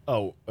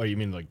 you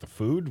mean like the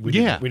food? We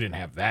didn't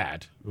have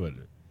that.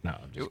 No,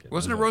 I'm just kidding.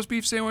 Wasn't it a roast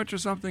beef sandwich or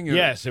something?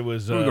 Yes, it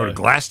was. Did we go to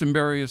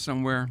Glastonbury or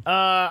somewhere?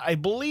 I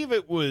believe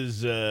it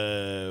was.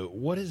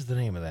 What is the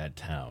name of that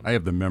town? I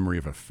have the memory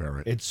of a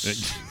ferret.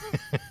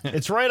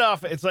 It's right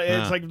off. It's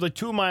like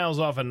 2 miles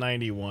off of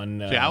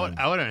 91. See, I would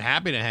have been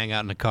happy to hang out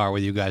in the car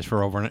with you guys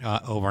for over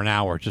an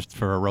hour just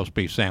for a roast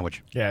beef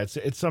sandwich. Yeah,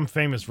 it's some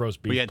famous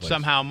roast beef. But yet place.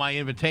 somehow my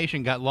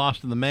invitation got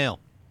lost in the mail.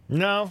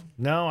 No,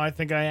 I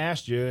think I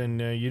asked you and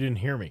you didn't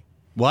hear me.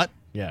 What?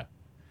 Yeah.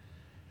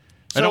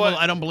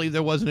 I don't believe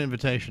there was an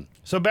invitation.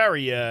 So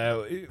Barry,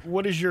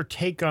 what is your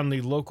take on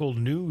the local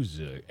news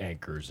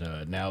anchors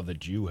now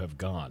that you have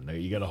gone?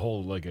 You got a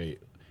whole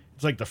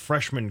it's like the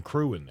freshman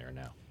crew in there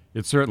now.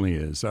 It certainly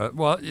is.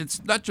 Well,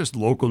 it's not just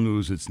local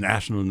news, it's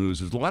national news.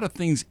 There's a lot of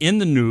things in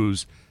the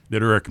news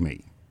that irk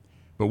me.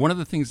 But one of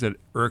the things that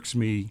irks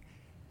me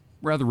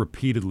rather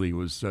repeatedly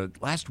was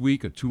last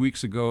week or 2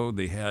 weeks ago,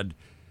 they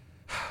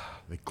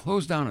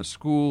closed down a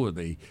school, or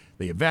they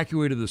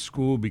evacuated the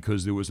school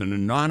because there was an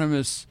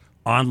anonymous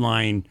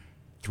online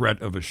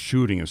threat of a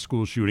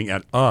school shooting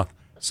at a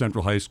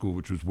Central High School,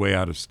 which was way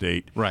out of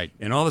state. Right.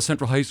 And all the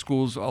Central High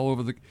Schools all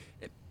over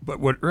But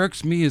what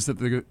irks me is that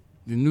the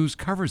news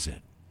covers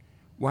it.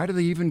 Why do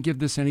they even give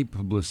this any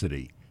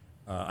publicity?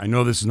 I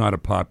know this is not a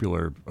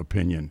popular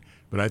opinion,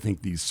 but I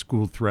think these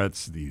school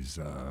threats, these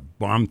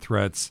bomb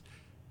threats,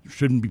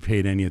 shouldn't be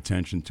paid any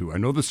attention to. I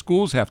know the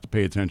schools have to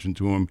pay attention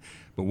to them,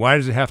 but why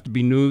does it have to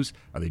be news?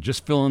 Are they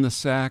just filling the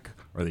sack?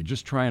 Are they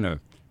just trying to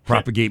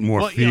propagate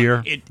more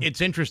fear? It's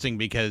interesting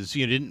because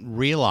you didn't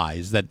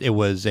realize that it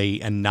was a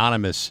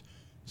anonymous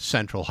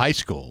Central High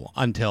School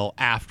until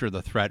after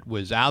the threat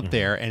was out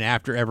there, and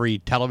after every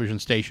television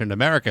station in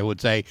America would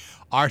say,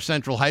 our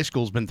Central High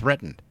School's been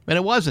threatened. But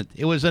it wasn't.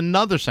 It was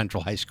another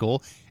Central High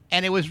School,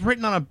 and it was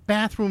written on a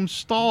bathroom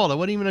stall. It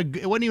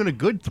wasn't even a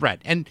good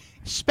threat, and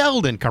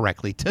spelled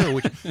incorrectly, too,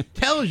 which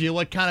tells you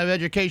what kind of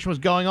education was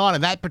going on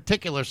in that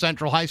particular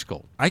Central High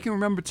School. I can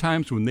remember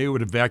times when they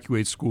would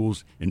evacuate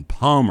schools in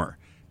Palmer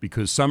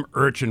because some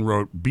urchin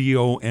wrote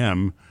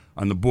BOM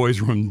on the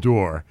boys' room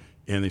door,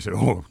 and they said,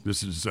 "Oh,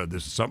 this is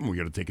something, we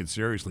got to take it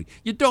seriously."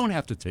 You don't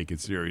have to take it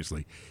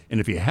seriously, and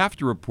if you have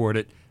to report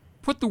it,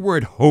 put the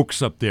word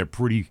hoax up there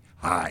pretty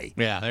high.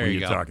 Yeah, there when you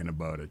you're go. talking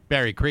about it.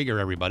 Barry Krieger,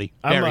 everybody.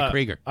 Barry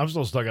Krieger. I'm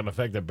still stuck on the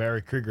fact that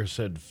Barry Krieger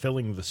said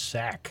filling the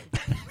sack.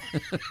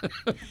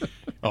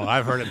 Oh,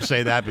 I've heard him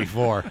say that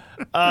before.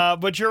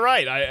 But you're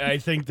right. I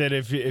think that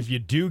if you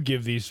do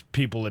give these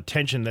people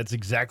attention, that's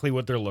exactly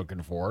what they're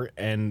looking for,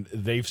 and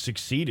they've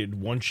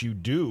succeeded once you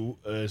do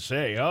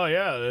say, oh,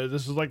 yeah,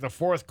 this is like the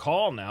fourth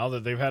call now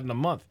that they've had in a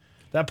month.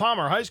 That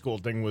Palmer High School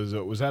thing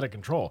was out of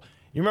control.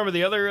 You remember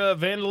the other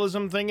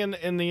vandalism thing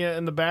in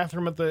the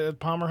bathroom at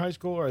Palmer High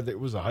School, or it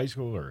was a high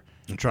school, or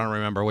I'm trying to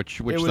remember which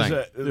it was thing.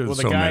 The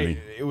so guy. many.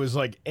 It was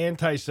like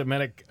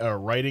anti-Semitic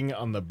writing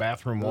on the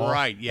bathroom wall,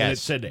 Right, yes. and it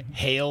said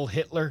 "Hail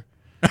Hitler,"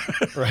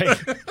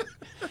 right? Well,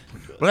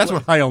 that's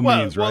what Heil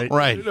means, right?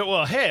 Right.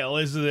 Well, hail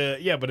is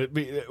but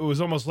it was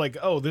almost like,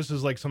 oh, this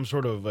is like some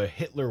sort of a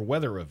Hitler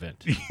weather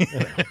event.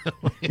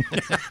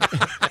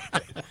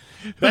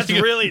 That's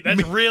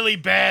really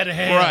bad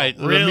hail. Right.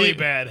 Really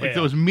bad hail. Like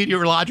those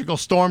meteorological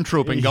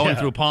stormtrooping going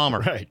through Palmer.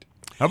 Right.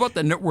 How about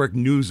the network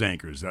news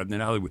anchors out in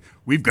Hollywood?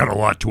 We've got a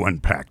lot to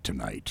unpack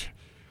tonight.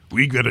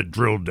 We got to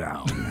drill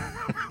down.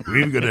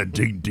 We've got to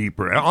dig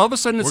deeper. All of a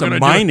sudden, it's a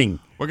mining.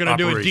 We're going to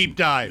do a operation. deep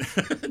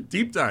dive.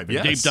 Deep dive,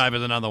 yes. Deep dive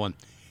is another one.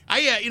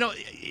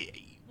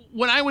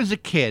 When I was a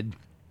kid,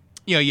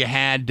 you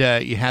had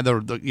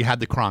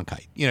the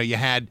Cronkite. You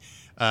had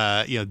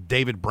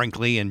David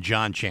Brinkley and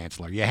John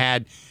Chancellor. You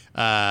had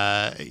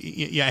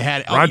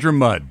Roger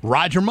Mudd.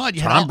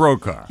 You Tom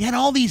Brokaw. You had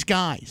all these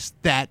guys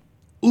that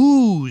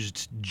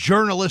oozed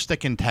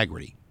journalistic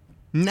integrity.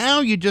 Now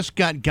you just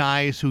got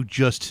guys who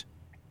just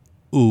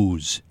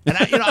ooze, and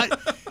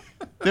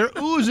they're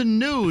oozing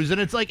news, and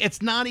it's like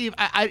it's not even.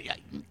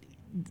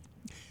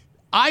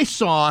 I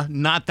saw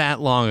not that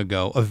long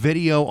ago a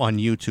video on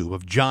YouTube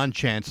of John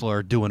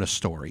Chancellor doing a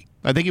story.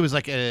 I think it was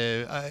like at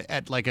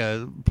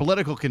a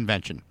political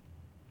convention.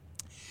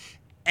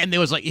 And there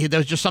was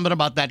just something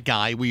about that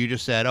guy where you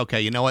just said,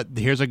 okay, you know what?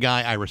 Here's a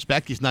guy I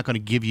respect. He's not going to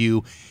give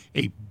you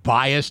a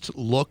biased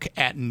look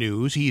at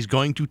news. He's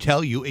going to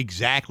tell you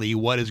exactly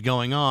what is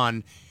going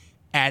on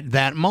at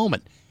that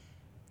moment.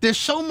 There's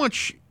so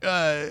much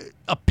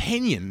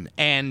opinion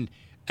and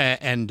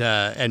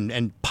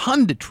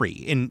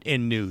punditry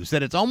in news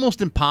that it's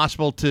almost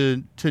impossible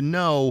to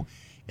know,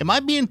 am I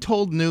being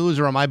told news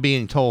or am I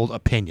being told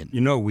opinion?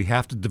 We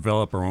have to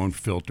develop our own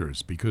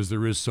filters because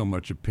there is so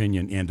much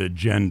opinion and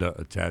agenda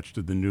attached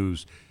to the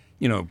news.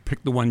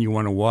 Pick the one you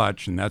want to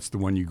watch, and that's the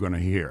one you're going to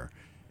hear.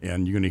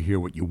 And you're going to hear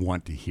what you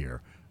want to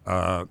hear.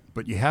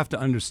 But you have to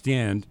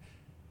understand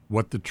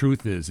what the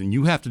truth is, and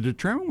you have to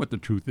determine what the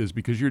truth is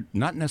because you're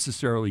not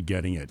necessarily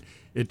getting it.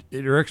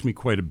 It irks me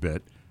quite a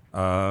bit.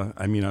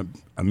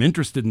 I'm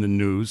interested in the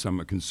news.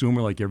 I'm a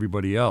consumer like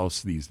everybody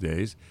else these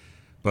days.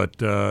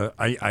 But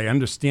I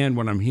understand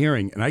what I'm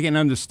hearing, and I can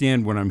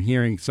understand when I'm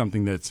hearing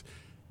something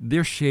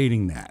they're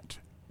shading that.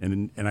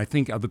 And I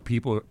think other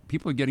people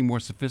are getting more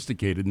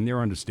sophisticated, and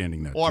they're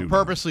understanding that or too.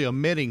 Purposely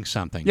omitting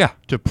something Yeah.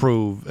 to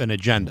prove an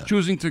agenda.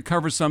 Choosing to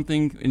cover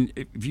something, and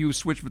if you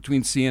switch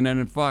between CNN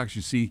and Fox,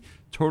 you see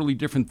totally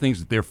different things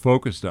that they're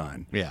focused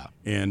on. Yeah.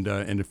 And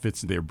it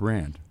fits their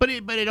brand. But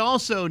it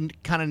also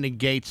kind of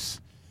negates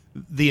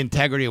the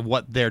integrity of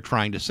what they're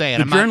trying to say.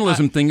 And The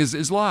journalism thing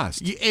is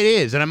lost. It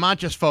is, and I'm not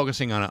just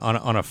focusing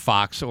on a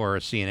Fox or a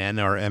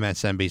CNN or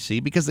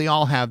MSNBC because they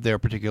all have their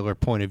particular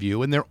point of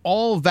view, and they're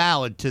all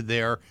valid to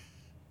their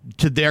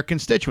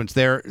constituents,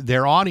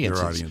 their audiences.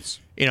 Their audience.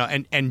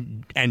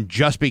 And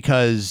just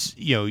because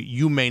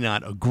you may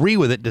not agree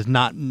with it does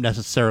not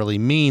necessarily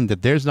mean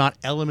that there's not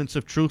elements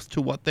of truth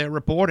to what they're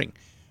reporting.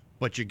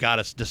 But you got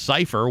to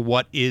decipher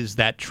what is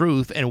that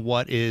truth and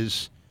what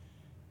is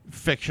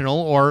fictional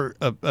or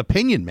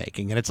opinion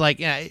making. And it's like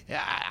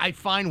I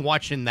find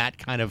watching that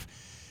kind of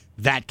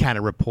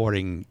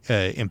reporting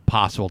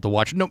impossible to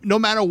watch. No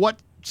matter what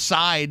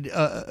side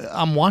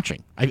I'm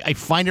watching, I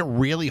find it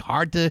really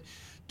hard to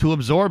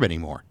absorb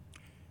anymore.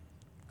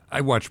 I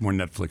watch more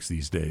Netflix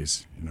these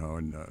days,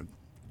 and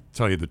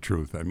tell you the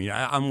truth. I mean,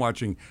 I'm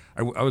watching.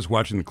 I was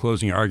watching the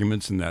closing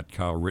arguments in that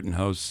Kyle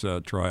Rittenhouse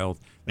trial.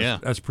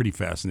 That's pretty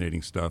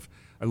fascinating stuff.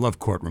 I love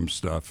courtroom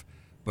stuff,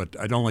 but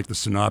I don't like the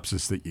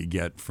synopsis that you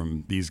get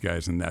from these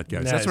guys and that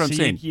guys. That's what I'm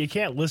saying. You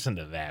can't listen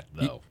to that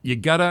though. You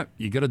gotta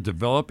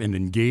develop and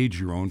engage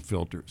your own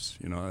filters.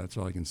 That's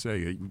all I can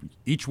say.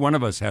 Each one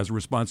of us has a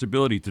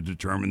responsibility to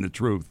determine the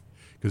truth.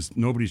 Because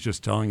nobody's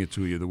just telling it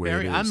to you the way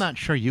Barry, it is. I'm not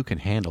sure you can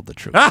handle the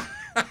truth.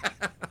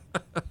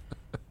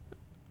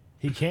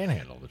 He can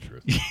handle the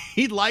truth.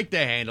 He'd like to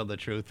handle the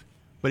truth,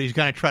 but he's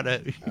going to try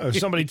to. If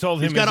somebody told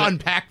him he's got to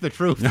unpack the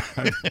truth.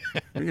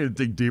 I'm going to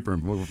dig deeper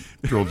and we'll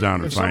drill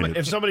down and find it.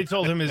 If somebody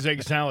told him his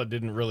egg salad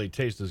didn't really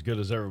taste as good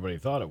as everybody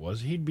thought it was,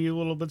 he'd be a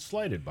little bit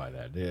slighted by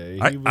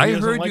that. I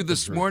heard you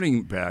this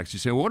morning, Bax. You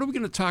said, well, what are we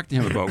going to talk to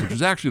him about? Which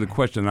was actually the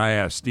question I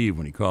asked Steve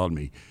when he called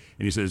me.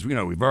 And he says,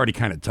 we've already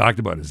kind of talked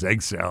about his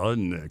egg salad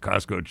and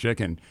Costco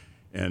chicken.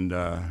 And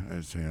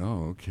I say,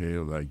 oh, okay,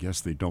 well, I guess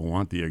they don't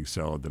want the egg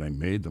salad that I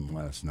made them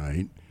last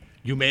night.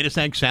 You made us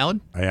egg salad?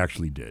 I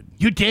actually did.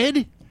 You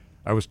did?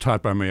 I was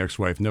taught by my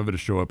ex-wife never to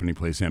show up any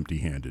place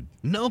empty-handed.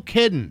 No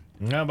kidding.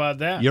 How about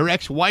that? Your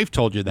ex-wife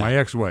told you that. My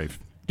ex-wife.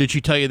 Did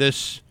she tell you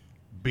this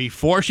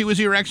before she was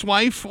your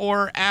ex-wife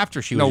or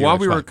after she was your ex-wife? No, while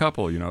we were a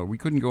couple, we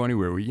couldn't go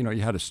anywhere.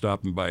 You had to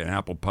stop and buy an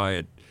apple pie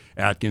at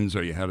Atkins,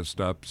 or you had to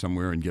stop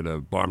somewhere and get a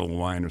bottle of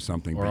wine or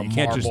something. Or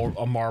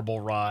a marble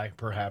rye,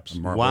 perhaps.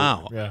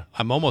 Wow. Yeah.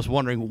 I'm almost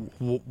wondering,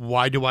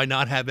 why do I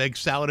not have egg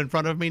salad in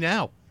front of me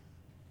now?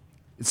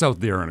 It's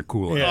out there in a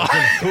cooler. Yeah,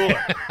 it's in a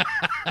cooler.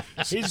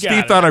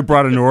 Steve thought I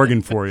brought an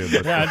organ for you.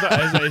 But.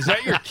 Yeah, is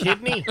that your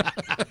kidney?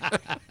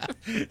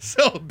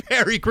 So,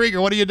 Barry Krieger,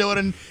 what are you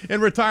doing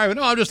in retirement?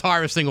 Oh, I'm just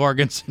harvesting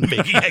organs and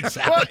making egg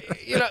salad.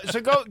 Well, so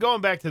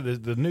going back to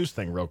the news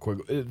thing real quick,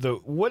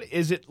 what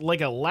is it, like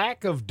a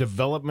lack of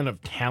development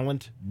of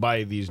talent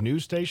by these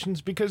news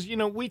stations? Because,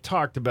 we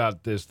talked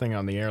about this thing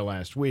on the air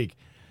last week.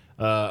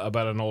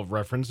 about an old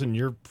reference, and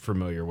you're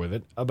familiar with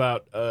it,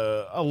 about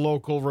a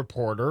local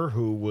reporter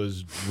who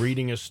was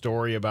reading a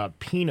story about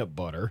peanut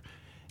butter,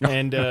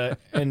 and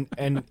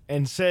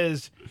and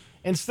says,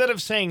 instead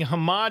of saying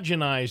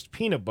homogenized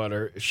peanut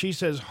butter, she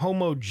says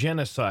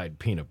homogenocide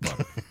peanut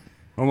butter.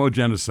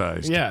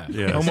 Homogenized. Yeah,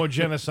 Yes.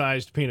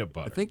 homogenocized peanut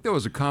butter. I think there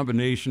was a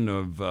combination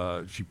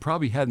of she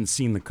probably hadn't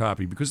seen the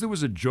copy because there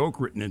was a joke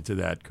written into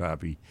that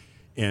copy,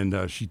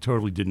 and she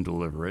totally didn't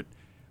deliver it.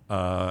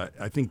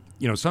 I think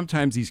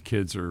sometimes these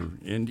kids are,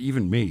 and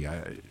even me,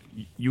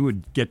 you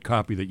would get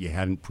copy that you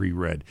hadn't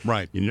pre-read.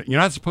 Right. You're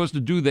not supposed to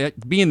do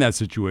that, be in that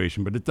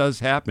situation, but it does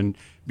happen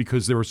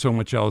because there was so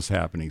much else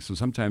happening. So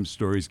sometimes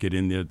stories get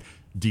in there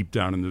deep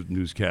down in the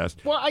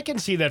newscast. Well, I can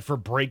see that for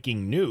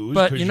breaking news.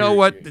 But 'cause you know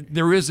what?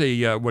 There is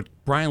a what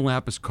Brian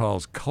Lapis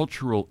calls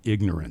cultural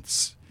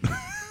ignorance.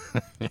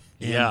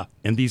 Yeah.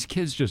 And these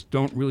kids just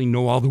don't really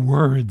know all the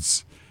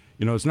words.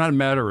 It's not a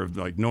matter of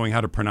like knowing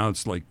how to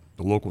pronounce like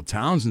the local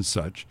towns and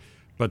such,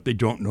 but they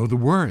don't know the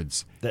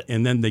words.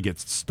 And then they get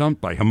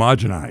stumped by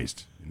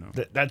homogenized.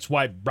 That's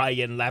why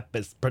Brian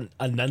Lapis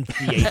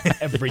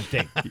enunciates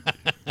everything.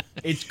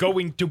 It's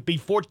going to be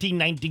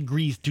 49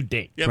 degrees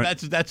today. Yeah,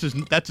 that's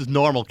his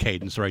normal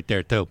cadence right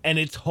there too. And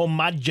it's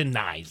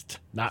homogenized,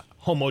 not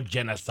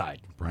homogenocide.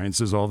 Brian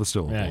says all the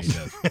syllables. Yeah, he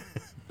does.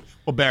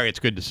 Well, Barry, it's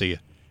good to see you.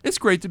 It's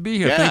great to be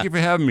here. Yeah. Thank you for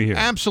having me here.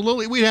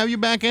 Absolutely, we'd have you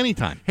back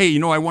anytime.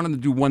 Hey, I wanted to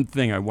do one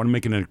thing. I want to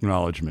make an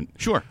acknowledgement.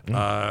 Sure.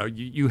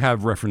 You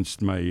have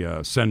referenced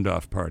my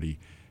send-off party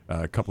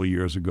a couple of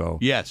years ago.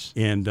 Yes.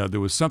 And there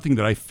was something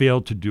that I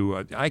failed to do.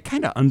 I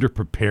kind of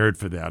underprepared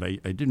for that. I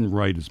didn't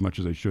write as much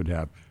as I should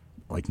have,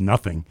 like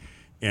nothing.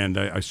 And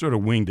I sort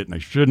of winged it, and I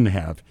shouldn't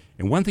have.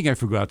 And one thing I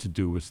forgot to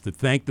do was to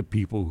thank the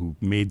people who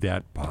made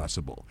that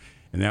possible.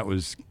 And that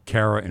was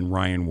Kara and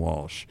Ryan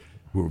Walsh,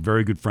 who are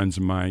very good friends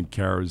of mine.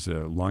 Kara's a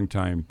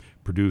longtime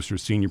producer,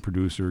 senior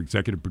producer,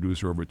 executive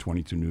producer over at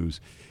 22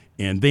 News.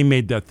 And they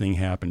made that thing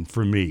happen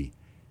for me.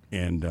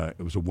 And it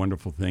was a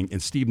wonderful thing.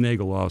 And Steve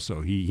Nagel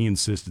also, he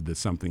insisted that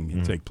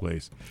something take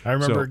place. I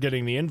remember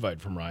getting the invite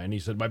from Ryan. He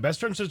said, my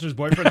best friend's sister's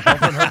boyfriend's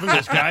girlfriend heard from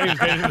this guy who's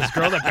dating this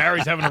girl that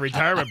Barry's having a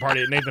retirement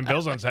party at Nathan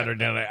Bill's on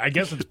Saturday night. I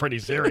guess it's pretty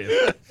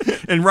serious.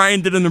 And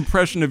Ryan did an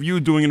impression of you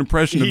doing an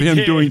impression of He him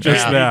did. doing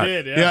just Yeah, that. he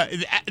did,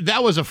 yeah.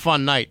 That was a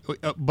fun night.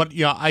 But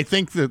I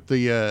think that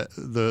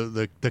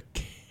the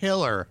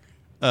killer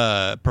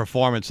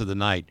performance of the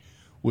night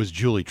was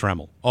Julie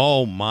Tremmel.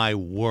 Oh my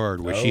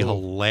word, was she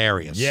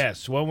hilarious?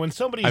 Yes. Well, when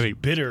somebody's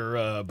bitter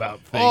about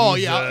things. Oh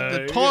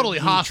yeah, totally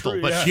hostile.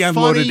 But She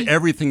unloaded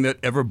everything that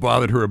ever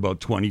bothered her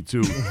about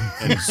 22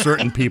 and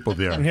certain people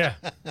there. Yeah.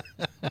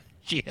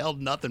 She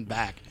held nothing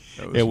back.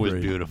 was It was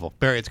great. beautiful.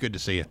 Barry, it's good to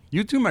see you.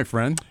 You too, my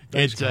friend.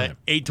 It's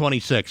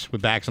 8:26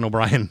 with Bax and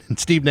O'Brien and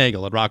Steve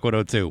Nagel at Rock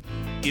 102.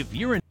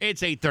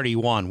 It's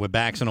 8:31 with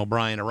Bax and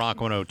O'Brien at Rock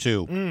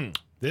 102.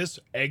 This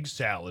egg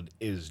salad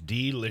is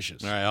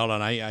delicious. All right, hold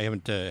on. I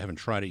haven't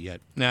tried it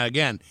yet. Now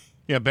again,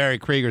 Barry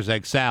Krieger's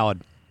egg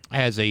salad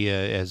has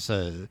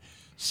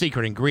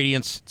secret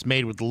ingredients. It's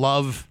made with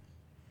love.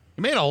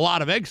 He made a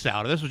lot of egg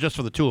salad. This was just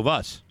for the two of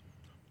us.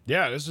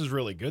 Yeah, this is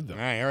really good, though. All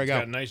right, here we It's go.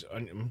 got a nice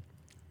onion.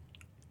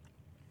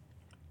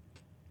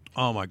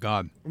 Oh my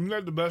God, Isn't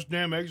that the best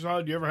damn egg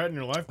salad you ever had in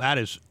your life? that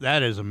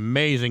is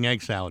amazing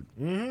egg salad.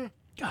 Mm-hmm.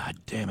 God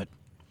damn it.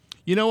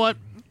 You know what?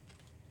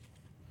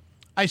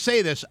 I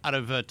say this out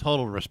of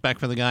total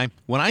respect for the guy.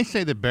 When I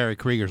say that Barry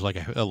Krieger's like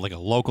a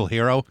local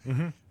hero,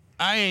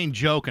 I ain't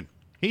joking.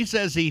 He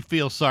says he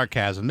feels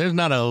sarcasm. There's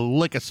not a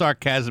lick of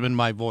sarcasm in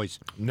my voice.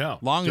 No.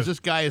 Long as this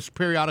guy is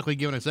periodically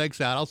giving us egg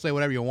salad, I'll say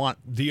whatever you want.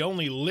 The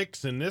only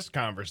licks in this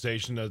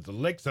conversation is the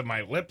licks of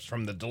my lips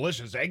from the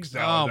delicious egg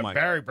salad that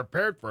Barry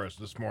prepared for us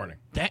this morning.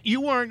 That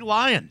you weren't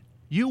lying.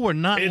 You were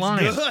not It's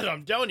lying. good,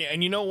 I'm telling you.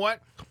 And you know what?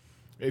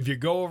 If you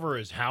go over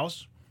his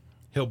house,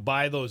 he'll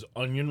buy those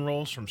onion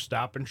rolls from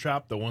Stop and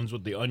Shop, the ones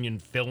with the onion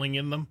filling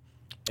in them.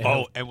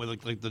 And And with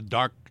like the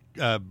dark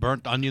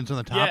burnt onions on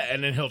the top. yeah,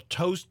 and then he'll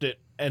toast it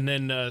and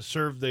then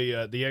serve the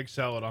egg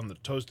salad on the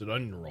toasted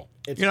onion roll.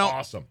 It's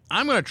awesome.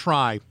 I'm going to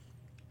try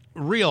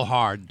real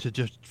hard to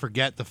just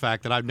forget the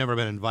fact that I've never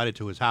been invited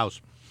to his house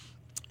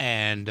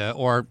and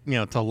or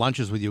to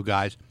lunches with you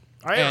guys.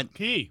 I have a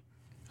key.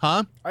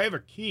 Huh? I have a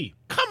key.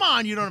 Come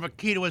on, you don't have a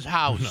key to his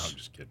house. No, I'm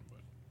just kidding.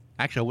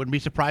 Actually, I wouldn't be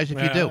surprised if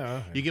you Yeah, do.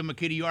 yeah. You give him a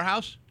key to your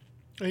house?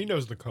 But he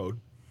knows the code.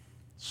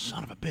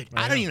 Son of a bitch.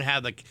 I don't even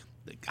have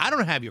I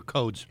don't have your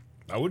codes.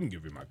 I wouldn't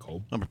give you my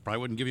code. I probably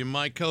wouldn't give you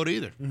my code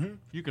either. Mm-hmm.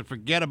 You can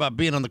forget about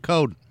being on the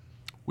code.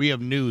 We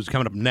have news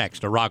coming up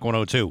next at Rock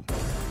 102.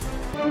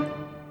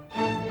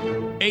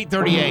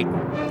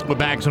 8:38. We're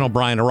Bax and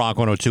O'Brien at Rock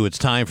 102. It's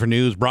time for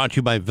news brought to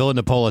you by Villa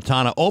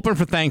Napolitana. Open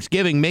for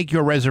Thanksgiving. Make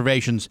your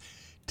reservations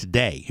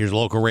today. Here's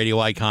local radio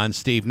icon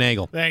Steve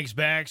Nagel. Thanks,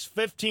 Bax.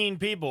 15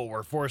 people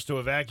were forced to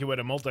evacuate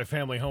a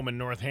multifamily home in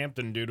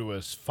Northampton due to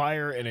a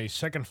fire in a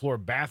second-floor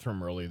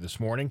bathroom early this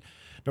morning.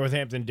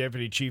 Northampton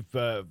Deputy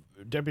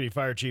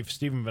Fire Chief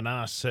Stephen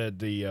Vanas said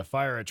the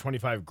fire at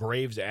 25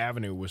 Graves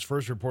Avenue was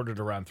first reported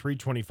around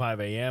 3:25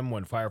 a.m.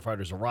 When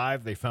firefighters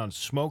arrived, they found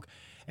smoke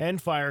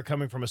and fire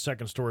coming from a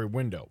second-story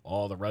window.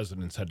 All the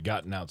residents had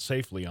gotten out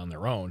safely on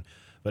their own.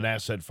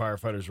 Vaness said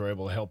firefighters were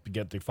able to help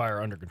get the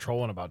fire under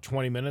control in about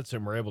 20 minutes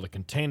and were able to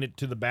contain it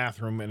to the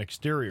bathroom and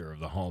exterior of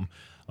the home.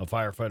 A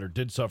firefighter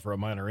did suffer a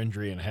minor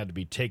injury and had to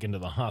be taken to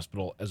the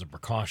hospital as a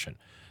precaution.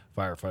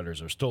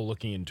 Firefighters are still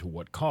looking into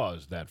what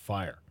caused that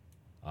fire.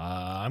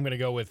 I'm going to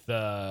go with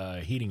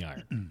heating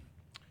iron.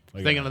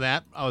 Thinking of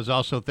that, I was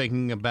also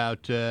thinking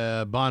about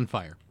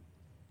bonfire.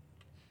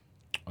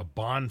 A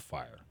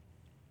bonfire?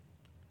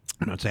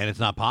 I'm not saying it's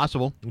not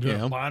possible. You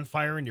have a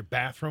bonfire in your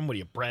bathroom? What are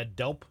you, Brad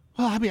Delp?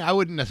 Well, I mean, I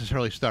wouldn't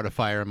necessarily start a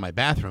fire in my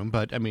bathroom,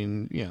 but, I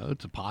mean,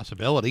 it's a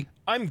possibility.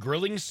 I'm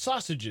grilling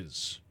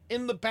sausages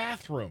in the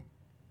bathroom.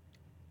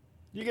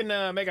 You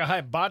can make a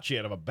hibachi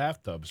out of a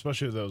bathtub,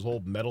 especially those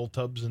old metal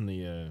tubs in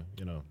the,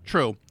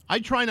 True. I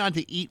try not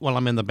to eat while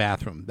I'm in the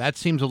bathroom. That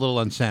seems a little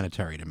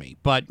unsanitary to me.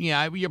 But,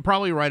 yeah, you're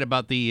probably right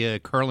about the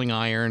curling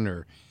iron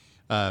or,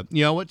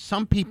 you know what?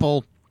 Some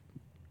people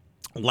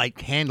light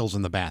candles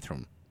in the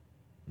bathroom.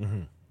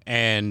 Mm-hmm.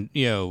 And,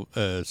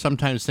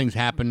 sometimes things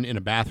happen in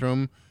a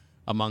bathroom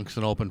amongst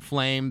an open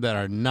flame that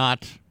are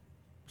not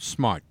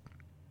smart.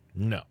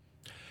 No.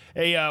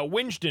 A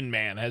Winston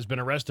man has been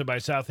arrested by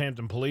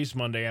Southampton police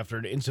Monday after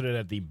an incident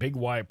at the Big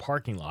Y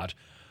parking lot.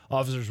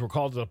 Officers were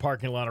called to the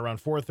parking lot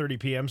around 4:30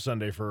 p.m.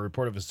 Sunday for a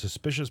report of a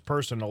suspicious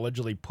person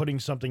allegedly putting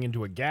something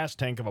into a gas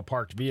tank of a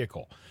parked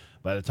vehicle.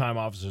 By the time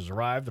officers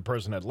arrived, the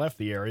person had left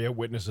the area.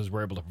 Witnesses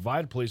were able to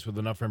provide police with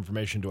enough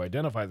information to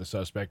identify the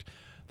suspect,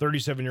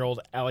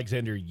 37-year-old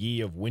Alexander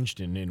Yee of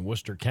Winston in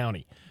Worcester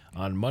County.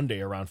 On Monday,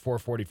 around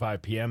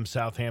 4:45 p.m.,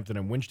 Southampton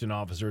and Winston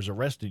officers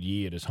arrested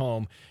Yee at his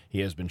home.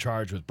 He has been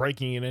charged with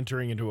breaking and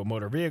entering into a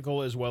motor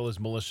vehicle as well as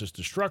malicious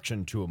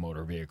destruction to a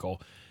motor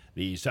vehicle.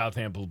 The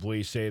Southampton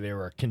police say they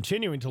are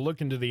continuing to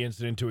look into the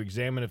incident to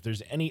examine if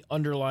there's any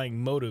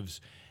underlying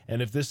motives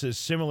and if this is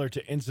similar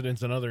to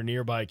incidents in other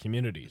nearby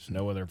communities.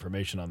 No other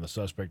information on the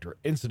suspect or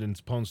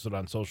incidents posted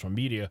on social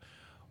media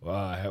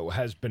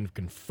has been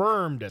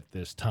confirmed at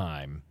this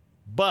time,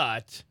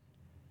 but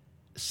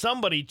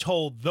somebody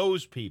told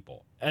those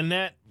people, and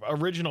that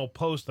original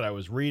post that I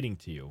was reading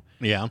to you,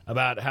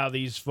 about how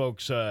these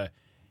folks, the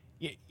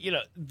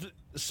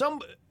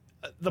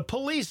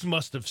police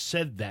must have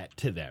said that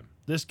to them.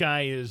 This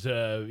guy is,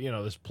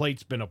 this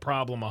plate's been a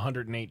problem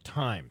 108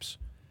 times.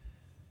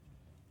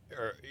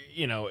 Or,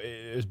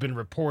 it's been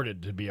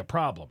reported to be a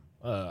problem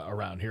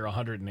around here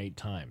 108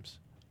 times.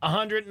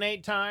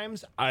 108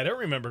 times? I don't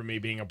remember me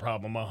being a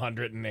problem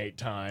 108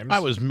 times. I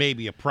was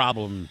maybe a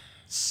problem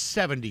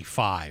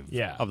 75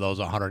 of those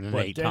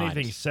 108 but times.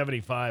 Anything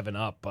 75 and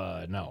up,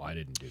 no, I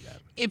didn't do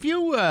that. If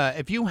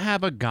you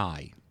have a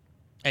guy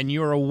and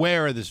you're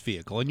aware of this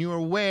vehicle and you're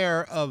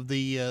aware of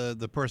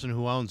the person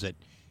who owns it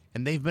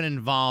and they've been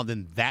involved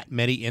in that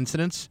many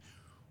incidents,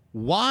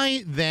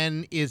 why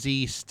then is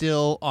he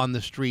still on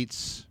the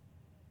streets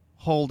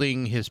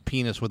holding his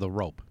penis with a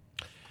rope?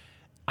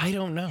 I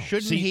don't know.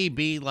 Shouldn't he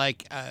be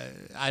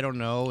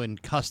in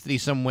custody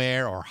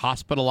somewhere or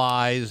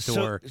hospitalized?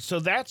 So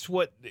that's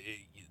what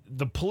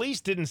the police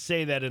didn't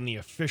say that in the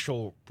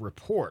official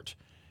report,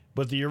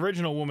 but the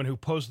original woman who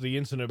posted the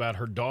incident about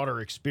her daughter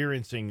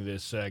experiencing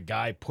this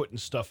guy putting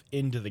stuff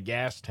into the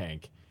gas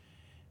tank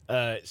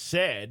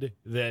said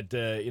that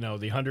the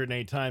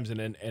 108 times and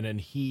then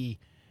he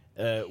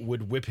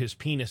would whip his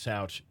penis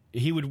out.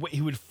 He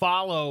would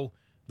follow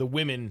the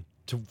women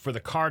for the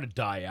car to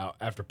die out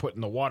after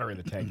putting the water in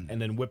the tank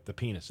and then whip the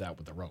penis out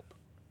with the rope.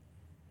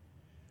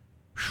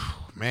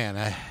 Man,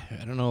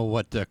 I don't know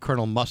what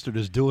Colonel Mustard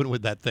is doing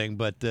with that thing,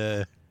 but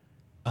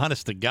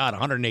honest to God,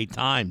 108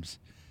 times,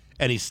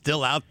 and he's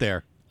still out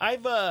there.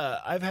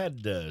 I've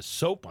had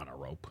soap on a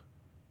rope,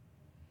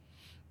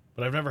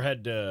 but I've never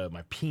had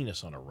my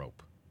penis on a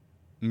rope.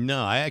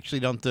 No, I actually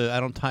don't. I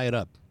don't tie it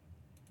up.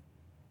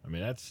 I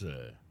mean, that's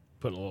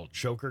putting a little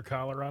choker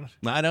collar on it.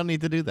 I don't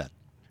need to do that.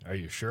 Are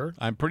you sure?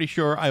 I'm pretty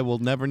sure I will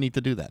never need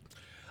to do that.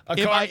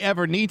 If I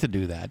ever need to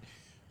do that,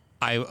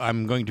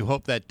 I'm going to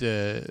hope that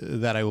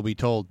that I will be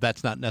told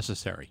that's not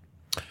necessary.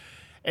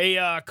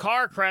 A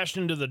car crashed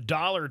into the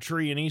Dollar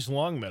Tree in East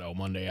Longmeadow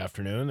Monday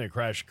afternoon. The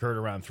crash occurred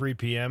around 3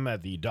 p.m.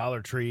 at the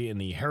Dollar Tree in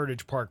the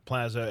Heritage Park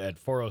Plaza at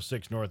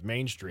 406 North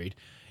Main Street.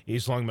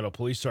 East Longmeadow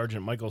Police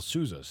Sergeant Michael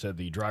Souza said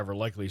the driver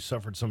likely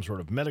suffered some sort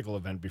of medical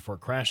event before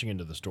crashing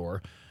into the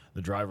store.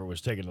 The driver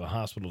was taken to the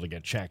hospital to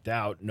get checked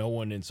out. No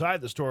one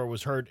inside the store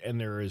was hurt, and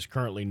there is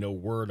currently no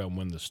word on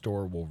when the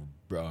store will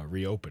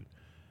reopen.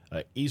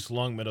 East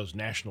Longmeadow's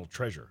national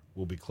treasure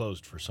will be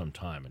closed for some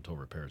time until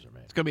repairs are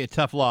made. It's going to be a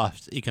tough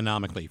loss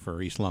economically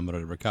for East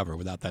Longmeadow to recover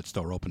without that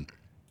store open.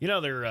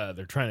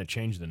 They're trying to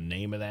change the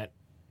name of that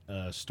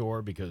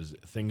store because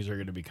things are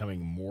going to be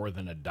becoming more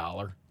than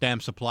 $1. Damn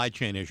supply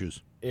chain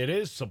issues. It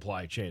is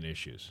supply chain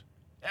issues.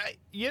 I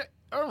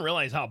don't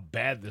realize how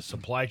bad this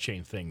supply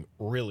chain thing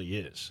really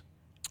is.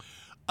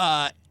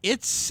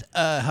 It's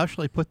how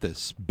shall I put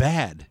this?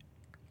 Bad.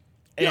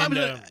 And,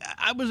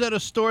 I was at a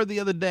store the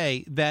other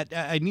day that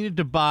I needed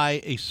to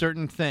buy a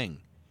certain thing.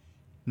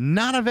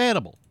 Not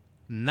available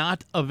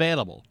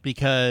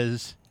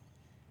because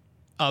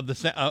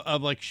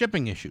of like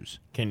shipping issues.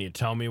 Can you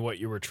tell me what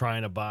you were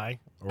trying to buy?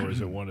 Or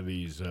is it one of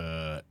these,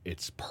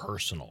 it's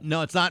personal?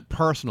 No, it's not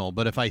personal,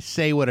 but if I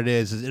say what it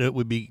is, it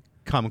would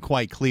become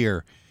quite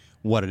clear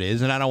what it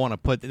is. And I don't want to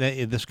put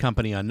this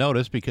company on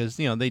notice because,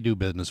 they do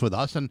business with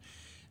us, and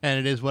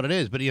it is what it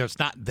is. But, it's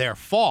not their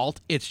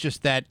fault. It's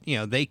just that,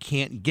 they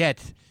can't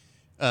get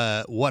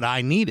what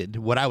I needed,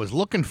 what I was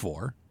looking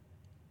for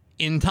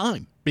in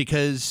time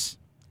because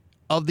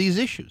of these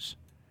issues.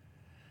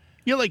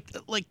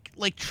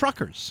 Like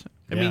truckers.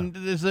 I mean,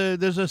 there's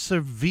a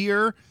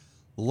severe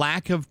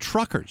lack of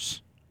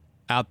truckers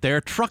out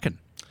there trucking.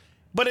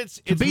 But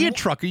it's to be a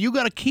trucker, you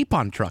got to keep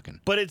on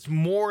trucking. But it's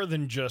more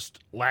than just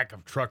lack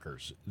of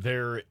truckers.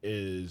 There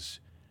is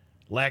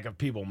lack of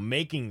people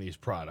making these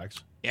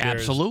products. Yeah,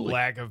 absolutely.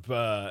 Lack of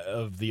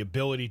the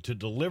ability to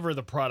deliver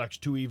the products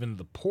to even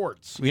the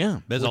ports. Yeah,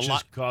 there's which a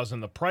lot is causing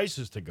the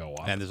prices to go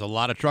up. And there's a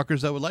lot of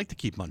truckers that would like to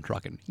keep on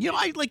trucking.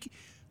 I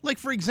like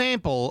for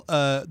example,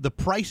 the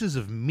prices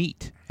of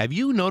meat. Have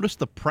you noticed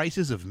the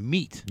prices of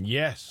meat?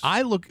 Yes.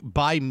 I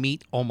buy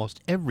meat almost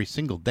every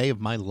single day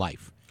of my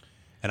life.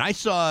 And I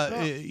saw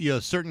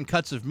certain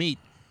cuts of meat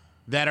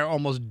that are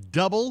almost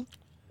double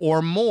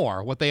or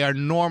more what they are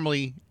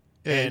normally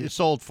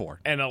sold for.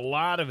 And a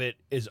lot of it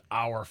is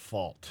our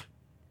fault.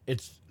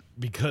 It's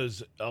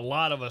because a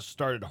lot of us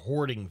started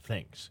hoarding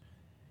things.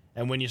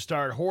 And when you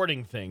start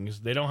hoarding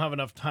things, they don't have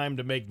enough time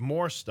to make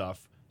more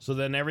stuff. So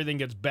then everything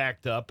gets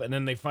backed up, and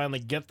then they finally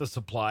get the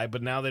supply,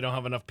 but now they don't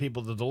have enough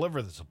people to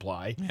deliver the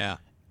supply. Yeah.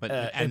 But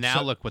and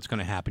now look what's going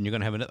to happen. You're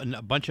going to have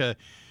a bunch of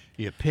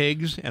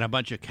pigs and a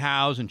bunch of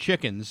cows and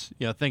chickens,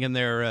 thinking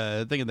they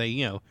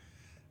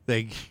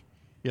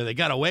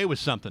got away with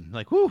something.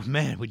 Like, whoo,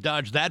 man, we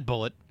dodged that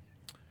bullet.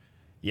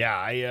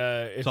 Yeah,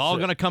 it's all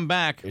going to come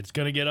back. It's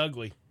going to get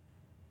ugly.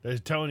 They're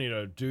telling you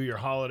to do your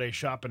holiday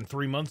shopping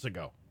 3 months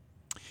ago.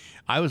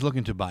 I was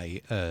looking to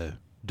buy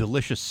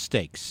delicious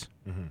steaks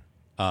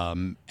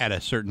at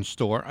a certain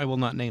store. I will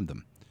not name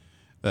them.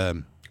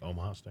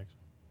 Omaha Steaks.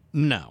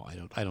 No,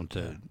 I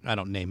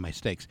don't name my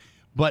steaks.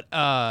 But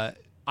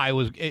I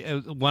was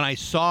when I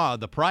saw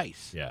the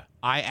price. Yeah.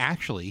 I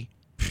actually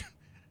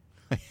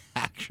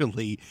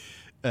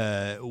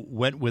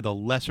went with a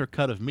lesser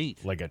cut of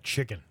meat, like a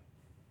chicken.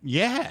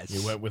 Yes.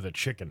 You went with a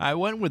chicken. I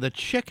went with a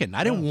chicken.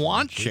 I didn't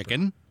want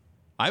chicken.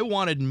 I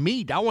wanted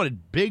meat. I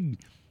wanted big,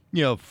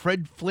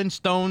 Fred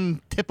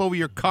Flintstone tip over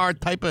your car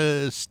type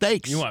of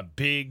steaks. You want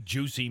big,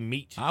 juicy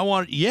meat. I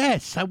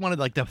wanted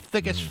like the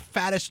thickest,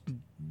 fattest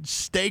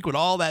steak with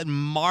all that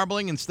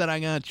marbling. Instead, I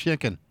got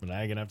chicken. But now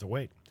you're going to have to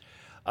wait.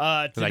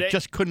 Today, I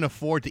just couldn't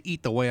afford to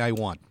eat the way I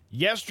want.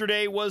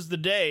 Yesterday was the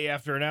day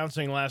after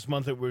announcing last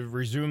month it would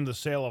resume the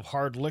sale of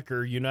hard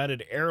liquor.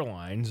 United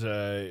Airlines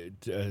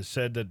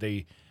said that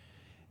they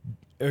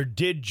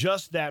did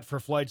just that for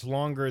flights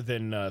longer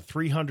than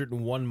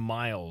 301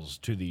 miles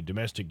to the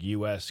domestic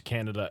U.S.,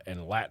 Canada,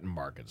 and Latin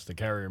markets. The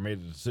carrier made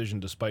the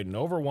decision despite an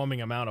overwhelming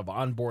amount of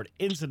onboard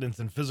incidents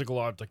and physical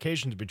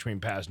altercations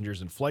between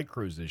passengers and flight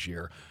crews this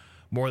year.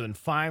 More than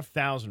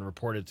 5,000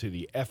 reported to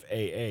the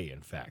FAA,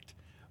 in fact.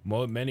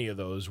 Many of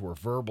those were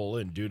verbal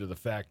and due to the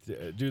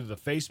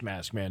face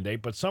mask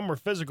mandate, but some were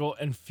physical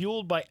and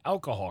fueled by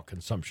alcohol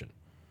consumption.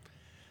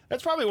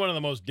 That's probably one of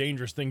the most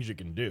dangerous things you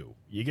can do.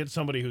 You get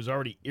somebody who's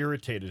already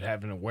irritated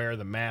having to wear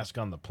the mask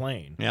on the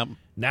plane. Yep.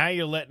 Now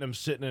you're letting them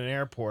sit in an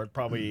airport,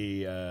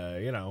 probably,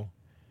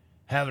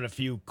 having a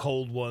few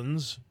cold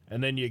ones,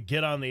 and then you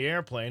get on the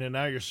airplane, and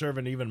now you're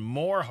serving even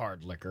more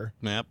hard liquor.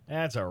 Yep.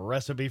 That's a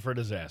recipe for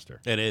disaster.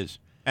 It is.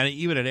 And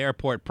even at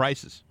airport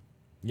prices.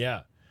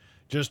 Yeah.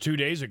 Just 2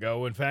 days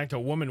ago, in fact, a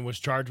woman was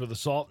charged with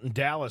assault in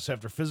Dallas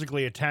after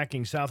physically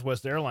attacking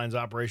Southwest Airlines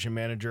operation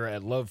manager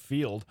at Love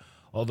Field,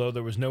 although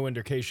there was no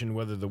indication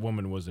whether the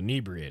woman was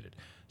inebriated.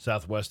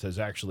 Southwest has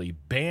actually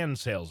banned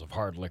sales of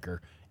hard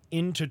liquor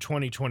into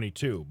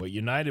 2022, but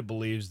United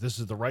believes this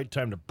is the right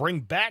time to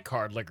bring back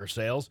hard liquor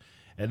sales,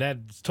 and that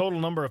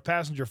total number of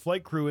passenger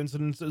flight crew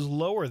incidents is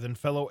lower than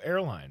fellow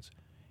airlines.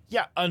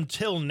 Yeah,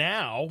 until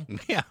now.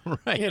 Yeah,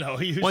 right.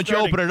 Once you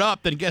open it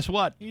up, then guess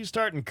what? You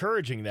start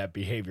encouraging that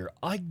behavior.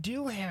 I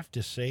do have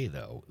to say,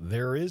 though,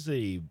 there is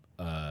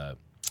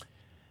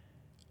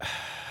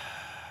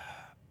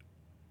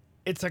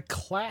it's a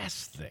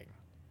class thing.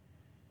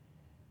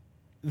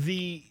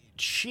 The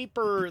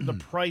cheaper the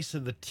price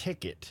of the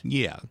ticket,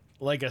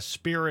 like a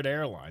Spirit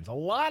Airlines, a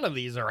lot of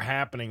these are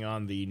happening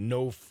on the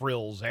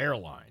no-frills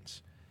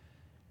airlines.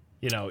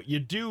 You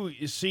do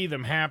see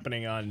them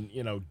happening on,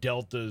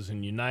 Deltas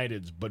and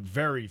Uniteds, but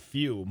very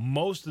few.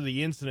 Most of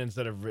the incidents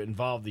that have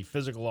involved the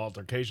physical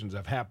altercations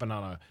have happened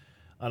on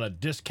a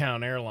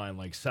discount airline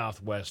like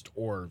Southwest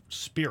or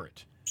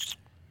Spirit.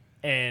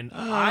 And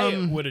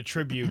I would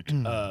attribute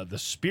the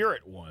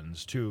Spirit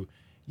ones to,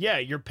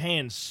 you're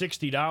paying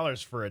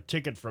 $60 for a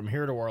ticket from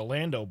here to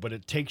Orlando, but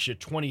it takes you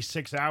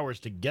 26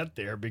 hours to get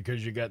there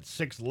because you got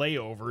 6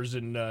 layovers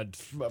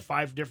in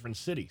 5 different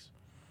cities.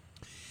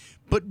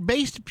 But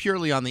based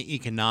purely on the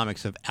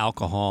economics of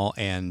alcohol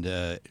and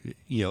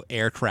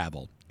air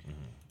travel,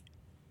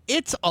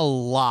 it's a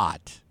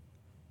lot.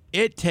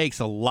 It takes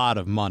a lot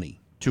of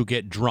money to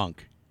get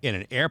drunk in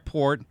an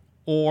airport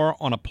or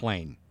on a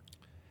plane.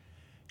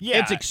 Yeah,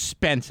 It's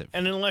expensive.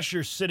 and unless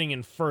you're sitting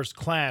in first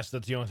class,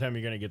 that's the only time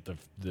you're going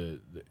to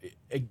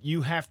get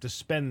you have to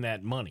spend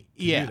that money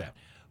to Yeah. do that.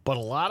 But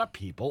a lot of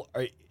people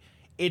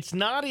it's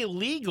not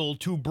illegal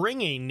to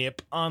bring a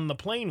nip on the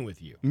plane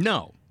with you.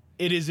 No.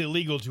 It is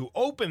illegal to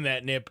open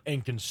that nip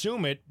and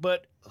consume it,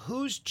 but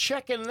who's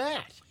checking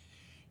that?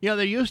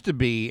 There used to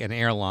be an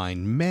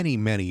airline many,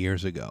 many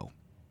years ago,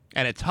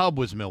 and its hub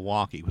was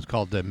Milwaukee. It was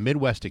called the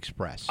Midwest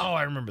Express. Oh,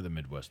 I remember the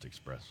Midwest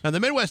Express. Now, the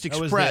Midwest That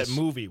Express... was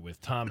that movie with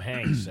Tom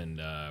Hanks and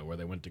where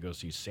they went to go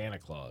see Santa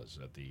Claus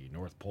at the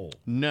North Pole.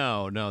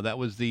 No, that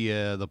was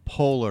the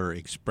Polar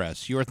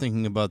Express. You're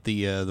thinking about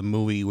the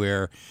movie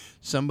where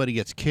somebody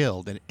gets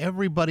killed, and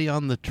everybody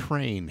on the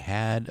train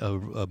had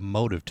a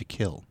motive to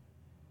kill.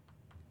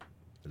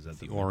 Is that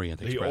The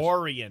Orient Express. The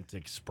Orient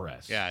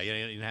Express. Yeah, you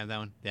didn't have that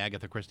one? The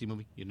Agatha Christie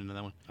movie? You didn't know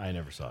that one? I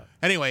never saw it.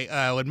 Anyway,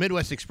 what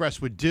Midwest Express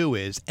would do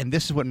is, and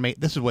this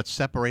is what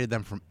separated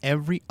them from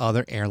every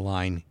other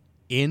airline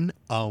in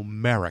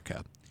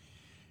America.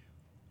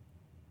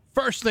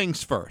 First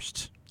things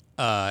first,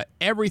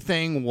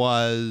 everything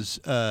was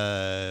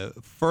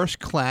first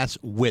class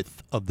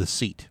width of the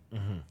seat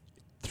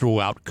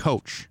throughout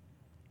coach.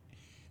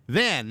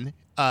 Then,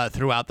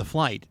 throughout the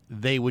flight,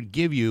 they would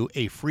give you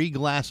a free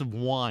glass of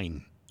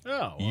wine.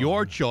 Oh.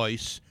 Your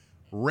choice,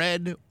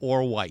 red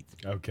or white.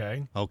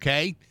 Okay.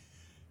 Okay?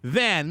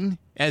 Then,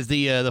 as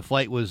the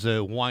flight was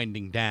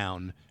winding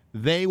down,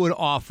 they would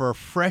offer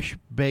fresh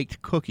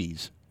baked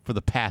cookies for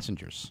the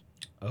passengers.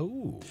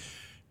 Oh.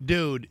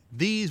 Dude,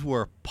 these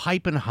were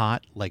piping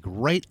hot, like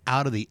right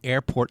out of the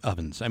airport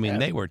ovens. I mean,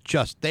 they were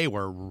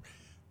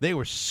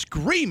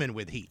screaming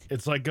with heat.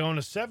 It's like going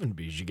to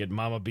 7B's. You get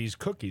Mama B's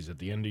cookies at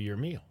the end of your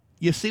meal.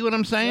 You see what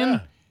I'm saying? Yeah.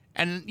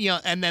 And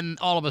and then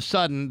all of a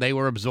sudden they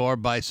were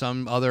absorbed by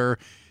some other,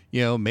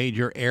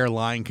 major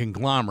airline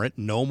conglomerate.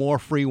 No more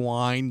free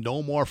wine,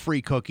 no more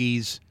free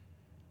cookies,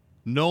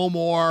 no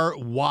more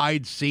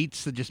wide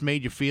seats that just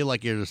made you feel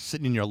like you're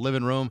sitting in your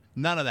living room.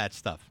 None of that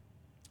stuff.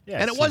 Yeah.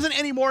 And it wasn't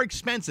any more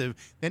expensive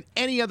than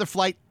any other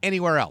flight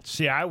anywhere else.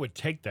 See, I would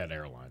take that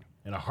airline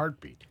in a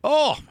heartbeat.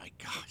 Oh my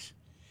gosh.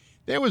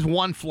 There was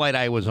one flight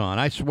I was on.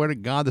 I swear to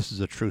God, this is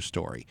a true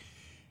story.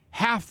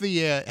 Half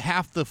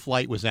the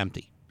flight was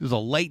empty. It was a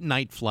late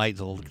night flight,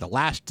 the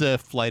last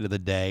flight of the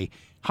day.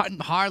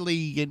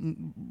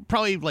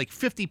 Probably like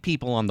 50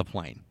 people on the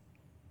plane.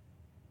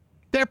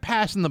 They're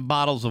passing the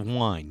bottles of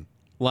wine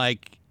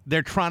like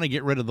they're trying to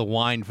get rid of the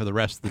wine for the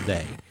rest of the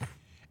day.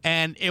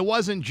 And it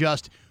wasn't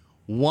just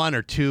 1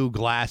 or 2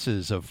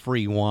 glasses of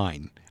free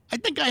wine. I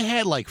think I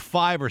had like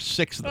 5 or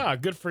 6 of them. Ah,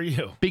 good for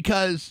you.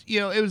 Because,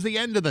 it was the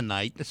end of the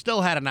night. I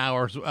still had an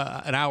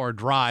hour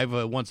drive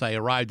once I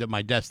arrived at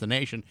my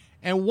destination.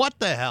 And what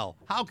the hell?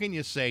 How can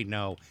you say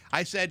no?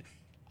 I said,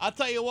 I'll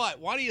tell you what,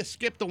 why don't you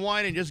skip the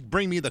wine and just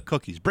bring me the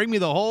cookies? Bring me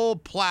the whole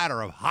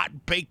platter of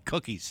hot-baked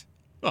cookies.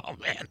 Oh,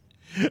 man.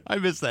 I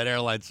miss that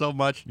airline so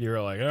much. You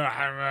were like, give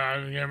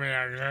me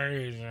the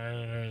cookies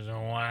and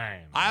some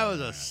wine. I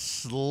was a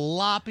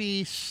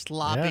sloppy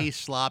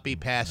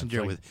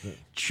passenger with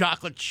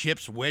chocolate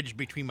chips wedged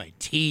between my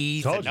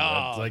teeth. Told you,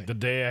 that's like the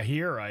day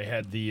here, I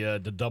had the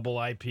double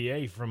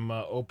IPA from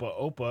Opa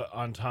Opa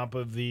on top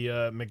of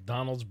the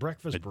McDonald's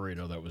breakfast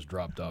burrito that was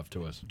dropped off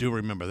to us. Do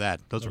remember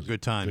that. Those were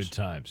good times. Good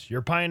times.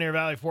 Your Pioneer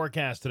Valley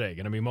forecast today,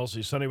 going to be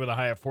mostly sunny with a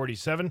high of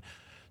 47.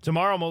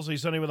 Tomorrow, mostly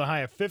sunny with a high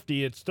of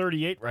 50. It's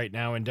 38 right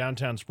now in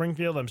downtown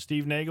Springfield. I'm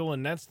Steve Nagel,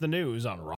 and that's the news on Rock.